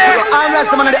 I'm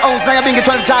less man of the ounce. Now you're being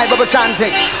 12 time, but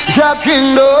chanting. Jack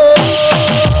Kingdom.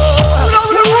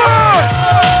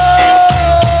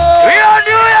 We are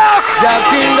New York. Jack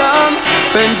Kingdom.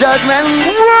 When Judgment.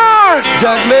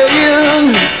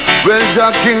 Judgment. Well,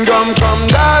 Jack Kingdom come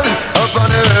down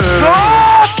upon earth.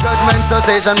 Judgment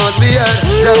Station must be heard.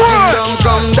 Jack Kingdom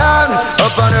come down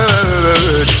upon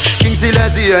earth. King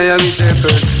Selassie, I am his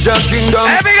shepherd. Jack Kingdom.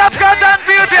 Hey, big up God and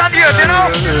beauty and youth, you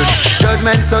know.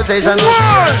 Judgment Station must be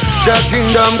heard. Jack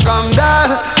Kingdom come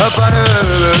down upon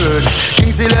earth.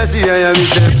 King Selassie, I am his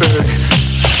shepherd.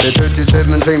 The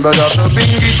 37 chambers of the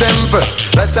Bingy Temple.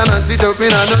 Last time I sit up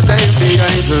in another time,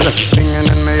 singing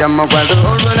and me and my while the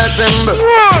whole world assemble.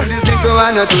 Listening to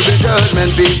honor to the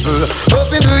judgment people.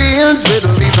 Open the ears with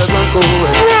the leave one cold.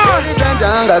 Only time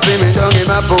Janga see me down in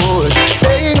my pool.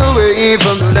 Staying away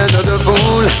from the land of the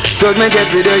fool. Judgment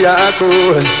get rid of your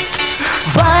cool.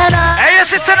 Hey, you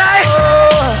see tonight?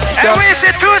 And we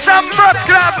see to some butt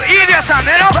club idiots, you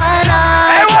know?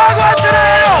 Hey, what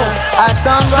tonight, yo?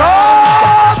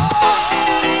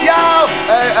 Yo!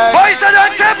 Boys, I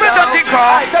don't care about the thing,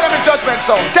 Tell them in Judgment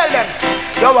song. Tell them.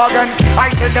 Yo, again, I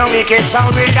tell the wicked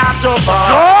song will have to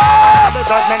fall. The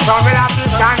Judgment song will have to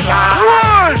stand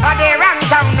guard. And the wrong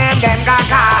song name them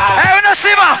gaga. Hey,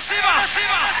 Unasima!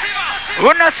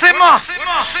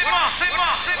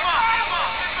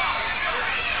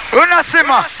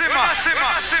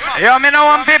 Yo, me know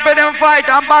one people them fight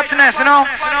and badness, you know?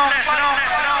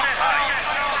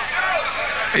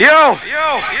 Yo!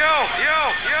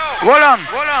 Hold on.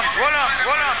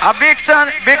 A big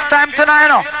time tonight, you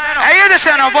know? Hey, you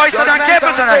listen, no boys, so don't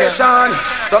cable tonight.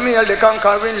 Some here the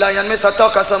conquering lion, Mr.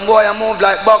 Tucker, some boy I move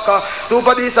like Bucker.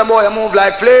 Super D, some boy I move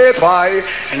like Play Pie.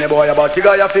 And the boy about to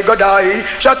go, you figure die.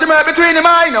 Shut him out between the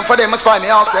mind, and for them must find me,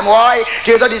 ask them why.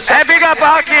 Case of this. Hey, big up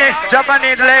Aki,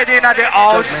 Japanese lady in the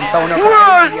house.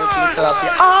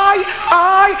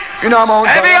 You know I'm on.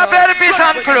 Hey, big up Belly Peace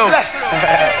and Crew.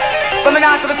 Coming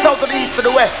out to the south, to the east, to the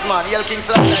west, man. Yell King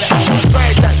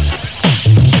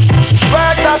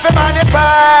Words of the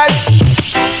manifest.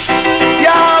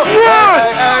 Yo!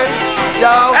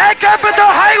 Yo! Hey, Capital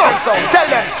Highway! Tell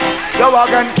them. Yo,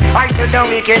 again, I tell the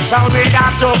wicked sound will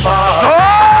have to fall.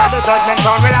 The judgment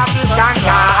sound will have to stand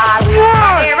tall.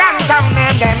 The wrong sound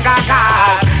name them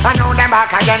gaga. I know them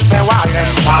back against the wall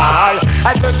and fall.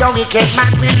 I tell the wicked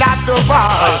man will have to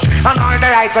fall. And all the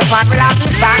righteous man will have to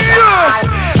stand tall.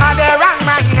 And the wrong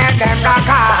man name them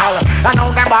gaga. I know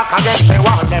them back against the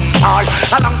wall and fall.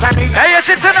 A long time ago. Hey, you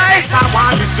see tonight? I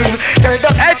want to sing.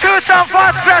 Hey, choose some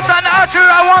fast press and Archer,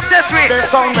 I want this week. The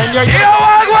song when you hear.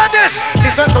 I want this.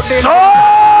 Listen to this.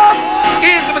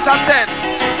 Easy, Mr. Ten.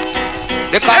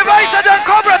 Everybody said don't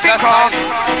cover it,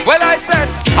 well, I said,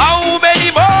 how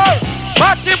many more?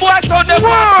 Party boys on the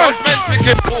judgment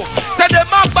wicked fool. Say the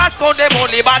man bad sound them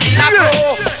only bad in a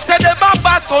flow. Say the man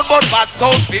bad sound but bad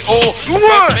sound be oh.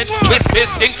 Judgment with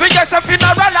thing to get a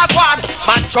funeral a one.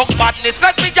 Man chunk badness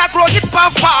let me just grow it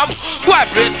pam pam. Go I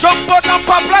bring jump but and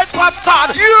pop like pop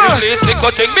tan. You listen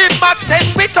good thing me back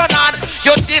 10 feet on hand.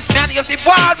 You this man you see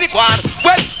what we want.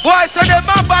 Well boy say the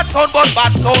man bad sound but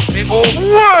bad sound be oh.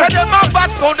 Say the man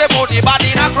bad sound them only bad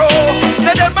in a grow.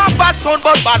 Say the man bad sound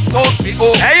but bad sound be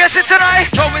oh. Hey you see tonight?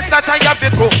 No, it's not a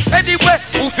yappy crew. Anyway,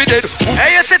 who fi dead?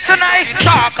 Hey, you see tonight?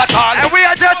 Talk at all. And we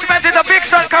are Judgment in the big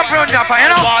sun come from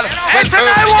Japan, you know? Hey,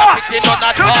 tonight war!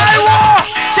 Tonight war!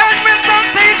 Judgment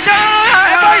sensation!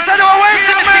 Everybody said they were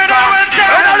wasting the murder and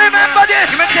don't remember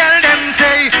this! You may tell them,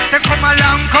 say come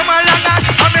along,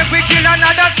 and make we kill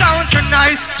another sound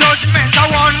tonight. Judgment, I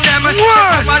want them.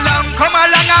 Come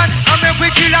along, and make we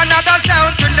kill another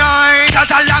sound tonight.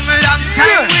 That's a long time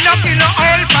we not kill no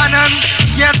old panel.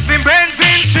 Yes, we brains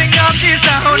been string up this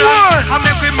sound. And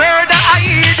make we murder a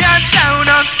idiot sound.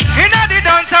 In the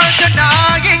downtown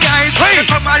tonight, guys.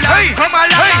 Come along,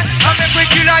 and make we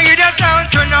kill a idiot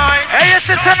sound tonight. Hey, is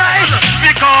it tonight?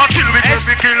 We can't kill, we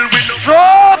kill with the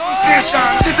station.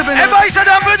 Discipline. Everybody said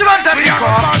I'm good one time. We are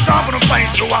responsible for the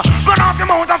face you are. Run off the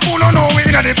mouth of fool who know we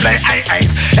in the play ice.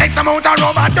 X amount of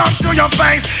rubber dump to your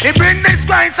face. It bring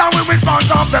disgrace and we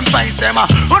responsible of them face them.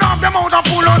 Run off the mouth of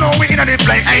fool who know we in the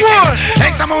play ice.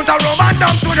 X amount of rubber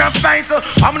dump to their face.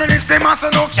 Family this them as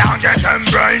no can't get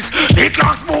embrace. Big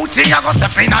class booty I go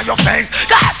step in your face.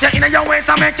 Got you in your waist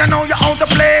I make you know you're out of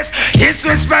place.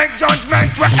 Disrespect,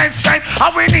 judgment, we escape.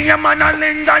 And we need a man and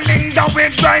linger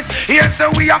with grace. Here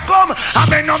so we are come, I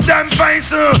bend up them face.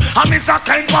 I miss a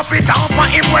kind pop it down for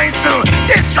him waist.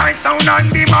 This try sound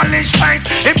and demolish face.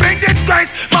 It bring disgrace,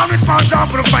 man responsible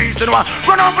for the face.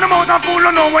 Run off for the mouth and fool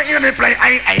who know we're in the play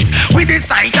ice. We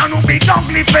decide on who big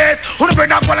ugly face. Who the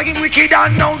brother call like wicked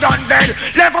and now done dead.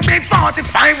 Left a big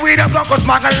 45 with a block of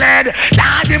smuggle lead.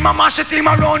 Daddy mama shit him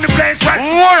around the place.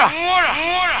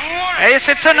 Hey, is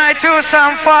it tonight too,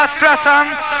 some fast class on?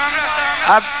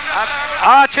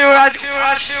 Archer,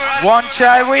 one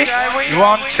try we,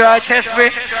 one try test we.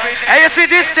 Hey, you see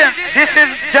this thing? This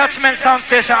is Judgement Sound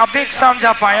Station, a big sound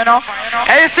Japan, you know.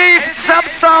 Hey, you see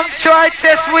some try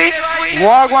test we,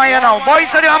 walk one, you know. Boys,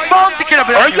 I'm bound to kill a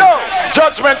place. Yo,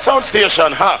 Judgement Sound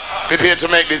Station, prepare to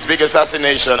make this big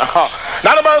assassination,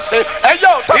 Not a mercy. Hey,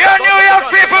 yo, we are New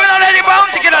York people, we're not any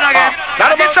bound to kill it again.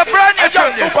 It's a brand new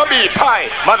tune. Super B, pie.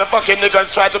 Motherfucking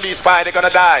niggas try to be spy, they're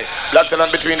gonna die. Black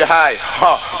talent between the high,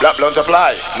 black blunt to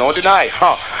fly, no deny,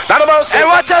 Not a mercy. Hey,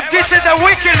 watch out, this is the a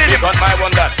wicked little. Got my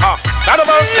one that. Not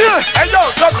about this. Hey yo,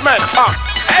 Judgement.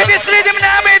 Hey, this rhythm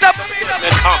now made up.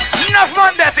 Enough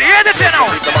man that. Hear this now.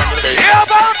 Hear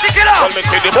about it, get out. Well, me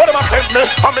see the bottom of send me,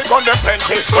 and me gun them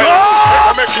plenty. Well,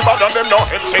 they make you bad and them no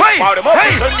empty. While them up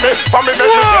send me, and me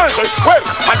make you empty. Well,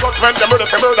 my Judgement, them murder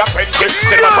plenty.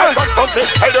 See them a fight on me,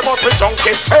 hey, them must be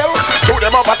junkie. Hell, shoot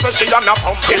them up especially and a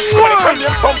pumpy. When they tell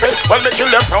them pumpy, well, me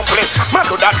kill them promptly. Man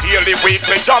do that daily,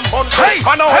 weekly, John Monday.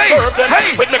 Man, I serve them.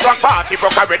 With me grand party,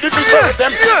 broke I ready to serve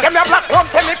them. Them a black one,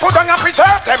 tell me put on and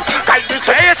preserve them. Guys, this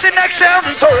hey, you see next time?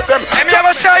 Serve them. Let me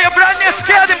ever show you brand new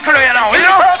scale them crew, you know?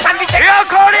 You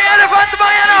call the elephant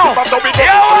man, you know? You walk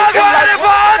on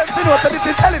elephant! You know, so this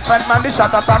is elephant man, the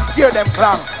shot at and hear them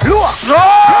clang. Look!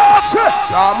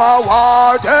 From a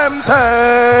war them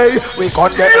say, we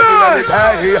condemn every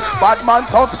day. Bad man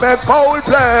suspect foul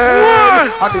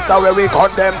play. And this is where we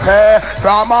condemn say.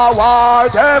 From a war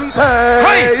them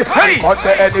say, we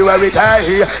condemn anywhere we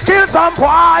day. Kill some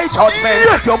boy,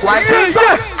 Judgement, you're going to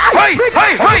die. Hey!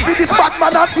 This bad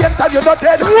man at the end time you're not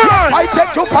dead. I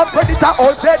take you from predator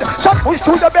all dead. Shot push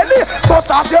to the belly,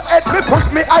 bust off your head. Me push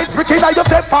me eyes freaking out your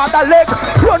stepfather leg.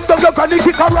 Run down your granny,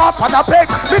 kick her off and a peg.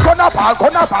 Me gonna fall,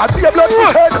 see a blood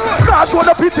with head. Crash on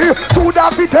the pity, shoot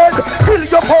off his head. Kill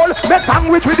your pole, make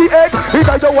sandwich with the egg.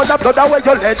 Either you want the blood away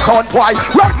your legs on twice.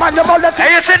 Rock man, you molest.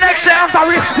 Hey, you see next time?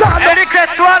 Sorry, hey,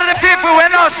 request to all of the people we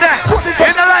know, sir. You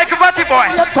don't like a butty boy.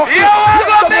 You want to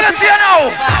go to see you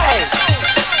now.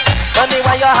 Money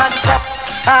why your hands up.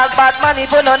 All bad money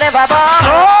for no never born.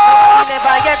 We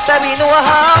never get so we know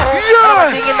how.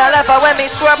 Everything in the life when me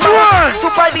swear out.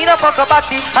 Super Dino fuck a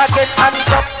body, I get hands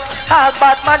up. All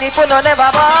bad money for no never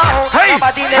born.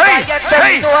 Nobody never get so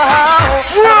we know how.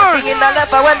 Everything in the life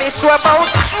when me swear out.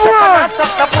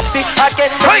 Suck the pussy, I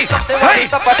can make the way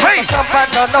up a jump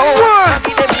and no no.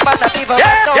 Money them bad not even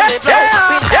down the blow.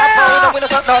 We don't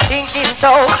stop no thinking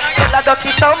so. Tell a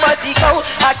dirty somebody go.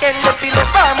 I can just feel the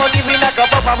farm money we not go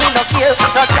up and we no kill.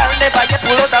 No girl never get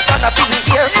pulled out and a feel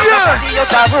here. Nobody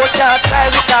out a road can't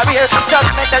try with career. Just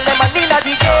metal them and in a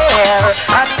the air.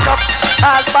 Hands up,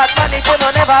 all bad money for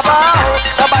no never bow.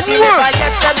 Nobody never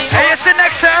get to me. Hey, it's the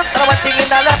next time. No one thing in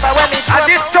the life when it's I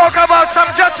just talk about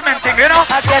some judgment thing, you know?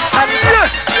 Again, hands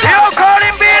up. You call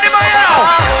him Beanie Man, you know?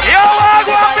 You walk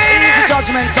one Beanie. Easy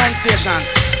Judgement Sound Station.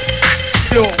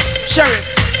 Blue, Sheriff.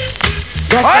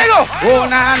 I go. Oh,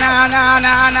 na.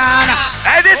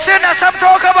 Hey, this thing is some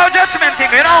talk about judgment thing,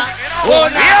 you know?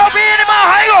 Oh, nah. You Beanie Man,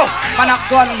 I go. Man a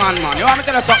gunman, man. You want me to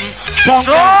tell you something? Punk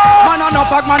them. Man a no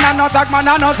fuck, man a no tag, man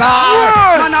a no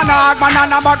star. Man a knock, man a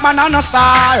no bug, man a no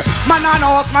star. Man a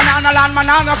no house, man a no land, man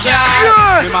a no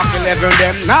car. Me ma kill every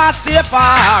them, not stay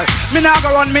far. Me nah go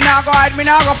run, me nah go hide, me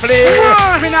nah go flee.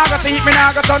 Me nah go thief, me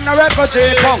nah go turn no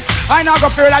refugee. Punk. I nah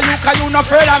go fear of you, cause you no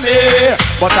fear of me.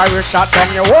 But I will shut down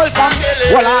your whole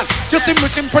family. Hold on. You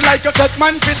simple like you take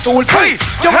man for stool.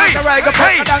 You want to ride a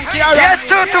fucker than care. Yes,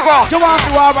 two to go. You want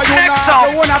to have a you now,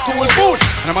 you want a tool food.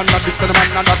 And a man not this and a man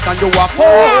not that and you are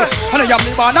fool. And I am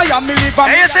me man, I am me live.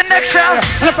 Hey, it's the next time.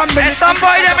 And some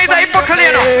boy them is a hypocrite,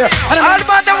 you know. All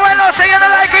man them well know say you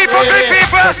don't like hypocrite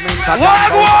people.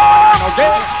 Walk.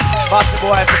 Bossy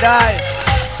boy if you die.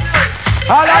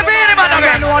 All I mean him and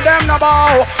again know them no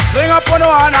bow. Bring up on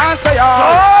one and say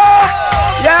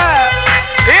yeah.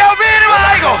 You beat him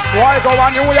I go. Why go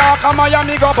on New York and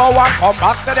Miami go bow and come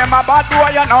back say them a bad boy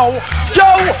you know. Yo,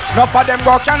 enough of them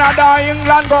go Canada,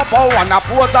 England go bow and a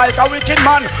pose like a wicked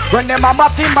man. When them a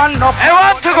batty man enough. I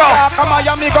want to go. New York and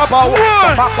Miami go bow.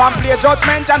 Come back and play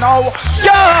Judgement you know.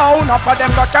 Yo, enough of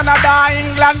them go Canada,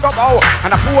 England go bow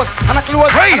and a pose and a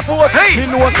close and a pose. He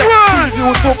knows that he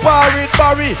used to parry it,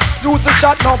 Barry. Used to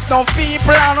shut enough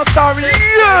people and no sorry.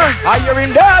 I hear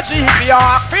in the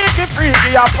GPR, freaky,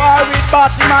 a parry it,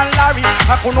 Batty man Larry.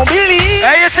 I couldn't believe.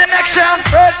 Hey, it's the next time.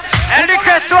 And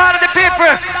request to all of the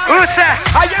people who say,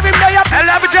 I hear him there. I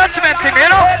love judgment thing,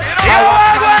 you know? You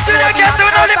are going to get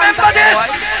to know remember this.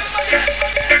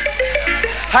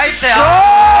 I say,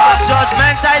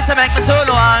 judgment, I say, make me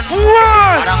solo on.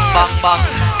 Bang, bang, bang.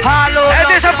 Hello. And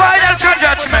this is a final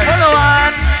judgment. Solo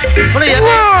on.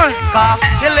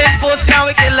 Killing pussy and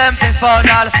we kill them for fun.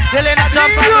 Killing a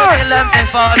jump and we kill them for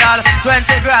fun. 20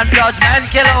 grand judgment,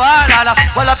 kill a wall.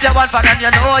 Well up your one fan and you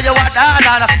know you want all.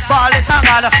 Ball it and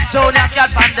all. Junior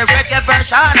cat from the reggae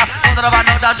version. Don't ever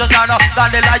know that just know.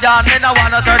 Than the lion, me no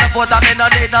wanna turn the foot and me no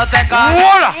need no second.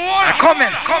 Come in.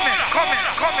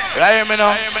 Right, me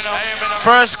now.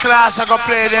 First class I go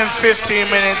play them 15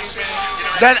 minutes.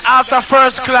 Then after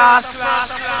first class,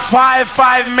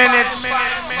 5 minutes.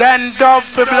 Then dub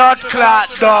for blood clot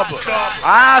dub.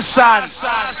 Son.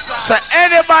 So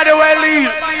anybody will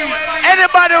leave.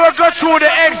 Anybody will go through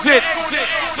the exit.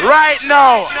 right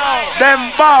now,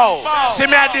 them bow. See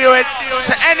me I do it.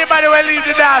 So anybody will leave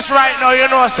the dance right now, you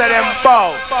know, say them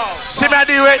bow. See me I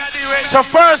do it. So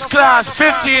first class,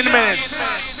 15 minutes.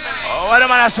 What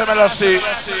am I saying, let's see?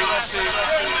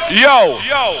 Yo,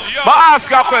 but ask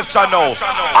you a question now.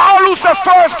 All who say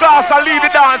first class and lead the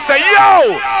dance say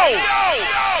yo.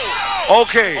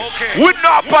 Okay, with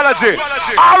no apology.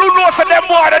 All who know say them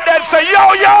more than them say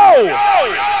yo.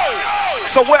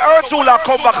 So when Earthula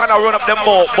come back and I run up them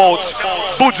boats,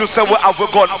 Buju say we have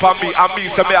a gun for me, and me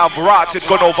say me have rotted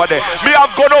gun over there. Me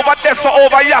have gun over there, so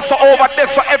over here, so over there,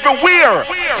 so everywhere.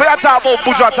 So you talk about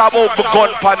Buju, I talk about the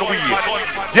gun pan we.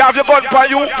 You have your gun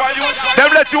pan you?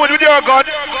 Them let you in with your gun?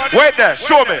 Wait there,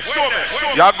 show me.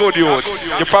 You're good youth.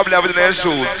 You probably have it in their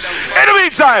shoes. In the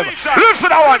meantime, listen to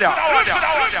that one ya.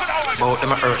 About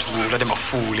them a earth ruler, them a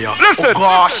fool ya. Listen. Oh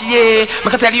gosh, yeah. I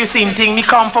can tell you same thing. Me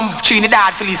come from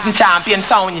Trinidad for listening champion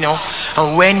sound, you know.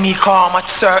 And when me come at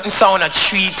certain sound at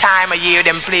 3 times a year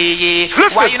them play, yeah.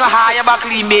 Listen. Why you know higher back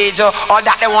Lee Major or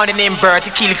that they want the name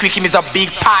Bertie Kill Quick him is a big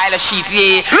pile of shit,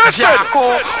 yeah. Listen.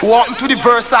 Jaco, walking to the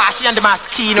Versace and the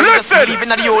Maschino. Just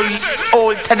living at the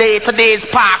old today's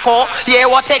Paco. Yeah,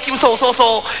 what take you so,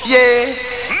 yeah.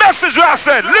 Message I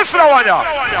said, listen to one ya.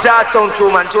 Jartown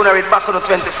 2 man, tune it back on the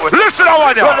 24th. Listen to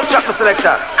one ya. Run the track for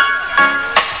selector.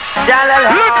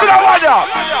 Listen to one ya.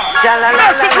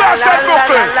 Message I said,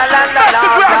 Brooklyn. Message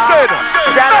I said.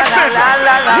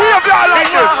 We have y'all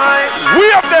like this. We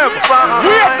have them.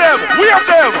 We have them. We have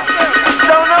them.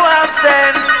 So no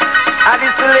absence. And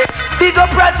it's the big up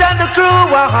Roger and the crew,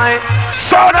 why?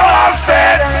 So no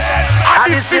absence.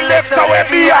 And it's the left away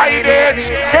behind it.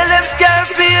 Tell them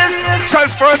Scarface. Cause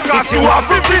first class you are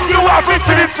free. You are free.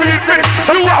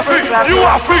 You are free. You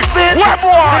are free. Where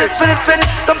boy?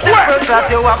 Come to first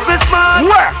class you are free, man.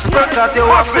 Where? First class you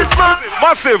are free, man.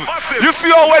 Massive. You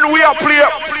see how when we are play,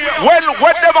 when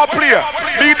them are play,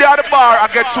 me there at the bar I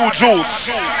get 2 juice.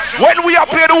 When we are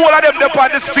play the whole of them up on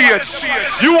the stage,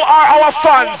 you are our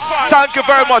fans. Thank you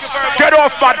very much. Get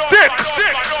off my dick.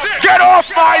 Get off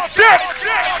my dick.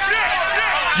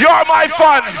 You're my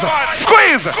fans.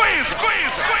 Squeeze.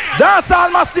 That's all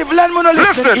massive. Let me know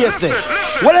listen easy.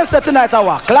 What them say tonight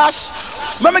our clash?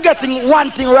 When me getting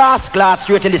one thing rascal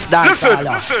straight in this dance hall.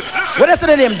 What they say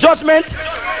the name Judgement?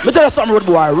 Me tell you something, road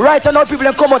boy. Right now people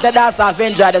can come out the dance hall to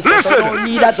enjoy themselves. So you don't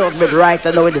need a Judgement right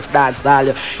now in this dance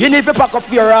hall. You need to pack up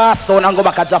your ass sound and go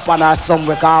back to Japan or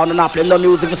somewhere because you not play no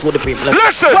music for so the people.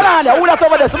 Listen. What on there? Who that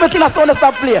over there? So me think I sound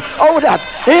stop play. How that?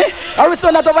 Eh? Are we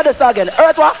sound that over there again?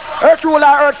 Earth what? Earth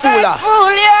ruler, earth fooler.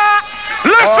 Fool, yeah.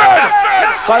 Listen!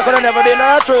 Cause could have never been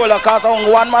a ruler, cause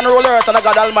one man rule earth and a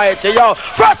God Almighty. Yo,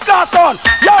 first class son,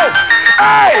 yo!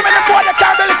 Hey! Give me the boy that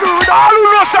can't believe food. All who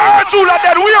know the earth ruler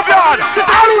dead, we have y'all!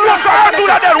 All who know the earth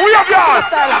ruler dead, we have y'all!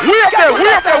 We have them, we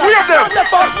have them, we have them!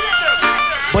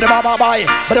 But the baba bye,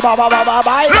 but the baba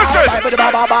bye, but the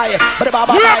baba bye, but the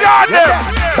baba bye. We have them!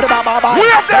 But the baba bye, we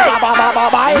have them!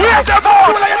 We have them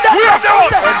all! We have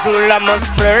them! Earthula must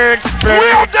splurge.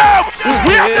 We have them!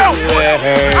 We have them!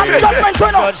 I'm Judgement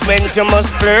going on. Judgement you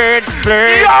must splurge.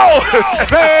 Yo!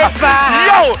 Splurge fast.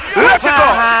 Yo! Let it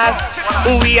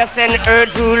go! We are send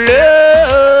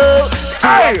Earthula.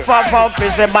 Hey! For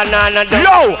prison banana.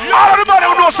 Yo! All of the man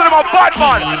who knows them are bad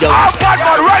man! I'm bad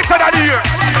man right under here!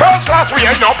 First class we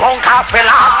ain't no punk ass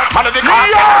fella! Man of the car!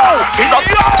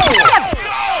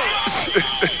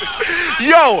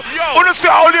 Yo! Wanna see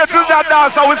how late is that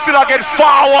dance and we still get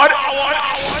forward?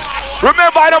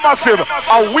 Remember I massive,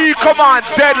 and we come on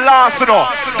dead last, you know.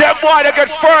 Them boy they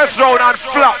get first round and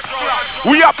flop.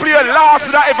 We are playing last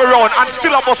in every round and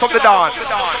still a bust of the dance.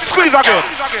 Squeeze again.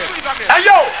 Hey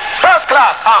yo, first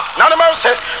class, none of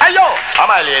mercy. Hey yo, I'm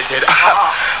violated,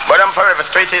 but I'm forever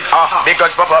straighted. Big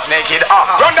guns pop up naked.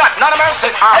 Run that, none of mercy.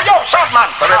 Hey yo, short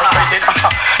man, forever straighted.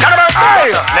 None of mercy.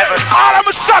 Hey, never. all of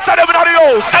them shot at them in the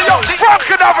house. Hey yo,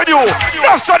 Franklin Avenue,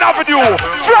 Boston Avenue,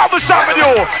 Flemish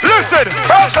Avenue. Listen,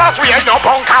 first class we ain't no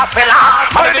punk ass fella.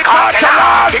 Man of the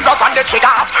cartel, fingers on the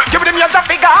triggers. Give them years of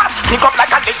figures. Kick up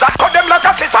like a lizard, cut them like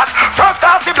a scissors. First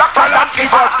class the black man and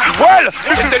givers. Well,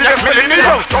 this is the next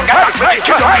millennium. Don't get back,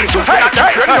 hey,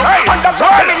 and that's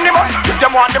all minimum. If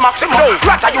them want the maximum,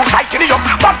 rather you sight in the up.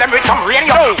 Bomb them with some rain,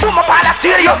 yo. Boom up all the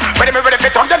stereo. Ready me ready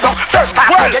fit on them down. First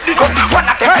class we get the gun. One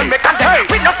of them make and them.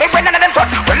 We no say when none of them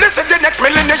touch. Well listen the next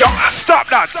millennium. Stop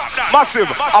that. Massive.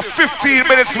 A 15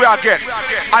 minutes we are getting.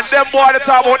 And them boy the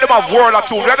time about them have world of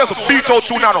tune. They just beat out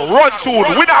tune and run tune.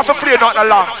 We don't have to play nothing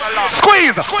long.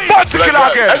 Squeeze. Bunch of killer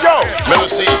again. Hey yo,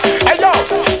 Melody. Hey yo.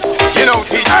 You know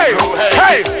teach hey,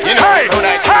 hey, you know hey,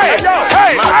 hey,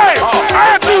 hey, hey,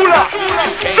 hey,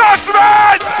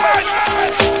 Judgement!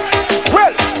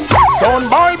 Well, sound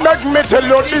boy make me tell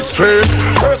you this straight.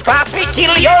 First class we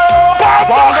kill you.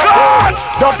 Baba,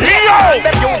 the people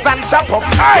them use and chop up.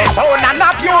 Hey, son and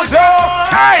abuse you.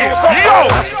 Hey,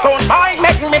 yo, son boy,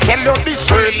 make me tell you this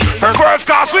straight. First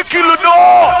class we kill you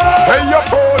no. Hey, your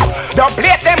phone. The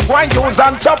plate them go and use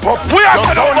and chop up. We are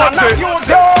son and abuse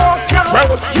you.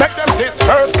 Well, make them this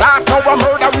first class now a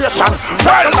murderation.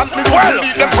 Well,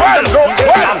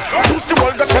 you see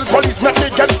all the tell police make me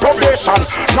get probation.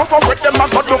 Now go with them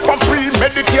and go do from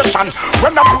premeditation.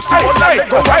 When I pussy all they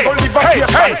go and go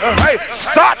liberation. Hey,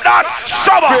 start that.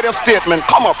 Shut up. Create a statement.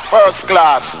 Come up first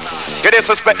class. You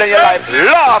disrespect in your life.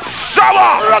 Lost. Shut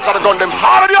up. Ratchet the gun them.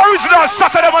 All of the original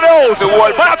shot of them on the house. The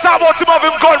whole. When I talk about some of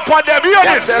him gun for them, you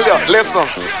hear I tell you, listen.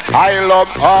 I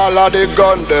love all of the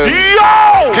gun them.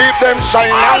 Yo! Keep them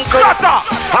shining and crisp.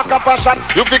 Hack up a shot.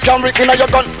 You fi can rick in your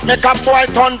gun. Make a boy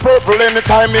turn purple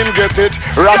anytime him get it.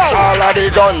 Ratchet all of the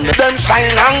gun. Them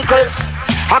shine and crisp.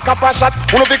 Hack up a shot,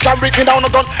 one of the can breaking down the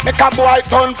gun. Make a boy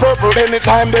turn purple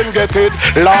anytime them get it.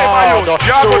 Lord,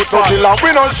 shoot to kill and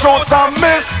we don't shoot and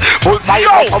miss. Bullseye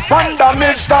us up on the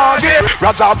mix target.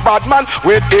 Roger Badman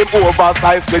with him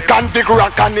oversized. The candy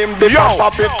rock and him the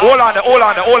pop it. Hold on there.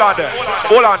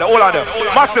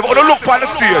 Massive, on the look on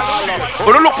the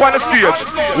stage.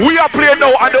 We are playing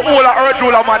now and the whole of Earth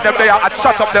Ruler man them there and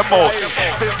shut up them mouth.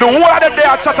 The whole of them there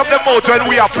and shut up them mouth when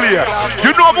we are playing.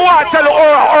 You know me want to tell the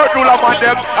whole of Earth Ruler man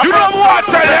them. You don't want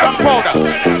to tell them.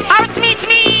 Out me.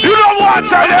 You don't want to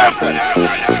tell them.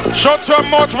 Shut your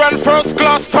mouth when first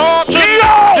class talking.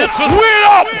 Yo, this is wheel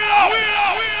up.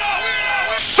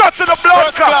 Shut to the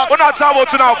blood clot. We're not talking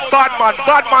about now. Bad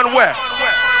man where?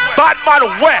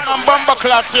 I'm bomber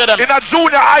clocks here them. In a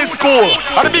junior high school.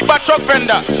 And the big bad truck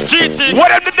vendor. GT.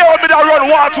 What if the day with me that run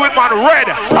water with man red?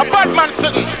 A bad man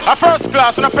sitting. A first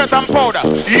class and a pet and powder.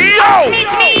 Yo!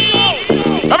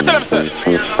 Let me tell him, sir.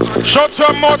 Shut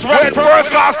your mouth when first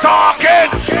class talking.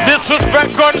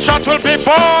 Disrespect gunshot will be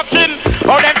barking.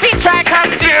 Oh, them big try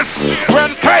come this.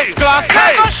 When first class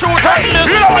go shoot at this.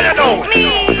 You know what you know.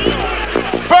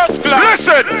 First class.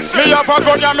 Listen. Me have a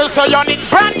gun, ya me say you need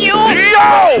brand new.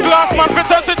 Yo. Class man fit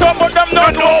test it up, but them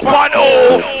not open.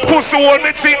 Oh. Pussy hold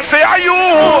me thing, say are you.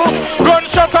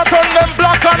 Gunshot a turn them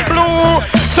black and blue.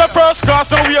 Say first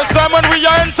class, no waste time when we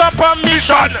are enter per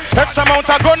mission. X amount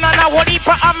of gun and a whole heap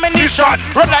of ammunition.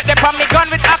 Run like the palm me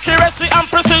gun with accuracy and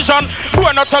precision.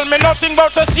 Boy, not tell me nothing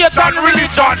about a Satan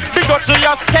religion. Big up to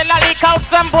your skeleton, leak out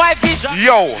some boy vision.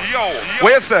 Yo,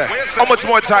 wait a sec. How much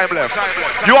more time left?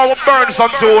 You want to burn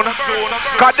some tune?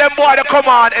 Cause them boy they come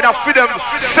on and I feed them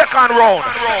second round.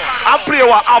 And play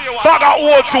what? A bag of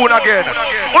old tune again.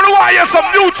 Who do I hear some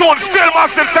new tune still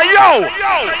massive? Say yo.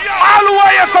 All who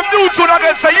I hear some new tune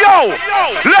again say yo.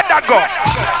 Let that go.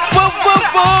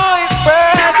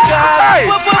 Hey,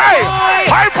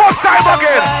 hype up time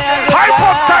again.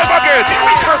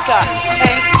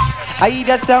 I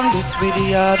just sound this with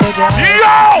the other day.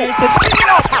 Yo,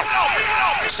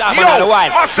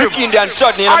 massive. Indian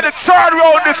chutney. And the third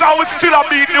round is how we still a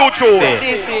beat new tune.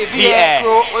 DCVA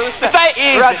crew, what you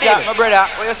say? Roger, my brother,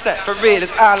 what you say? For real,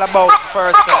 it's all about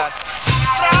first class.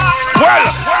 Well,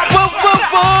 first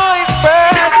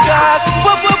class,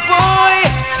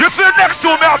 you see the next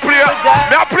two me I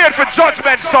play it for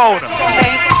Judgement sound.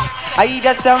 I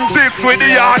just sound this with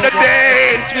the other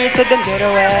day. Them get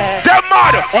away. Them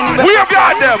mad. We have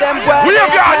got them. We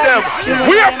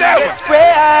have them.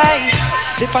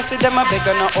 If I see them a beg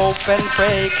on a open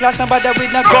pray. Class nobody with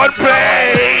no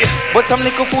gunplay. But some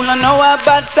little fool don't know a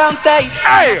bad sound stay.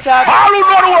 Hey, all who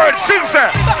know the word, sing them.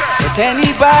 But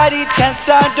anybody test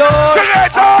our door. Sing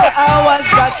it hours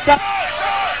got to.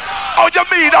 How you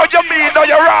mean, now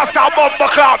you rasta bumper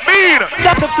clap mean?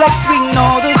 That the flag swing,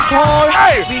 know the score.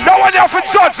 Hey, no one here for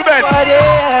Judgement.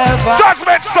 Whatever.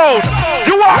 Judgement sound.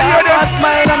 You want to hear this?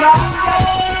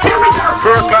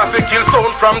 First class we kill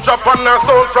sound from Japan and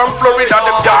sound from Florida.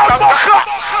 Them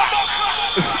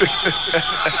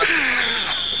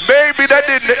Maybe they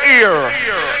didn't hear.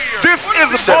 This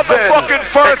is motherfucking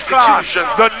first class.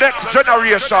 The next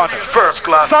generation. First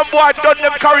class. Some boy done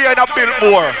them career in a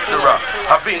Billboard.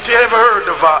 Haven't you ever heard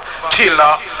of a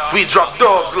killer? We drop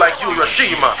dogs like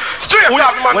Hiroshima. Straight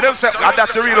up, man. When them say,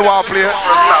 that's the real one play.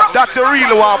 That's the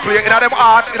real one play. In them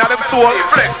heart, in them soul.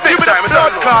 Give me the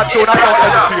blood card tune. I don't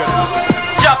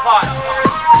understand. Japan.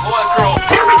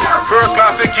 First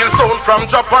class we chill sound from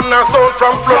Japan and sound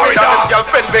from Florida. Them girls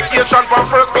spend vacation from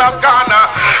first class corner.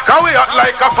 Cause we hot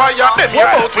like a fire. Them here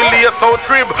out we lay out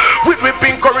crib with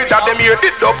whipping corridor. Them here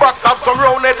did the box have some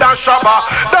rounded and shabba.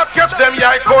 That catch them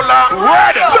yeah cola.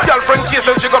 The girlfriend kiss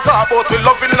and she got talk about we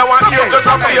loving now and here just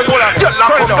a play. You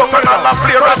lock up down and all a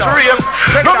play rat race.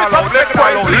 No miss a flex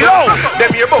point low. Them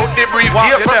here bout the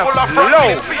briefcase full of front.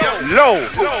 Low.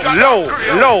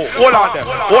 Hold on there.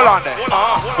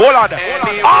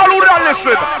 All who don't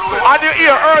listen, and you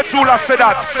hear Earthula say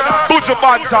that Buju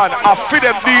Banton are feed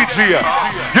them DJ.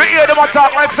 You hear them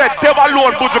talk like said, them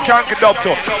alone Buju can't get up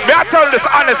to. May I tell this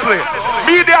honestly,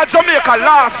 me there in Jamaica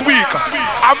last week,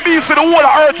 and me see the whole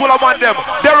of Earthula man them,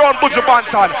 they're on Buju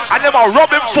Banton, and them are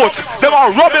rubbing foot, them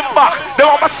are rubbing back, them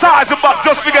are massaging back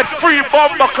just to get free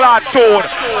bomber clad tone.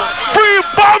 Free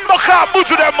bomber clad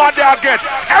Buju them man they get.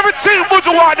 Everything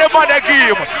Buju want them man they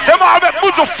give. Them all make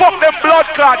Buju fuck them blood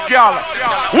clad girl.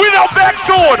 We no back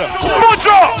tone.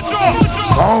 Buju!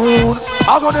 Sound,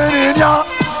 I got it in ya.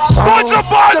 Buju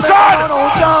Banton!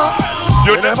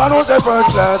 You never know the first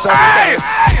class. Hey!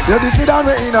 You did it on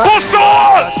me in a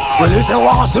well, if you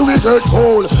want to we get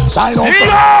cold, sign up for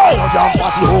you jump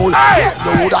past the hole.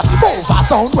 You would have to move a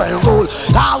sound when roll.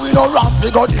 Now we don't run,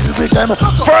 we go deal with them.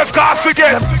 First class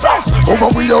again. Over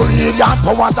we don't need your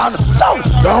powers and sound.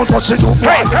 Don't touch it, you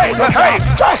hey.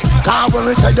 Can't when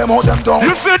we take them out, them down.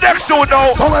 You see next to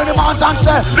now. So when the man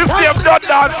say, this them not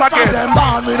dance again. Them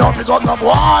band, we don't pick up no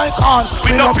boy can.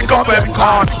 We don't pick up them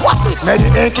can. What's it? Made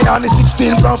it aching on the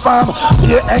 16 from farm.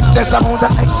 Here excess amount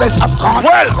of excess of corn.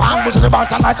 Well,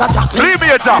 like a leave me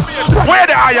a job. Where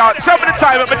they are you? Tell me the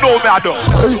time me know me I do.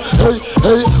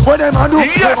 Hey, what them I do?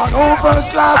 Yes. Them I first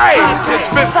class. Hey, it's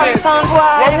business.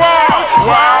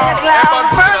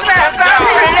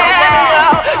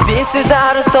 This is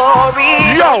how the story.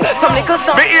 Yo,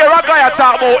 me hear a guy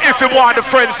talk about if he want the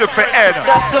friendship to end.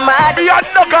 Me and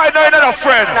no guy know another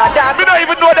friend. Me don't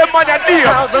even know them man a deal.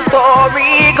 How the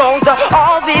story goes.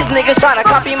 All these niggas trying to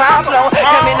copy my flow.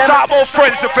 Talk about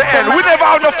friendship to end. We never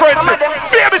have no friendship.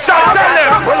 Baby, shall tell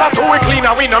them. Well, that's how we clean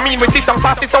and we no mean we see some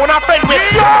fast it's on our friend with.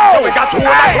 Yo! So we got to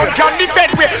one can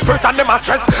defend with. First and them a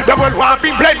stress, the world want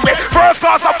be blend with. First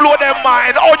class a blow them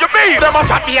mind. Oh, you mean? Them a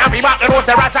chat me and me back, them a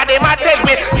say ratchet them a tell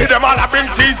with. See them all a bring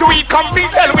cheese, we come be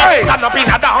sell with. Stand up in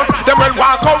a dance, them world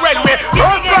want go well with.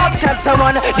 First class. Chat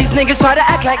someone, these niggas try to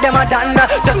act like them a done.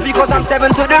 Just because I'm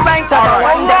 7 to the ranks, I don't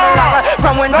want them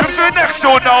from when. You see next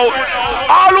show now.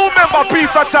 All who remember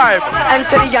Piece of Time. And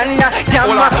say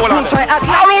Hold on.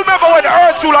 All who remember when the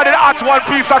Earthula did at one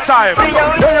Piece of Time.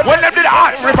 When them did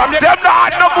art, them not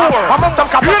art no more. I'm on some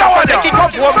capital. You know what they kick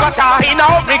up one gotcha in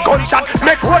every gunshot.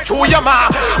 Make what through your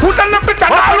ma. Who the little bit of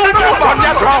all who know on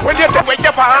your draw when you take with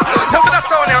your fire. Look at the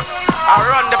sound here. I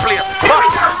run the place. But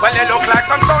when they look like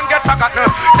some sound get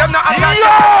forgotten. Them not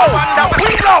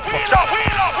wheel up.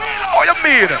 Oh, you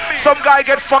mean? Some guy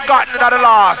get forgotten at the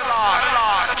last.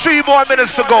 3 more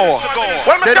minutes to go.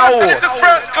 Well, my God, this is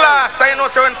first class. I know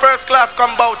so when first class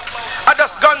come out, I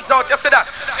just guns out. You see that?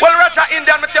 Well, Roger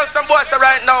Indian, me tell some boys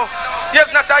right now, it's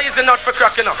not a easy nut for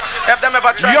cracking up. If them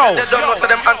ever try, they don't know so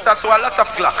them answer to a lot of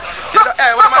glock. You know,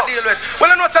 hey, what am I deal with? Well,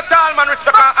 I know it's a tall man,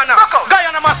 respect and honor. Guy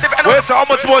on a massive. Wait, so how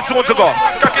much more to go?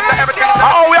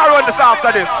 How we are on this after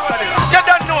this? You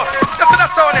don't know. You see that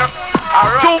sound here?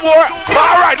 2 more.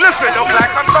 Alright, listen. Look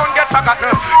like some sound get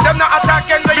forgotten. Them not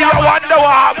attacking the young. Wonder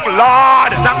what,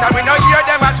 Lord. Not that we know hear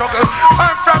them a juggle.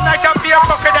 I'm from like a beer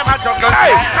fucker them a juggle.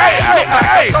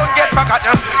 Hey. Sound get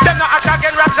forgotten. Them not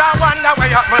attacking Raja wonder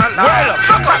where you man. Well,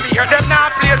 come here, them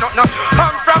not play nothing.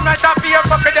 I'm from like a beer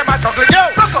fucker them a juggle.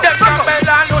 Yo, them can bell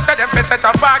and loose them face set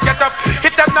up and get up.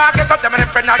 Hit them not get up, them and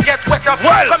them friend not get wet up.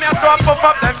 Well, come here so I puff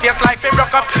up them face like they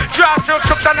rock up. Drop through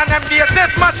suction and them face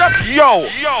this mash up.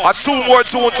 Yo, a 2 more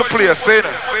tune to play, see?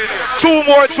 2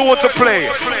 more tune to play.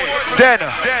 Then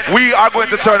we are going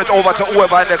to turn it over to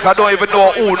whoever next. I don't even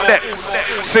know who next.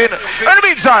 See? In the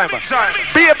meantime,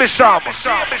 Baby Sham.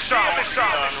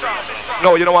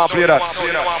 No, you don't want to play that.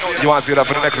 You want to see that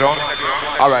for the next round?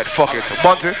 Alright, fuck it.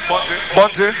 Bunty.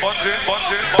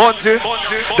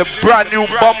 The brand new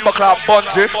Bomber Club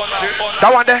Bunty.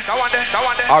 That one there?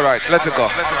 Alright, let it go.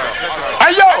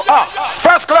 Hey yo,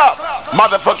 first class.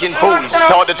 Motherfucking fools.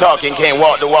 Start the talking, can't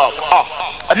walk the walk.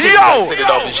 Yo! Set it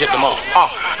off and shit them up.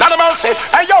 Now the man say,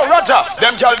 hey yo, Roger,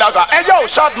 them girl dagger. Hey yo,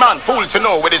 short man, fools to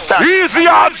know where they stand. Easy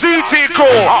on GT crew.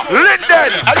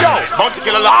 Linden. Hey yo, Bounty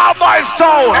Killer. My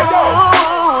soul. Hey yo.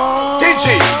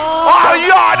 TG. All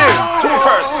yarding. 2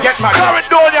 first. Get my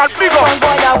Caledonian, big up.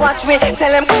 Boy, I watch me, tell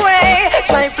them go away.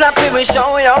 Try flap, we will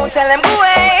show you. Tell them go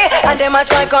away. And them a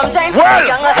try come time for the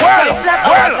young. Try flap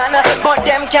our plan, but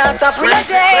them can't stop with a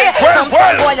day. Some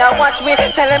boy, I watch me,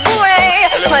 tell them go away.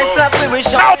 Try flap, we will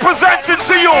show you. Now presenting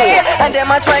to you. And them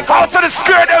a try come out to the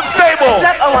square them stable.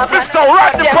 Mr.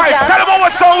 Right the price. Tell them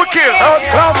what sound we kill. First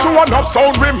class to one up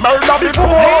sound we murder before.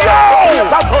 Yo!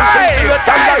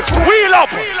 Wheel up!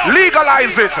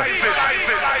 Legalize it.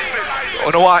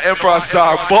 You know what, Emperor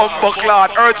Star, Bumper Clad,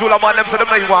 Earthula man, them say them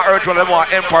not want Earthula, them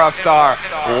want Emperor Star.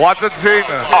 What a thing.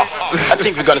 I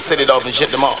think we're gonna set it off and shit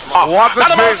them off. What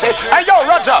a thing. Hey yo,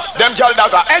 Roger, them girl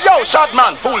daughter. Hey yo, short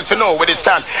man, fools to know where they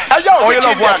stand. Hey yo, you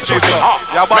love what you do.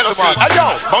 Yeah, Mello C. Hey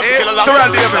yo, bound to kill a lot.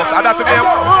 Terrell Davis, and that's the name.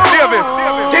 Davis.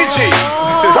 TG.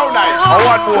 So nice.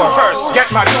 One more. First, get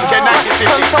my DJ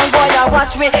 1950. Some boy, I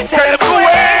watch me, tell them go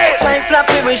away. Try flap,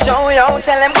 we will show you.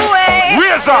 Tell them go away.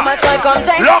 Them a try come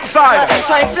time. Long side.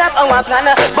 Try flap our plan,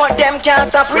 but them can't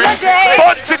stop with a day.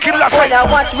 Boy, I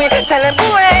watch me, tell them go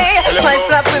away. Try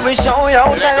flap, we will show you.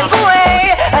 Tell them go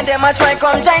away. And them a try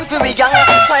come join for we gang.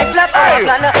 Try flap our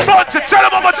plan. But to tell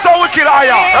them how much sound we kill I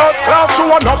am. First class to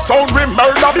one up sound we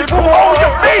murder before. Oh, you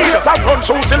feel it. I run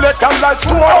so select and like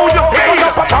store. Oh, you feel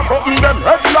it. Attack up in them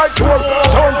head like tour.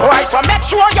 Sound price, so make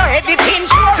sure your head is in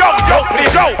sure. Yo,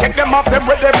 please, yo. Take them off them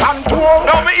with their pan tour.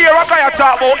 Now me hear a guy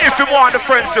talk about if you want the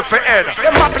friendship to end.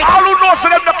 All who know so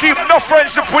them not keep no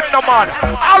friendship with no man.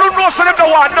 All who know so them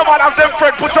don't want no man as them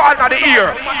friend put your hand on the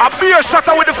ear. A beer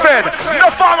shutter with the Fed. No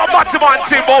farmer Batman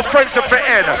team about friendship to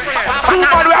end. Two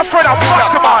man we are friend of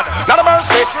Batman. Not a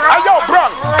mercy. Hey yo,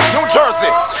 Bronx, New Jersey,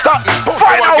 Staten,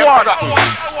 Final one.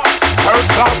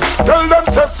 First class, tell them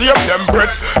to save them bread.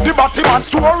 The Batman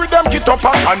story them get up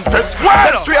and confess.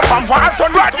 Well, straight from one to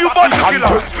you bunch of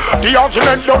killers. The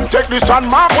argument don't take this on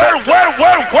my well.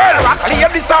 I clear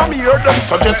this army here them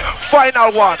suggest.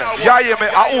 Final one. Yeah, yeah, me.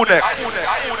 Who next?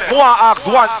 I want to ask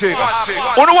one thing.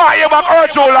 Who do I hear about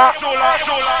Earthula?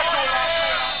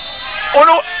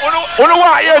 Who do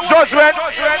I hear Judgement?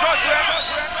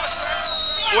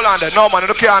 Hold on there. No, man,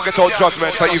 you can't get out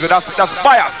Judgement so easy. That's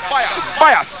bias.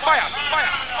 Bias.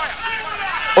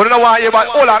 Who do I hear about?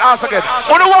 Hold on, ask again.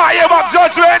 Who do I hear about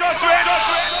Judgement?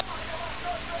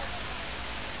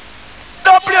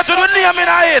 Don't play to the name in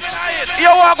it. You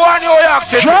want to go on your York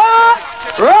City.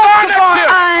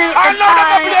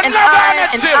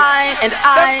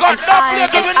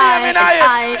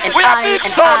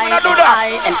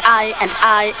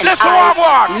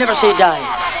 Never say die.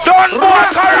 Don't go a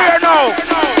career now.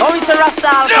 Oh, it's a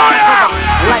Rasta.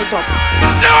 Light up.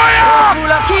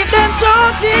 Keep them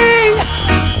talking.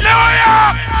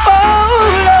 Oh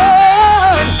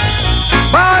Lord.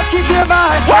 But keep your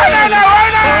mind.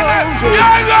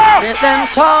 Let them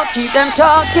talk, keep them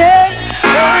talking.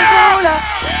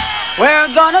 We're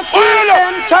gonna keep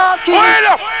them talking.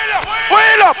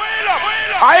 Wait up.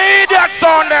 I hear that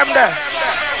sound them there.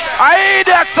 I hear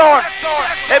that sound.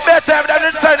 It better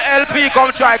than sell LP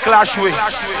come try clash with.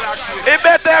 It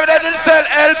better than sell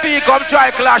LP come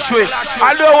try clash with.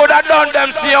 I know would have done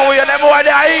them same way and them boy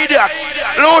they idiot.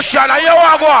 Lucian, and you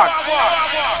want go on?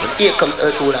 And here comes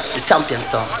Earthula, the champion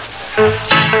song.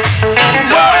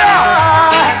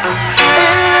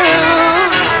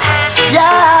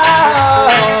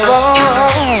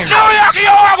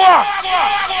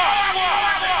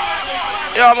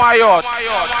 Yo, my youth.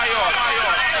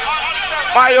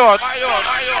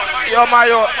 Yo, my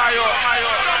youth.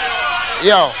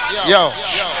 Yo.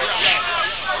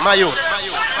 My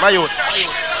youth.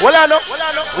 Well, I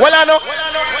know.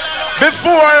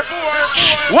 Before.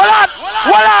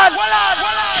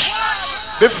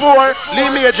 Before, Lee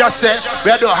May just said,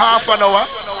 we do half an hour,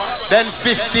 then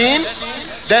 15,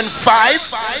 then 5,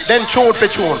 then tune for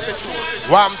tune.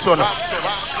 Warm tune.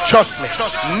 Trust me.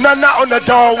 None on the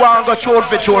door want to go tune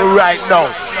for tune right now.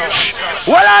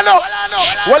 Well, I know.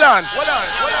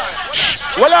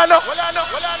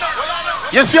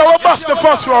 You see how we bust the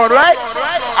first round, right?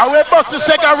 And we bust the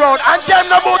second round. And them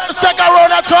not about the second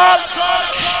round at all.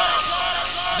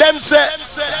 Them say,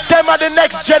 them are the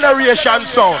next generation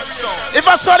sound. If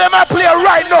I saw them I play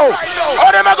right now,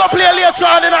 how them I go play later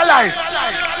on in a life?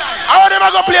 How them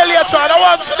I go play later on? I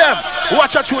want to them.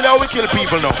 Watch a tune how we kill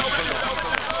people now.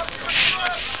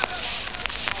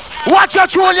 Watch your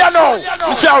tune, you know.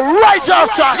 You say righteous.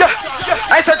 Yeah.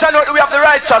 I said, John, we have the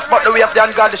righteous, but the way of the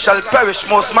ungodly shall perish.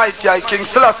 Most mighty, I King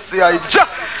Selassie, I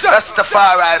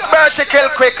Rastafari. Bertie kill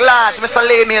quick large, Mr.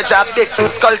 Lay Major, big to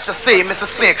sculpture C, Mr.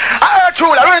 Snake. I heard true,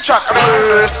 I run track.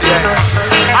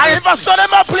 And if I saw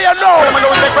them I play now,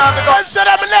 I said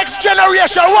I'm the next generation.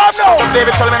 generation, what now?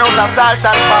 Baby, tell me no love, that's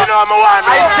all. You know I'm one.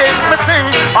 I sing,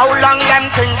 how long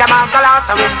them think them have the last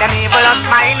with them evil us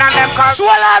mine and them cause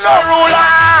Swallow no ruler.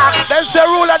 Them say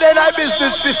ruler, they in our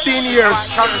business 15 years.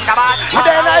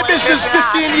 They in our business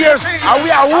 15 years. And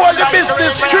we are holding the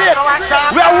business straight.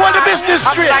 We are holding the business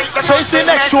straight. So you see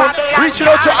next tune, reaching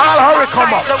out to all hurry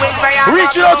come up.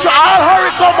 Reaching out to all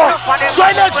hurry come up. So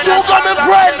next tune coming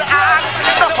friend.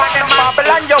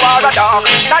 Babylon, you are a dog.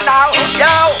 Now,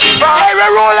 yo, hey, we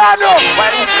roll on now.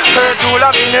 Well, first rule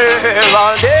of in here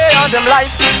all day on them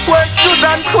life. Words to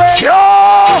and quake. Yo,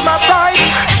 my side.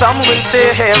 Some will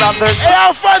say here others. Hey,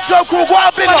 our friends are cool. Go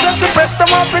up in us. Just press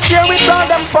them up with here. We saw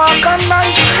them fork and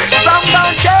knife. Some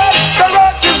down there. The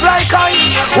road is like ice.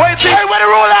 Waiting. Hey, where the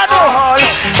roll on now?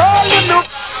 All you know.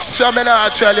 So me now I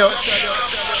tell you.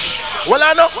 Well,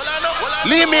 I know.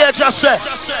 Leave me here just say.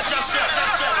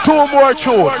 Two more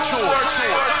tunes.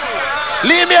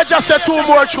 Leave me just say two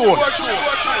more tunes.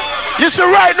 You see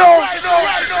right now,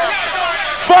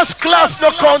 first class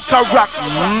no counteract,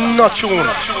 no tune.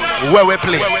 Where we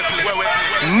play,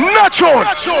 no tune.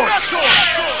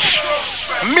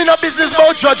 Me no business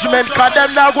about judgment, cause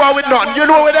them not go with nothing. You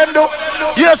know what them do?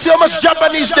 You see how much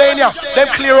Japanese they in here? Them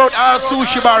clear out our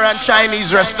sushi bar and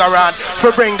Chinese restaurant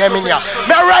for bring them in here.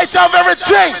 Me right have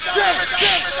everything.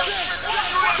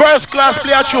 First class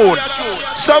play a tune.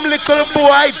 Some little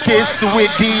boy this with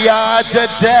the other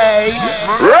day.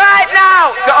 Right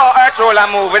now, to our earth roll and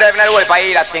move with every whole by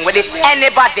that thing. With this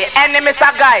anybody, any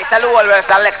Mr. Guy, tell the whole world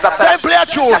Alexa. Then play a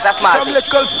tune. Some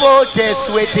little boy this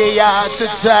with the other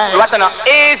day. What's on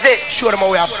easy? Show them how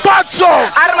we have bad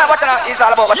song. I don't know what it's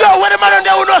all about. Yo, what the man on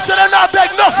there who knows they're not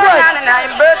beg no friend?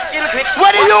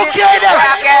 What the UK there?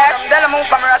 Tell them move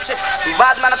from Ratchet.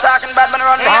 Bad man talking, bad man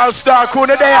around. All-star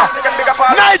Kuna there.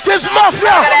 Night is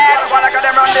Mafia.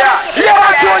 Yeah,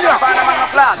 I told you.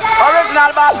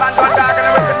 Original bad man don't talk and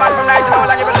the wicked man from night and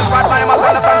like even this bad man you must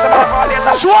understand some more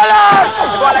foundation. Swallow!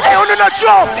 Hey, you do not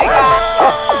joke.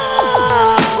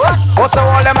 What's the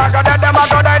whole them a go dead, them a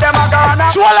go die, them a go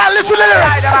now. Swallow, listen to the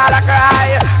lyrics. Them all a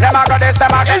cry, them a go this,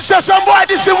 them a go. It's just some boy,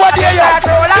 this is what they are.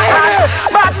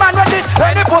 Bad man with this,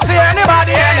 any pussy,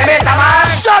 anybody, any make a man.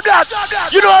 Stop that.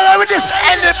 You know with this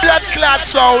any blood clot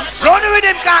sound. Run with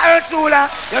him, can't hurt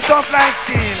ruler. You're so flying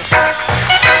steel.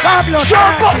 Pablo,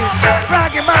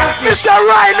 Froggy Monkey. Mr.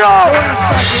 Rhino.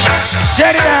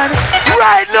 Sheridan.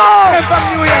 Right now. I'm from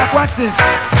New York, what's this?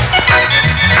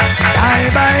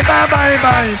 Bye, bye, bye, bye,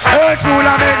 bye. Hurt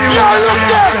ruler, baby. Yo, look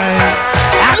there.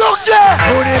 Look there.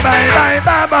 Bye, bye,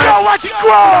 bye, bye. Yo, watch it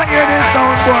grow. Hear this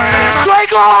sound, boy.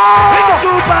 Strike on.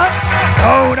 Super.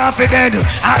 Sound of it dead.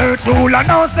 I hurt ruler,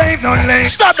 no save, no lane.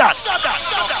 Stop that.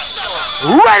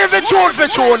 Ready for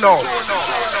tune now.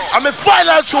 I'm a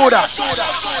final tune that.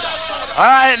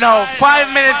 Alright now,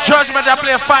 5 minutes judgment, I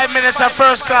play 5 minutes at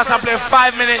first class, I play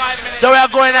 5 minutes. Then we are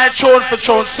going at tune for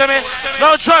tune. See me?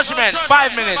 No judgment,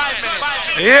 5 minutes.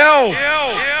 Yo!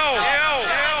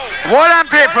 Wall and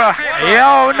paper.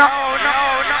 Yo, no.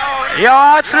 Yo,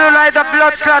 I feel like the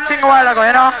blood clotting a while ago,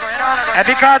 you know? And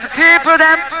because people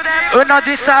them who not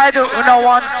decide who not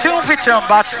want tune for tune,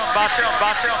 but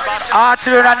I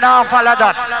feel that now follow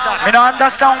that. Me don't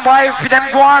understand why for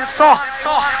them go on so.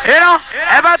 You know?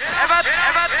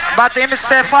 But him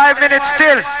say 5 minutes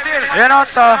still. You know,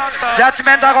 so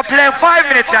Judgement I go play 5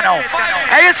 minutes, you know.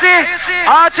 And you see,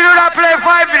 Arthur play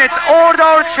 5 minutes, old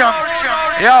tune.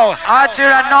 Yo,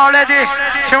 Arthur not ready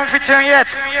tune for tune yet.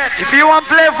 If you want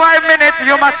to play 5 minutes,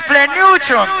 you must play new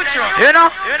tune. You know?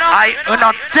 I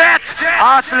not dead.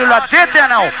 Arthur dead, you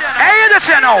know. Hey, you just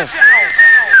you know.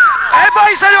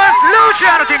 Everybody say you want to lose you,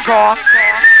 I think,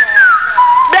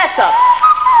 Bless up.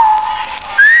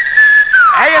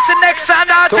 Hey, it's the next time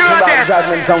out to this.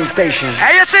 Judgment Sound Station.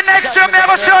 Hey, it's the next time I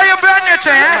will show you brand new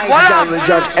thing, eh? What I will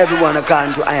judge everyone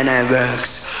according to I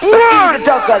works. But the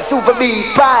talker, super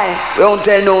beat, pie, we don't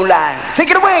tell no lie.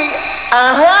 Take it away.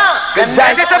 It's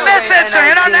a message,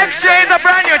 you know, next day is a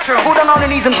brand new tune. Put on the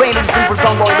knees and pray to the simple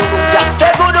song, boy, don't jump.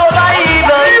 Say good old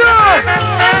evil.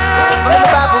 When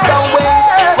the Bible don't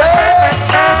wait,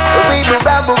 we do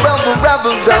rabble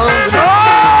down.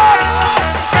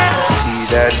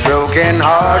 That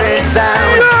broken-hearted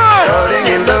sound rolling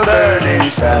in the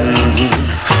burning sun.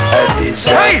 A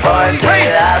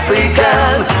disappointed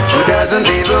African who doesn't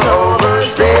even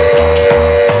overstay.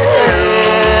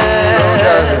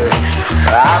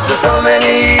 After so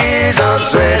many years of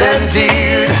sweat and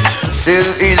tears,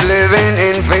 still he's living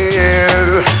in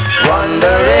fear,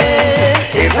 wondering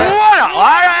if...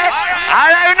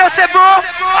 Alright, you know, say, bro.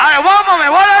 Alright, one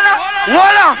moment, hold on.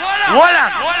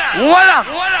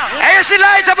 Hey, you see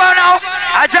light about now?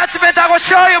 A Judgement I will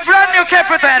show you brand new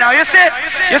capital now. You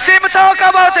see me talk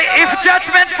about it. If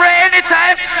Judgement pray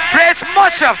anytime, praise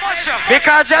much of.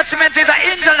 Because Judgement is an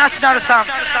international song.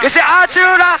 You see,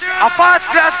 Archula, a first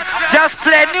class, just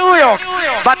play New York.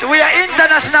 But we are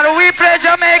international. We play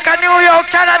Jamaica, New York,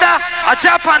 Canada, and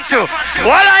Japan too.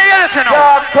 What are you listening to?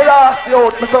 The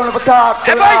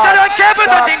boys don't care about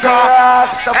the thing.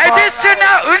 Hey, this you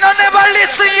now, we don't never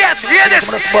listen yet. Hear this?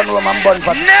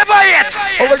 Never yet.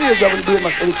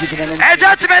 Hey,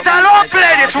 Judgement alone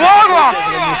play this. Hold on.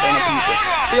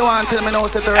 You want to tell me now,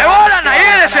 set hey, hold on,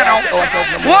 hear this, you know.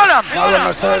 Hold on. Now run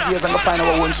my surveys and go find out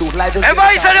what one shoot. Life is hey,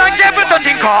 boys don't care about the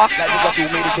thing. Life is what you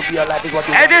made it to be. Your life is what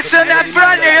you hey, this is not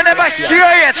brand new. You never hear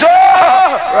it.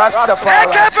 Rastafari. Hey,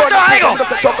 capital, I go.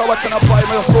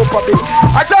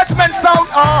 A Judgement sound,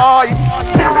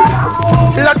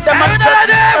 let them hey,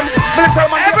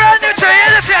 brand new to hear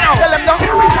this, you know. Tell them now.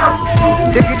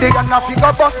 Diggy dig and a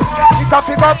figure bus. It a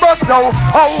figure bus now.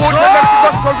 How would you let it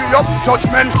just hurry up?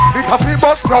 Judgement. It a figure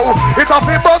bus now. It a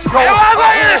figure bus now. Hey, what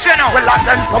are you listening to? Well, I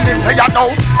then come in say, you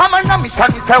know, I'm on a mission.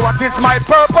 Me say, what is my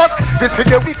purpose? This is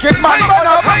the wicked man.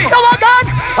 Go again.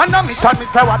 On a mission. Me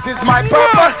say, what is my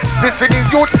purpose? This is the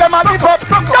youth. Them a live up.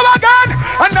 Go again.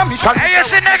 On a mission. Hey, you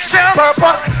see next year?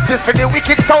 Purpose. This is the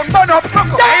wicked sound. Burn up.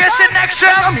 Hey, you see next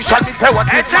year? On a mission. Me say, what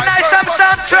is hey, tonight some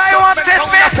sound. Try one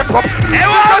test me. Hey,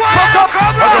 what?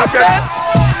 Come on.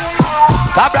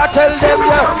 Cabra tell them,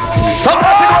 yeah. Some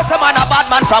people know some man a bad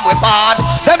man from we bad.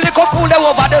 Them little fool they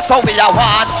over there so we are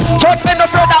one. Judgement no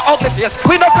brother ugly face.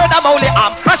 We no brother mouly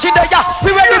arm. Rashid there, yeah.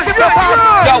 We ready to perform.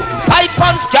 Yo, tight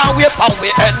pants can't wait for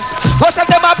we ends. Most of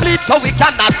them are bleed so we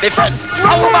cannot be friends.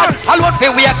 A woman alone say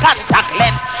we a contact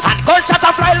lens. And gunshot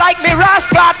a fly like me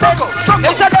rascal.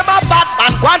 They say them a bad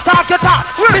man. Go and talk to talk.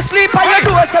 We sleep on your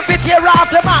doors to fit here off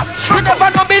the mask. You never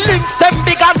know me links them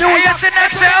big and new. Hey, you see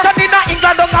next year?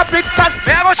 England don't have big fans.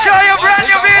 We will show you brand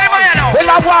new video, man, you know. Well,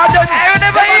 I warden. You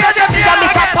never hear them. Me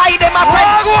supply them a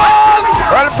friend.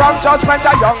 Well, from Judgement,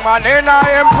 a young man in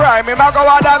him prime. Him a go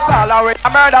a dance all away. A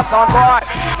murder son boy.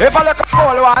 If I look a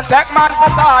fool one, take man for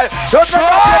tie. Shoot me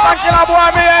up and kill a boy,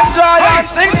 me enjoy and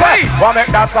sing play. What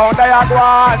make that sound they a go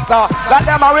on, sir? That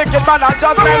them a wicked man and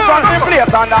Judgement from the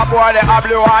place. And that boy they a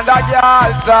blue and a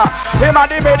girl, sir. Him a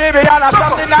dibby and a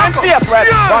something and face well.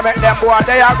 What make them boy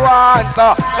they a go on,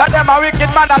 sir? That them a wicked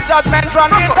man and Judgement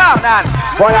from the town and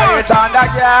boy I hit on the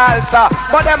girl, sir.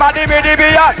 But them a dibby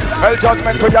and well,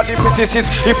 Judgement to your deficits.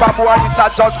 If a boy is a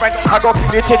Judgement, I go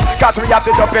kill it. Cause we have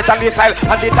to dump it and missile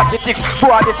and the tactics.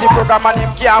 Boy this is program and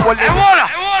him can't hold it.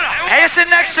 Hey, you see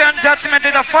next year, Judgement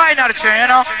is the final tune, you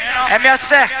know. And me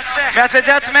say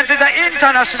Judgement is the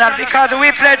international because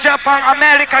we play Japan,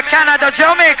 America, Canada,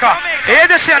 Jamaica. Hear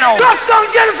this, you know. Dutch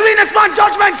Sound, James Venus, man,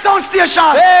 Judgement Sound Station.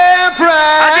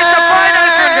 And it's the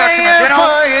final tune, Judgement, you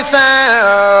know.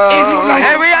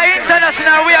 Hey, we are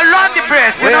international, we are run the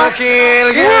press, you know. We'll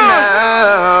kill you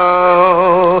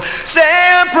now. Say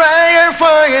a prayer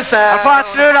for yourself.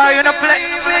 You know,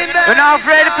 play. You're not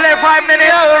afraid to play 5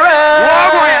 minutes.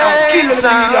 Kill the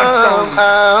million sound.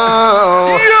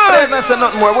 There's not say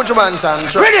nothing more. What you man son?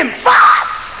 Bring him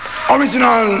fast.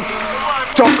 Original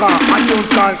Tucker and you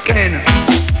called Ken.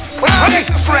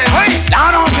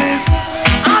 Down on this.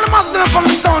 All the masters from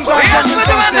the sound by Judgement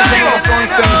Sound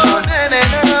Station.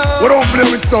 We don't play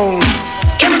with sound.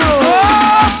 Give me no.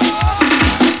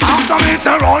 After me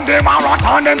surround them, I rot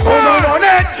on them, so no run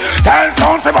it. Tell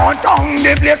sounds about tongue,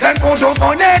 the place and so to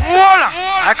fun it.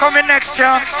 I come in next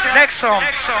chance, next song.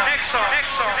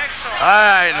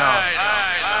 Alright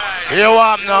now. You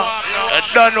want now? You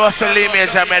don't know what's the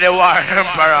lineage I made the war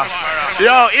emperor.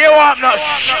 Yo, you want now?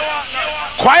 Shh.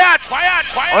 Quiet.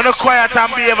 On the quiet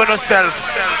and behave on yourself.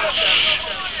 Shh.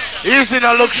 Easy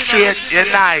now, look straight, you're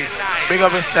nice. Big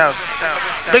up yourself.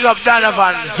 Big up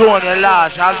Donovan, Zone, you're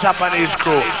large, all Japanese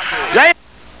crew. Yeah.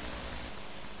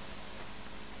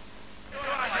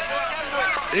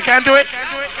 You can do it?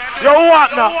 Yo,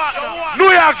 what now?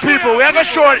 New York people, we're gonna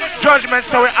show Judgement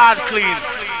so we're as clean.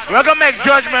 We're gonna make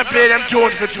Judgement play them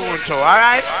tune for tune too,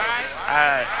 alright?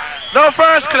 Alright. No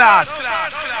first class.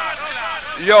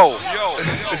 Yo.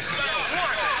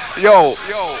 Yo,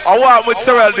 I want with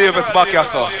Terrell Davis back here,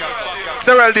 sir.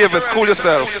 Terrell Davis, cool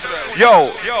yourself.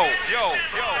 Yo,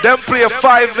 them play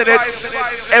 5 minutes.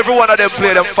 Every one of them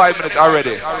play them 5 minutes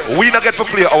already. We not get to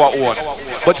play our own.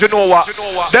 But you know what?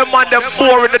 Them man, them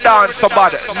boring the dance so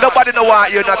bad. Nobody know why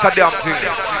you're not a damn thing.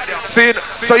 See,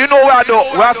 so you know what I do?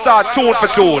 We are start tune for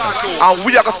tune. And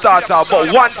we are going to start out.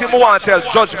 But one thing we want to tell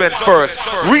Judgement first.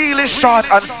 Really short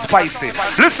and spicy.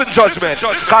 Listen, Judgement.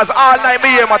 Because all night me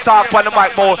hear my talk on the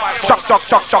mic mode. Chuck, chuck,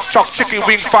 chuck, chuck, chuck. Chicken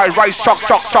wing fried rice. Chuck,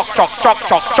 chuck, chuck, chuck, chuck,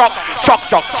 chuck, chuck, chuck,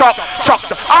 chuck, chuck, chuck,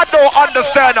 chuck. I don't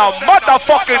understand a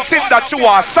motherfucking thing that you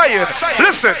are saying.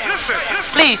 Listen.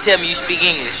 Please tell me you speak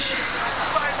English.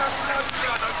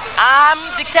 I'm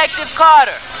Detective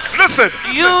Carter. Listen.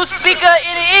 Do you speak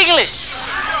any English?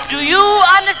 Do you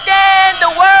understand the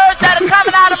words that are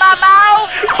coming out of my mouth?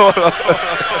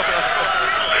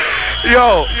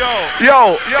 On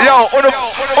the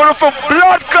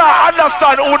blood clot,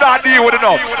 understand who not deal with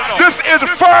enough. This is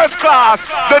first class,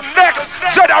 the next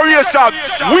generation.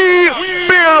 We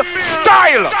build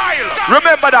style.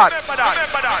 Remember that.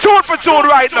 Tune for tune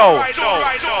right now.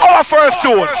 Our first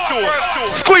tune.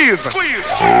 Squeeze.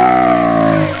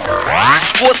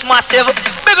 Sports massive,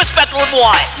 big respect road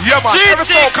boy. Yeah man, every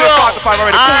song play part of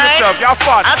already. Cool yourself, you have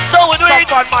fun. And so we do it.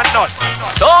 Fun man nuts.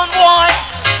 Son boy.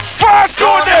 First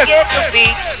tune this. Get your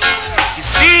feet. You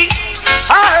see,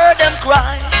 I heard them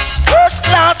cry. First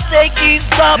class take these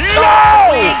tops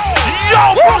off.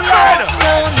 Brooklyn.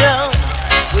 No.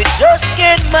 We just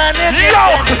can't manage it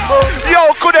anymore.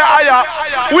 Yo, could they hire?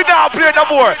 We not play no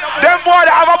more. Them boy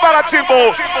that have a bad team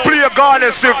play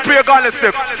Garnet Silk,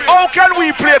 How can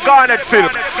we play Garnet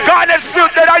Silk? Garnet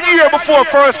Silk did a year before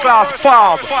first class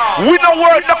farm. We no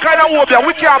work no kind of hope.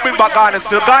 We can't bring back Garnet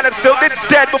Silk. Garnet Silk did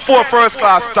dead before first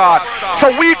class start.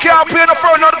 So we can't play the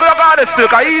front of Garnet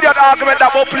Silk. I hear that argument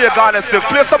that we play Garnet Silk.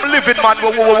 Play some living man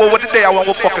what the day I want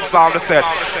to fucking sound the set.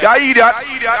 Yeah, I hear that.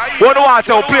 What do you want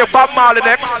to play Bob Marley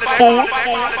next? Fool.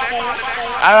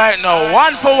 Alright now,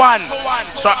 1 for 1.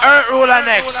 So Earth Ruler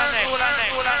next.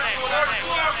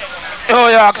 New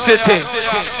York City.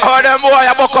 Oh, them boy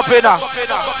you buck up in there.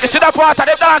 You see that part of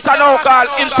the dance I now called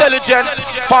intelligent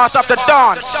part of the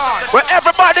dance. Where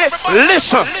everybody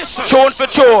listen. Tune for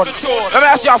tune. Let me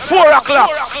ask you at 4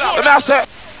 o'clock. Let me ask you.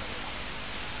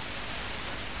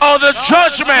 Oh, the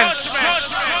Judgement.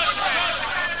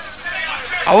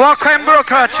 I walk in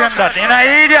broker tune that, in an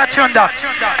idiot tune that.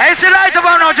 I see light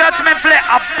about no Judgement play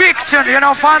a big tune,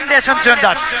 foundation tune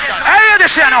that. I hear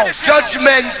this now.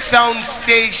 Judgement Sound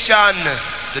Station,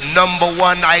 the #1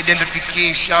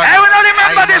 identification. I will not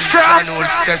remember this track.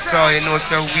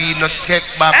 So we not take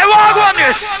back. I want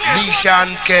this. Nisha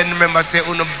and Ken remember say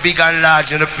uno big and large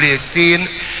in the place scene.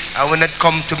 And when it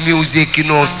come to music,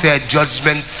 say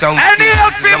Judgement Sound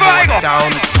Station, the #1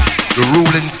 sound, the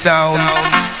ruling sound.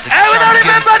 I will not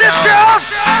remember this track.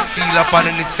 Steal up on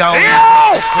the sound, the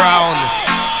crown.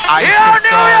 New York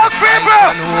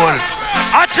people.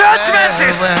 A Judgement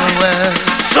is.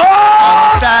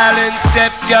 On silent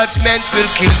steps, Judgement will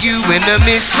kill you in the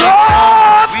mist. We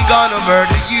gonna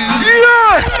murder you.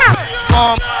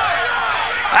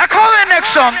 I call it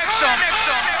next song.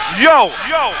 Yo,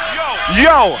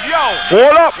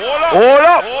 hold up.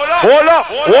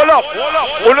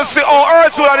 Wanna see how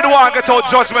Earth will and the one get out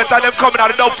Judgement and them coming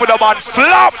out the dub for the man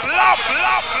flop.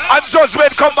 And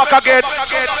Judgement come back again.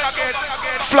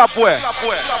 Flop where?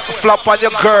 Flop on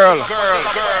your girl.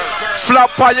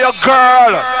 Flop on your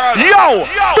girl. Yo,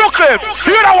 Brooklyn,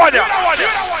 hear that one,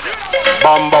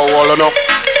 Bamba wall up.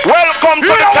 Welcome to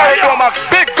the territory of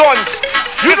big guns.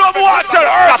 You know what? Tell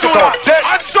Earth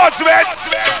and Judgement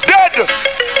dead.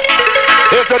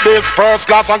 If this first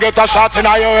class and get a shot in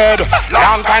your head,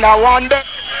 long kind of wonder.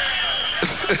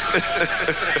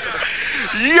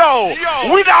 Yo,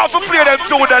 we now have to play them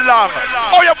tune the long.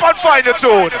 Oh, you can find the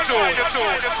tune.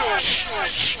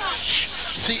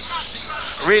 See,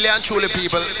 really and truly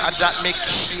people, that make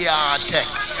tech.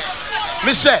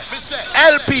 Me say,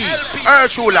 LP,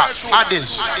 Earth Ruler,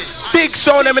 Addis, big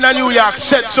sound them in a New York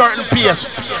set certain pace.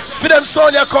 For them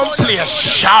sound you come play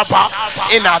Shabba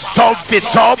in a dub fit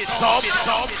top.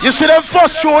 You see them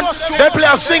first tune, they play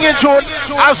a singing tune,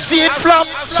 and see it flop,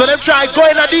 so them try go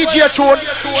in a DJ tune.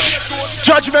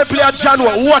 Judgement play a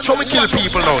January, watch how we kill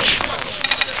people now.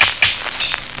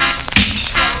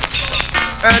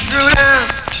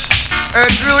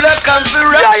 Earth Ruler come to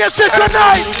run. Yeah, you see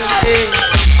tonight.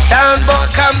 Soundboy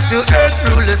come to Earth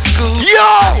Ruler school.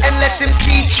 Yo! And let him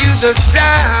teach you the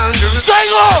sound.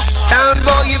 Sing up!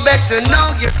 Soundboy, you better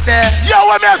know yourself. Yo,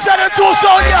 when me say them two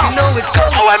sound here. You know it's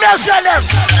going. Oh, when me say them.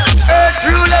 Earth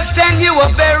Ruler send you a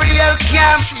burial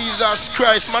camp. Jesus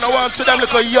Christ, man, I want to see them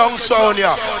little young sound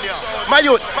here. My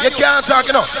youth, you can't talk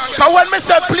enough. Cause when me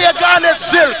say play Garnet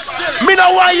Silk, me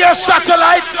no want your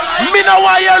satellite, me no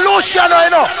want your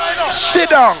Luciano, Sit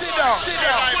down.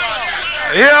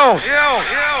 Yo.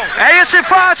 Hey, you see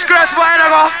fast scratch boy,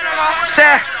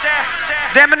 say,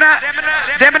 them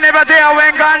never there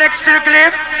when God next to the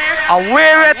cliff. A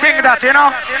weary thing that, you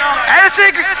know.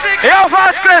 Anything, yo,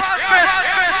 first class.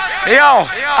 Yo,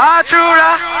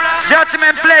 Artura,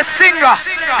 Judgement play singer,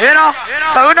 you know.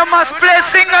 So we must play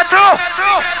singer too.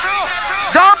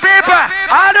 Don't people,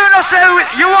 I don't know say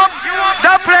you want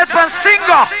that play for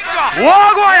singer.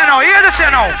 Walk on, you know, hear this,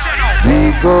 you know.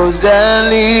 Because there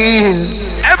lives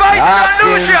I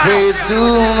can face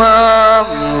tomorrow.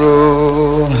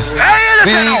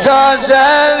 Because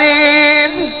there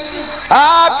lives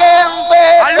I can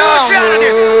face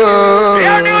tomorrow.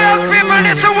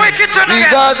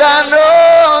 Because I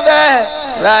know that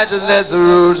righteousness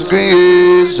rules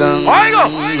creation.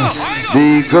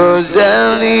 Because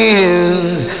there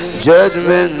lives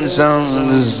judgment on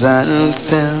the silent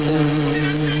stand.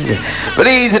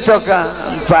 Please, it took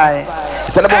on fire.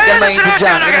 It's all about the mind to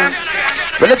jump, you know.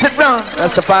 But let it run.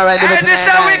 That's the far right liberty. This is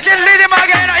how we can lead him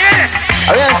again, yes.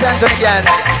 I really understand the chance.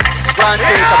 Go and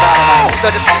take a bar.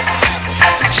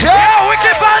 Yo,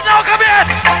 wicked band now, come here.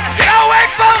 Yo,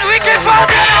 wake band, wicked band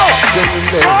now.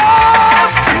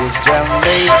 This jam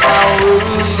made my world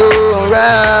go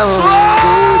round.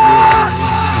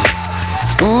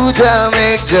 Ooh, jam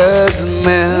make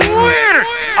judgment. Weird.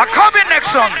 I come in next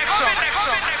song.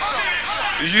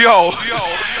 Yo,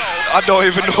 I don't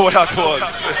even know what that was.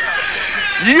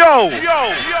 Yo,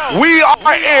 we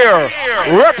are here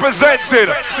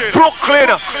representing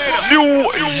Brooklyn,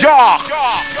 New York,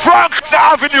 Franklin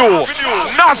Avenue,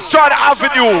 Nassau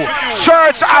Avenue,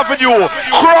 Church Avenue,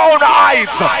 Crown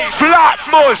Heights,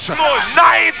 Flatbush,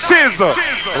 90s,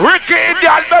 Ricky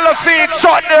Indian Mello Scene,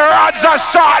 Chutney, Raja,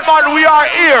 Shotman, we are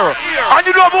here. And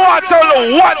you know what I tell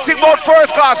you one thing about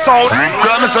first class sound?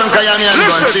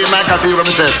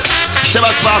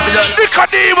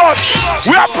 Nicodemus,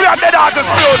 we are playing dead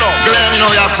artists, you know. Glenn, you know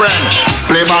your friend.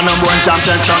 Play my #1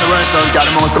 champion on the world, so got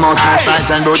the most nice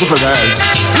and beautiful girls.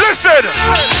 Listen!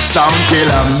 Sound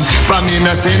killer, from me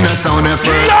no see no sound at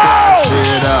first.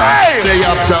 Say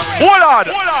up to.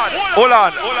 Hold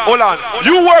on.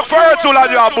 You work for Ertul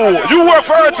and your boo. You work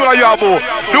for Ertul and your boo.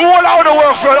 The whole of the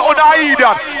work for an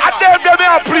idiot. And them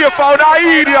may play for an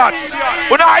idiot.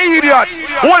 Hold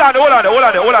on.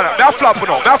 May I flop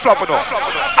now.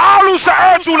 All who say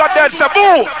Ertul and them say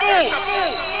boo.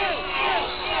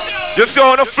 You see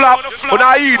on the flop on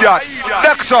an idiot.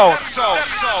 Next sound.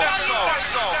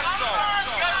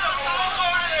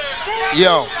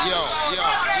 Yo.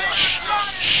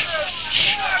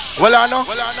 Well, I know.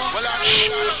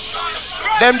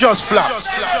 Them just flop.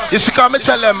 You see, come and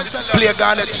tell them, play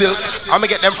Garnet Silk. I'm going to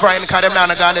get them frightened because them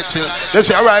not Garnet Silk. They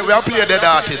say, alright, we'll play dead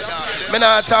artist. Me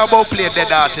not talk about play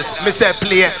dead artist. Me say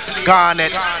play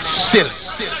Garnet Silk.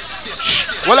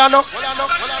 Well, I know.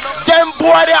 Them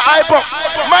boy, they hype up.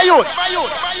 My youth.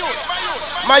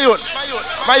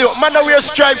 Man, I wear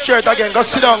striped shirt again. Go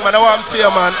sit down, man. I want to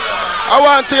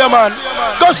you, man.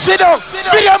 Go sit down.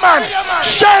 Be a man.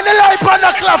 Shine the light on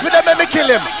the cloth and then let me kill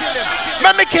him.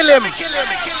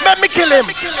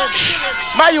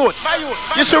 My youth.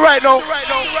 You see right now,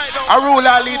 a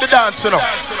ruler lead the dance, you know.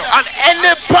 And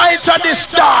any point of this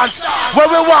dance where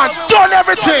we want, done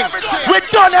everything. We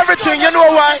done everything. You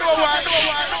know why?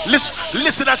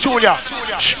 Listen to tune, ya.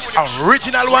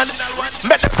 Original one.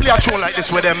 Make the play a tune like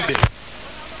this with them be.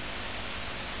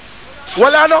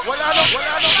 Well, I know.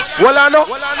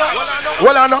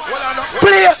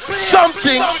 Play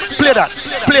something. Play that.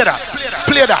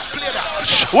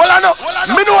 Well, I know.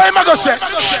 Me know him I go say.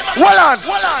 Well, on.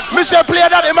 Me say play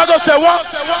that. Him I go say what?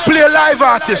 Play live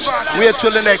artist. Wait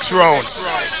till the next round.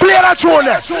 Play that tune.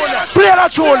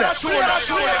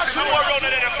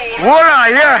 Hold on,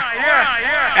 yeah.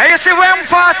 And you see when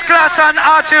first class and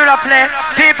Artura play,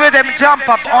 people them jump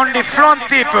up on the front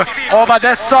people over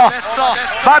there, so.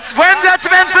 But when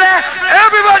Judgement play,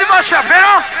 everybody must up, you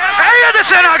know? I hear this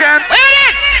again. Where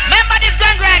it is? Remember this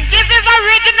grand. This is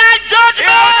original Judgement.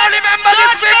 You remember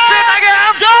this big thing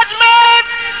again? Judgement.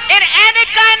 In any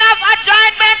kind of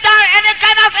adjournment or any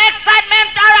kind of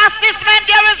excitement or assessment,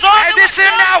 there is all. Hey, this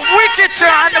is now wicked, sir,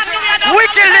 and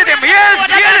wicked rhythm. Yes.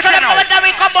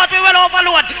 We come out, we will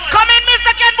overload. Come in,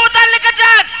 Mr. Ken Boot and Liquor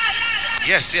Jazz.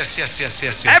 Yes.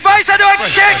 Hey, boys, I do it.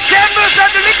 Ken Boot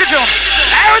and the Liquor Jump.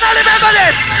 I don't remember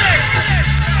this.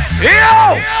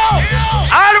 Yo!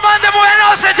 All man, the boy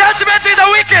knows the Judgement is the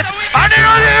wicked. And they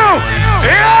know you.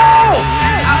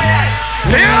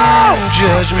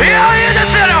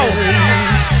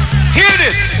 Hear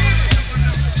this.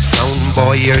 Sound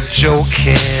boy, you're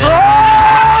joking.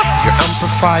 Your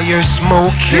amplifier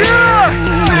smoking.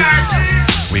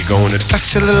 We're gonna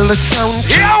touch a little sound.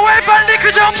 Yeah, wait,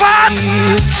 Bandicoot jump on.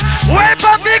 Whip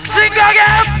a big thing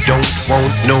again. Don't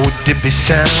want no dippy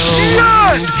sound.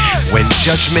 When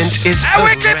judgment is a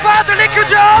wicked part of Liquid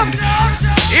Joe.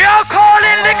 You're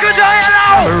calling Liquid Joe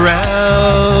now.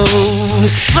 Around.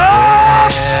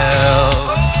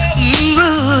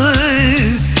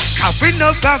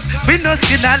 We no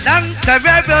skin a long time.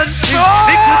 Liquid Joe.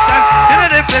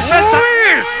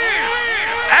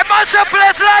 I must a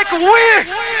place like we.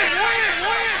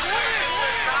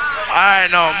 I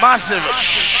know, massive.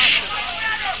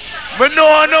 But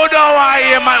no, don't want to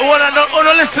hear my.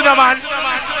 Wanna listen, man.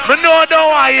 But no, don't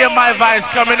want to hear my voice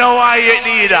coming. Don't want to hear it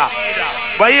neither.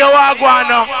 But you are going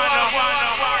now.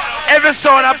 Every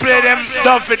song I play them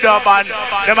Duffy Dub and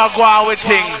them are going with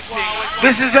things.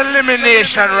 This is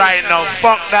elimination right now.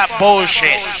 Fuck that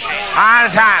bullshit.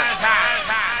 Hands.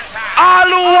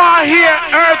 All who want to hear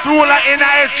Earth Ruler in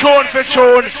a tune for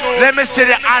tune, let me see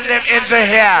the anthem in the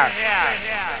hair.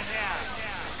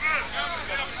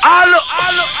 All who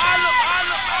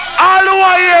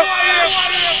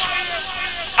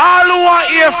want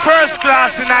to hear first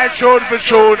class in a tune for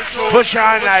tune, push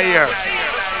on that ear.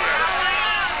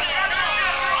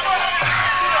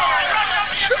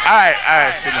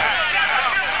 Alright, see now.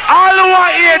 All who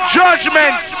want to hear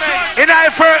Judgement in a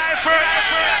first.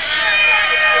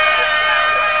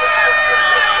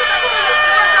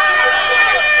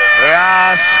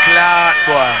 Rascal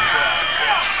boy.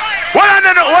 What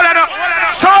I know.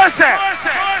 So I say,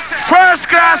 first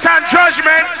class and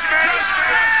Judgement.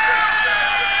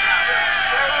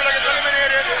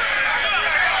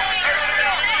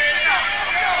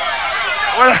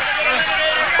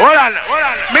 Hold on. Hold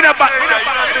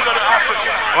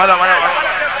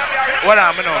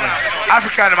on,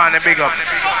 African man, big up.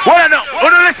 Hold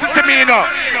on, listen to me, you know.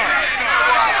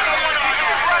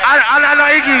 I know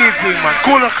you give it to man.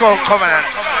 Cool, come on.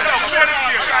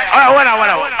 Alright,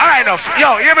 alright, enough.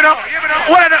 Yo, hear me now?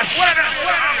 Alright, now.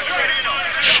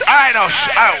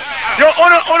 Yo,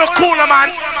 on a cooler,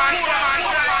 man.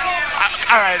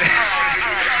 Alright.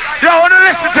 Yo,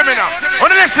 listen to me now.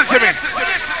 Listen to me.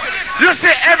 You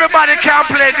see, everybody can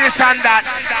play this and that.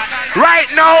 Right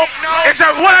now, it's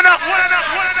a hold on,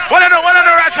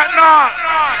 Ratchet. No.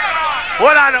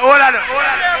 Hold on.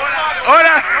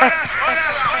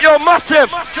 Yo,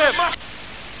 massive.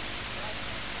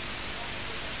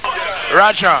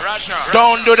 Roger,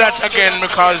 don't do that again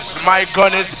because my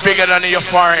gun is bigger than your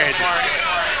forehead.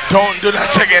 Don't do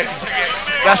that again.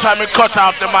 That's why me cut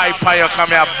off the mic for you, come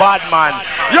here, bad man.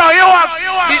 Yo, you want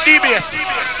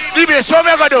DBS, what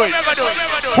we gonna do it?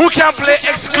 Who can play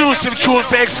exclusive tune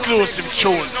for exclusive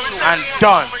tune? And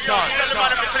done.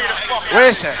 Wait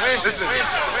a second.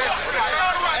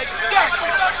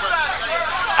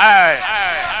 Alright.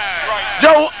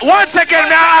 Yo, once again,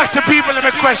 may I ask the people in my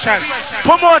question.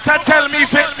 Promoter, tell me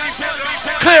if it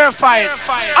clarify it.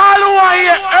 All who are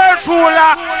here, Earth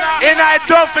Ruler, in a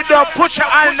Duffy Dub, put your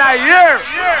hand in the air.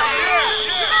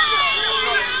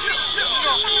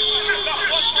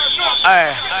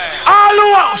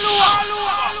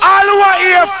 All who are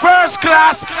here, first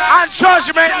class and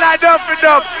Judgement in a Duffy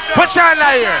Dub, put your hand in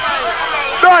the air.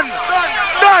 Done.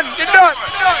 You're done.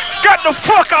 Get the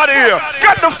fuck out of here.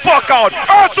 Get the fuck out.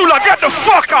 Ursula, get the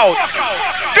fuck out.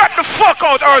 Get the fuck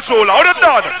out, Ursula. What you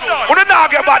done? What you not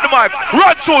get back the mic?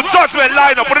 Run to Judgement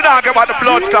lineup. What you not get back the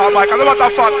blood star mic? As a matter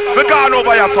of fact, we gone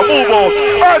over here, so move out.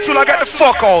 Ursula, get the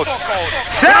fuck out.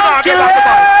 Sound killer.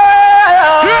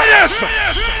 Hear this.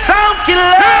 Sound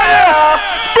killer.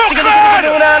 Brooklyn.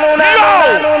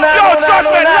 Yo,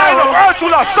 Judgement lineup.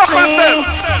 Ursula, suck yourself.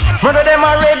 One of them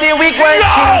already, we go and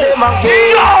kill them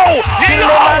again. Kill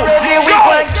them already, we go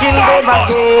and kill them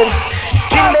again.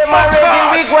 Kill them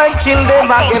already, we go and kill them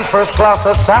again. First class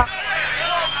assault.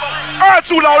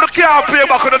 Ursula, you can't play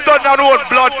back on the done down own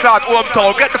blood clot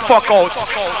hometown. Get the fuck out.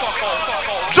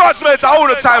 Judgement all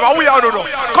the time, and we are no.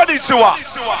 Konnichiwa.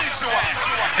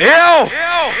 Yo.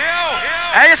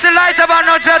 Hey, you see light about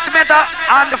no Judgement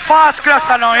and the fast class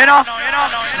now, you know?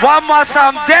 One more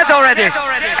song dead already.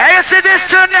 Hey, you see this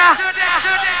tune now?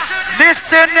 This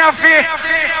tune now for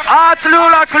Art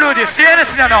Lula Cludy. See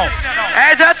this now?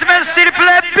 Hey, Judgement still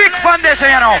play big foundation,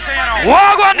 you know?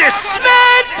 Walk on this.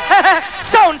 Judgement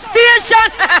Sound Station.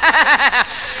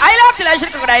 I love till I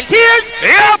should crocodile tears.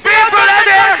 Yeah, people are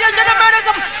there.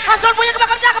 I saw when you come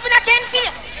back and talk up in a 10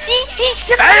 face. Hey, you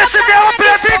see they will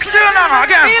play big tune now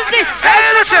again. Hey,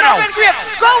 listen now.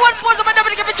 Go and pose up and double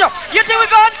give it you. You think we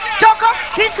gone? Talk up.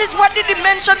 This is what the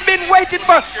dimension been waiting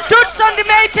for. Toots on the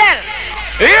Maytel.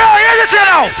 Yeah, listen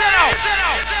now.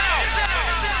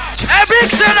 Hey, big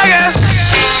tune again.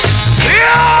 Yo,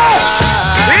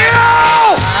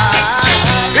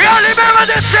 remember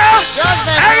this show?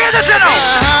 Hey, listen now.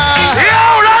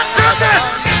 Yo, run.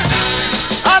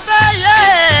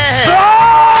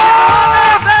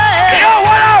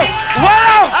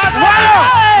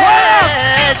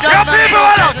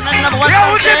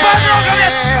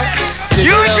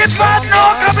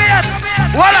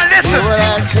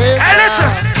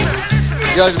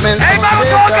 Judgment Hey, Sound man,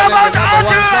 Station talk is about the number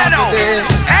one song today.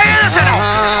 Hey, listen now.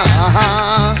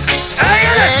 Hey,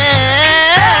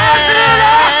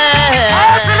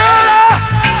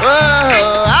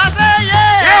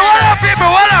 people,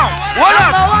 what up? What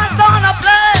up? Number one song to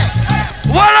play.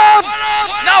 What up?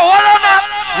 No, what up now?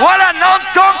 What up? No,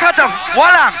 don't cut off.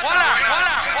 What up?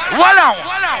 What up?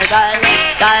 Hey,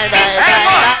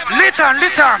 listen.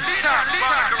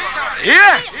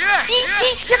 Yes.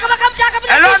 You come talk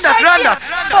Hey, London.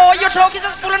 Oh, your talk is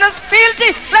as full and as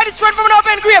filthy. Like it's straight from an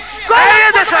open grave. Go Hey,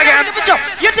 on, this again.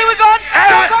 You think we gone? Hey,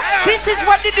 Talk up. This is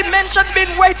what the dimension been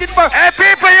waiting for. Hey,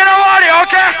 people, you know what?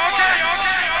 Okay?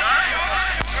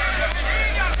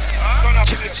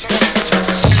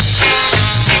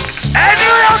 Hey,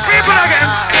 New York people again.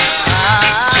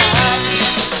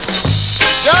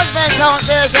 Judgment Sound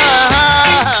Station.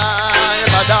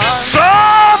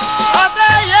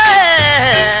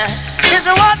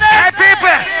 Hey,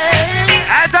 people.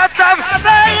 Hey, that's some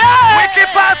wicked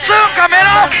part soon coming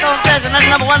up.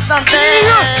 Number one song.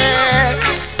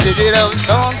 Stick it up,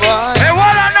 song boy. Hey,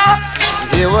 what I know?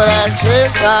 Hear what I say,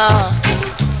 sir.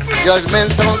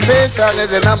 Judgment Sound Station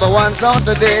is the number one song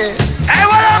today. Hey,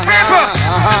 what up, people?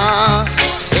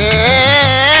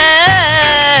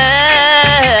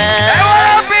 Hey, what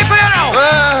up, people, you know?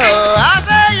 I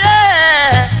say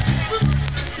yeah.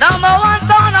 Number one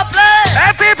song to play.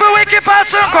 Hey, people, wicked part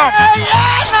soon come.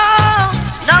 Yeah,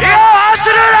 Yo, how to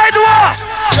do right war?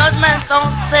 Judgment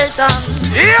Sound Station.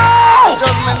 Yo!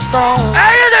 Judgment Sound.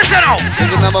 Hey, you this, you know?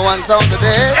 It's the number one song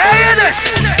today. Hey, you this?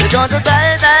 We're going to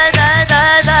die.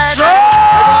 No!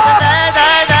 We're going to die.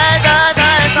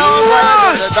 No, we're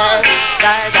going to die.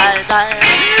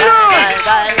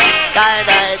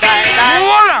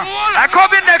 Hold on. I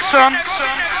come in next one.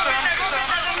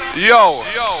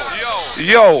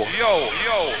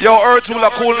 Yo, Earthula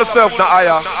cool yourself now,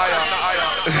 Aya.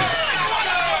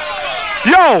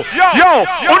 Yo,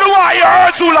 who do I hear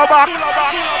Earthula back?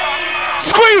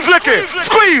 Squeeze, Licky,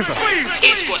 squeeze.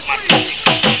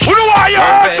 Who do I hear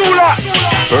Earthula?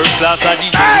 First class a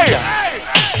DJ. Hey!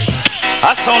 A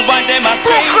sound by them a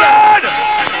Brooklyn!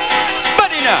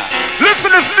 But enough.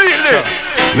 Listen to Steely.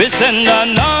 We send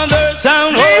another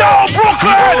sound. Yo,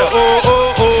 Brooklyn!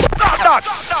 Oh. Stop that.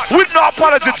 With no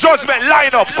apology, Judgment,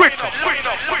 line up, quick.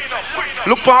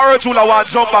 Look for Earthula want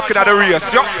to jump back into the race,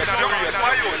 yo.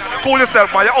 Cool yourself,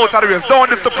 man, you're out of the race. Don't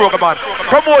miss the program, man.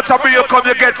 Promoter, you come,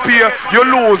 you get paid, you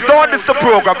lose. Don't miss the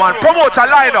program, man. Promoter,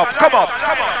 line up, come up.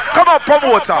 Come up,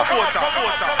 promoter.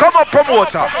 Come up,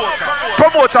 promoter.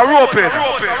 Promoter, rope in.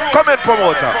 Come in,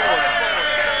 promoter.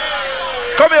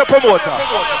 Come here, promoter.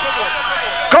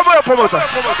 Come here, promoter.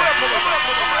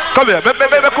 Come here, make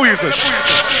a reason.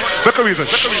 Make a reason.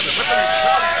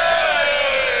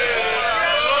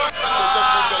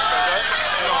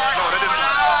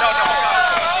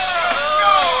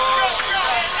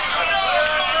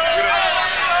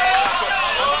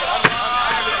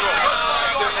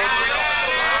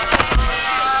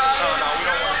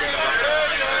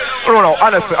 No,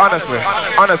 honestly.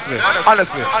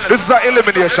 This is an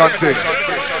elimination thing.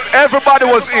 Everybody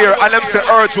was here and them say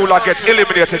Earthula gets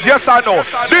eliminated. Yes or no?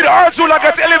 Did Earthula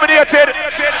get eliminated?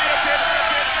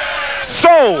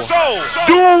 So,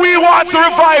 do we want to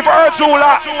revive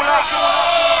Earthula?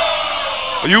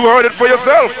 You heard it for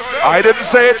yourself. I didn't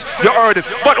say it, you heard it.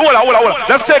 But hold on.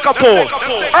 Let's take a poll.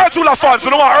 Earthula fans, you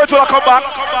know what? Earthula come back.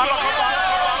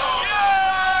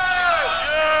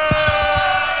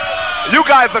 You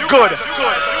guys are good.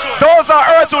 Those are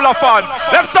Earthula fans.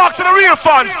 Let's talk to the real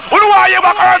fans. Who do I hear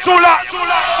back Earthula?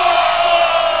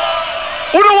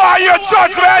 Who do I hear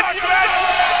Judgement?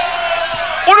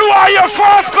 Who do I hear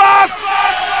First Class?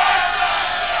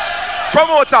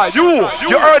 Promoter,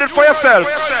 you heard it for yourself.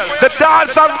 The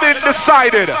dance has been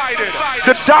decided.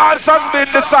 The dance has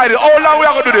been decided. How long we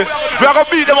are going to do this? We are going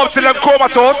to beat them up till them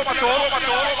comatose.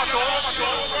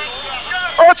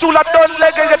 Earthula don't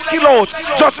let get killed out.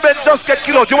 Judgement just get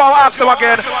killed out. You want to ask them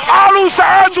again? All who say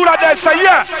Earthula dead say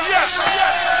yeah.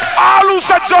 All who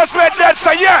say Judgement dead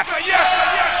say yeah.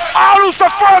 All who say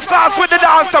First Class with the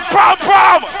dance to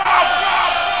prom.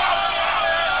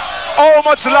 How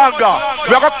much longer?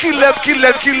 We are going to kill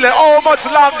them. How much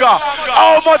longer?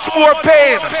 How much more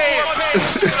pain?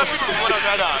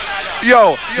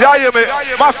 Yo, you hear me?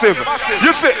 Massive.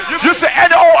 You see,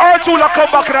 any old Earthula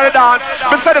come back in the dance.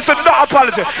 Me said this is not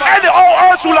apology. Any old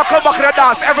Earthula come back in the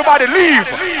dance, everybody leave.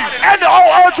 Any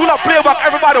old Earthula play back,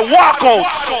 everybody walk out.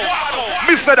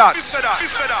 Me say that.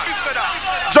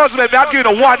 Judgement, me I give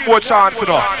you one more chance, you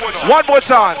know. One more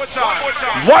chance.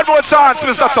 One more chance,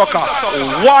 Mr. Tucker.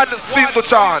 One single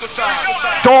chance.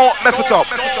 Don't mess it up.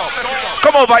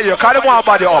 Come over here, call them one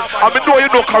body up. And me know you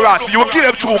know karate. You will give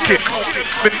them 2 kicks.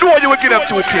 Me know you will give them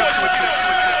 2 kicks.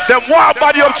 Them one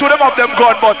body up to them of them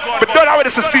gun, but don't have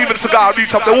this Steven cigar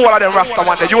beats up the whole of them Rasta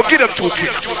man there. You will give them 2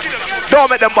 kicks. Don't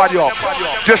make them body up.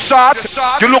 You're short,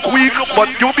 you look weak, but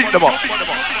you beat them up.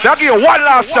 They'll give you one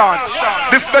last chance.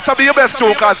 This better be your best too,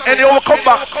 because any will come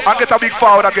back and get a big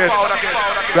forward again.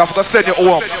 You have to send you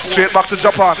home, straight back to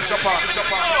Japan.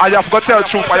 And you have to tell the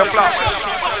truth by your flag.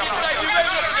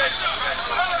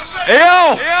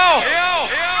 Yo!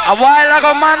 A while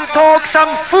ago man talk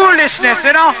some foolishness,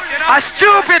 you know, a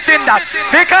stupid in that.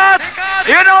 Because,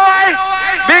 you know why?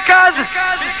 Because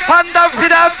Panda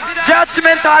should have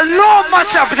judgment a low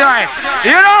mash up tonight.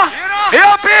 You know? You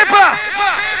people!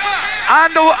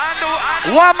 And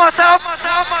what must up?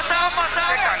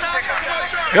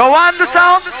 You want the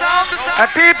sound? And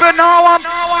people know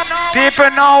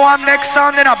next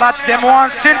sound, you know, but them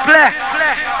want still play.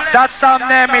 That sound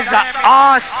name is a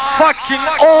ass fucking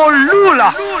old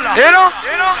Lula. You know?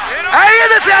 I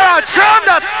hear this here, turn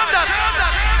that.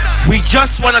 We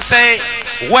just want to say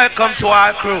welcome to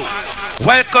our crew.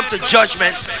 Welcome to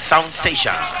Judgement Sound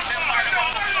Station.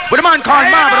 With the man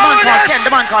called Ma, the man called Ken,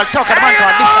 the man called Tucker, the man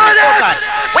called Bishop. Oh God.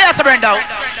 Where's the Brenda?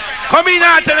 Come in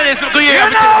and tell us to hear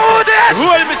everything I say.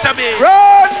 Roll, Mr. B.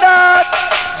 Run that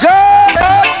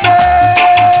Judgment.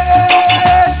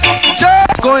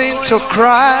 Going to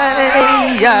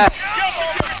cry.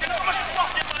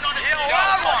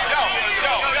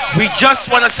 We just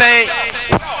want to say,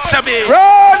 Mr. B.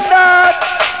 Run that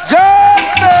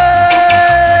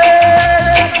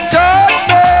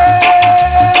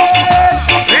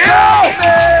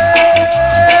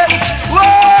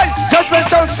Judgment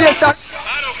Sound Station.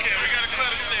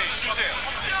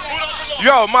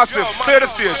 Yo, massive, clear the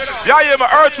stage. Yeah, yeah, my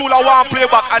Earthula want play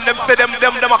back and them say them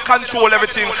a control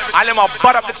everything and them a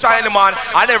bad up the China man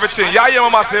and everything. Yeah, yeah,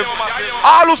 my massive.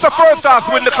 All who's the first class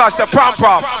win the clash, say prom.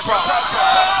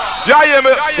 Yeah, yeah,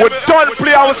 me, we done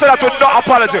play and we say that with no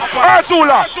apology.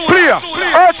 Earthula, play.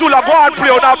 Earthula, go and play,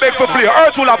 we not beg for play.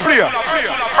 Earthula, play.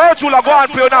 Earthula, go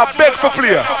and play, we not beg for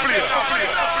play.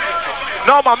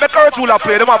 No man, make Earthula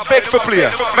play, they want beg for play.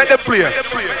 Make them play.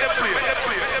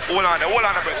 Hold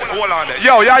on there.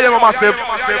 Yo, yeah, my massive.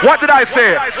 What did I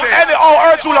say? Any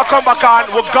Earthula come back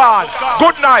on, we're gone.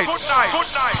 Good night.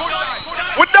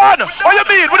 We're done. What you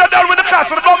mean? We're done with the class.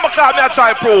 The number card me I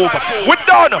try prove. We're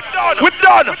done. Good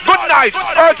night.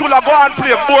 Earthula go and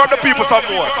play more of the people some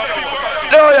more.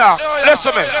 Oh yeah,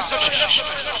 listen me.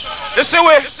 You see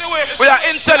we are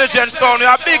intelligent sound, we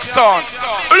are big sound.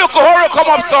 Look how come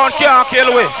up sound can't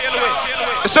kill we.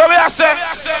 You see what I say?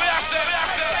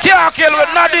 Can't kill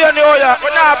with not doing New York, we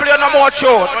not play no more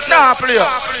tune, we not play.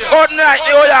 Good night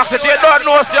New York City, you don't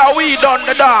know say we done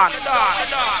the dance.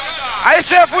 I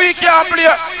say if we can't play,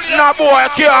 no boy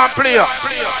can't play.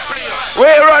 We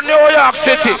run New York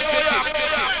City.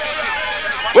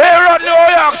 We run New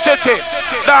York City.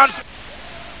 Dance.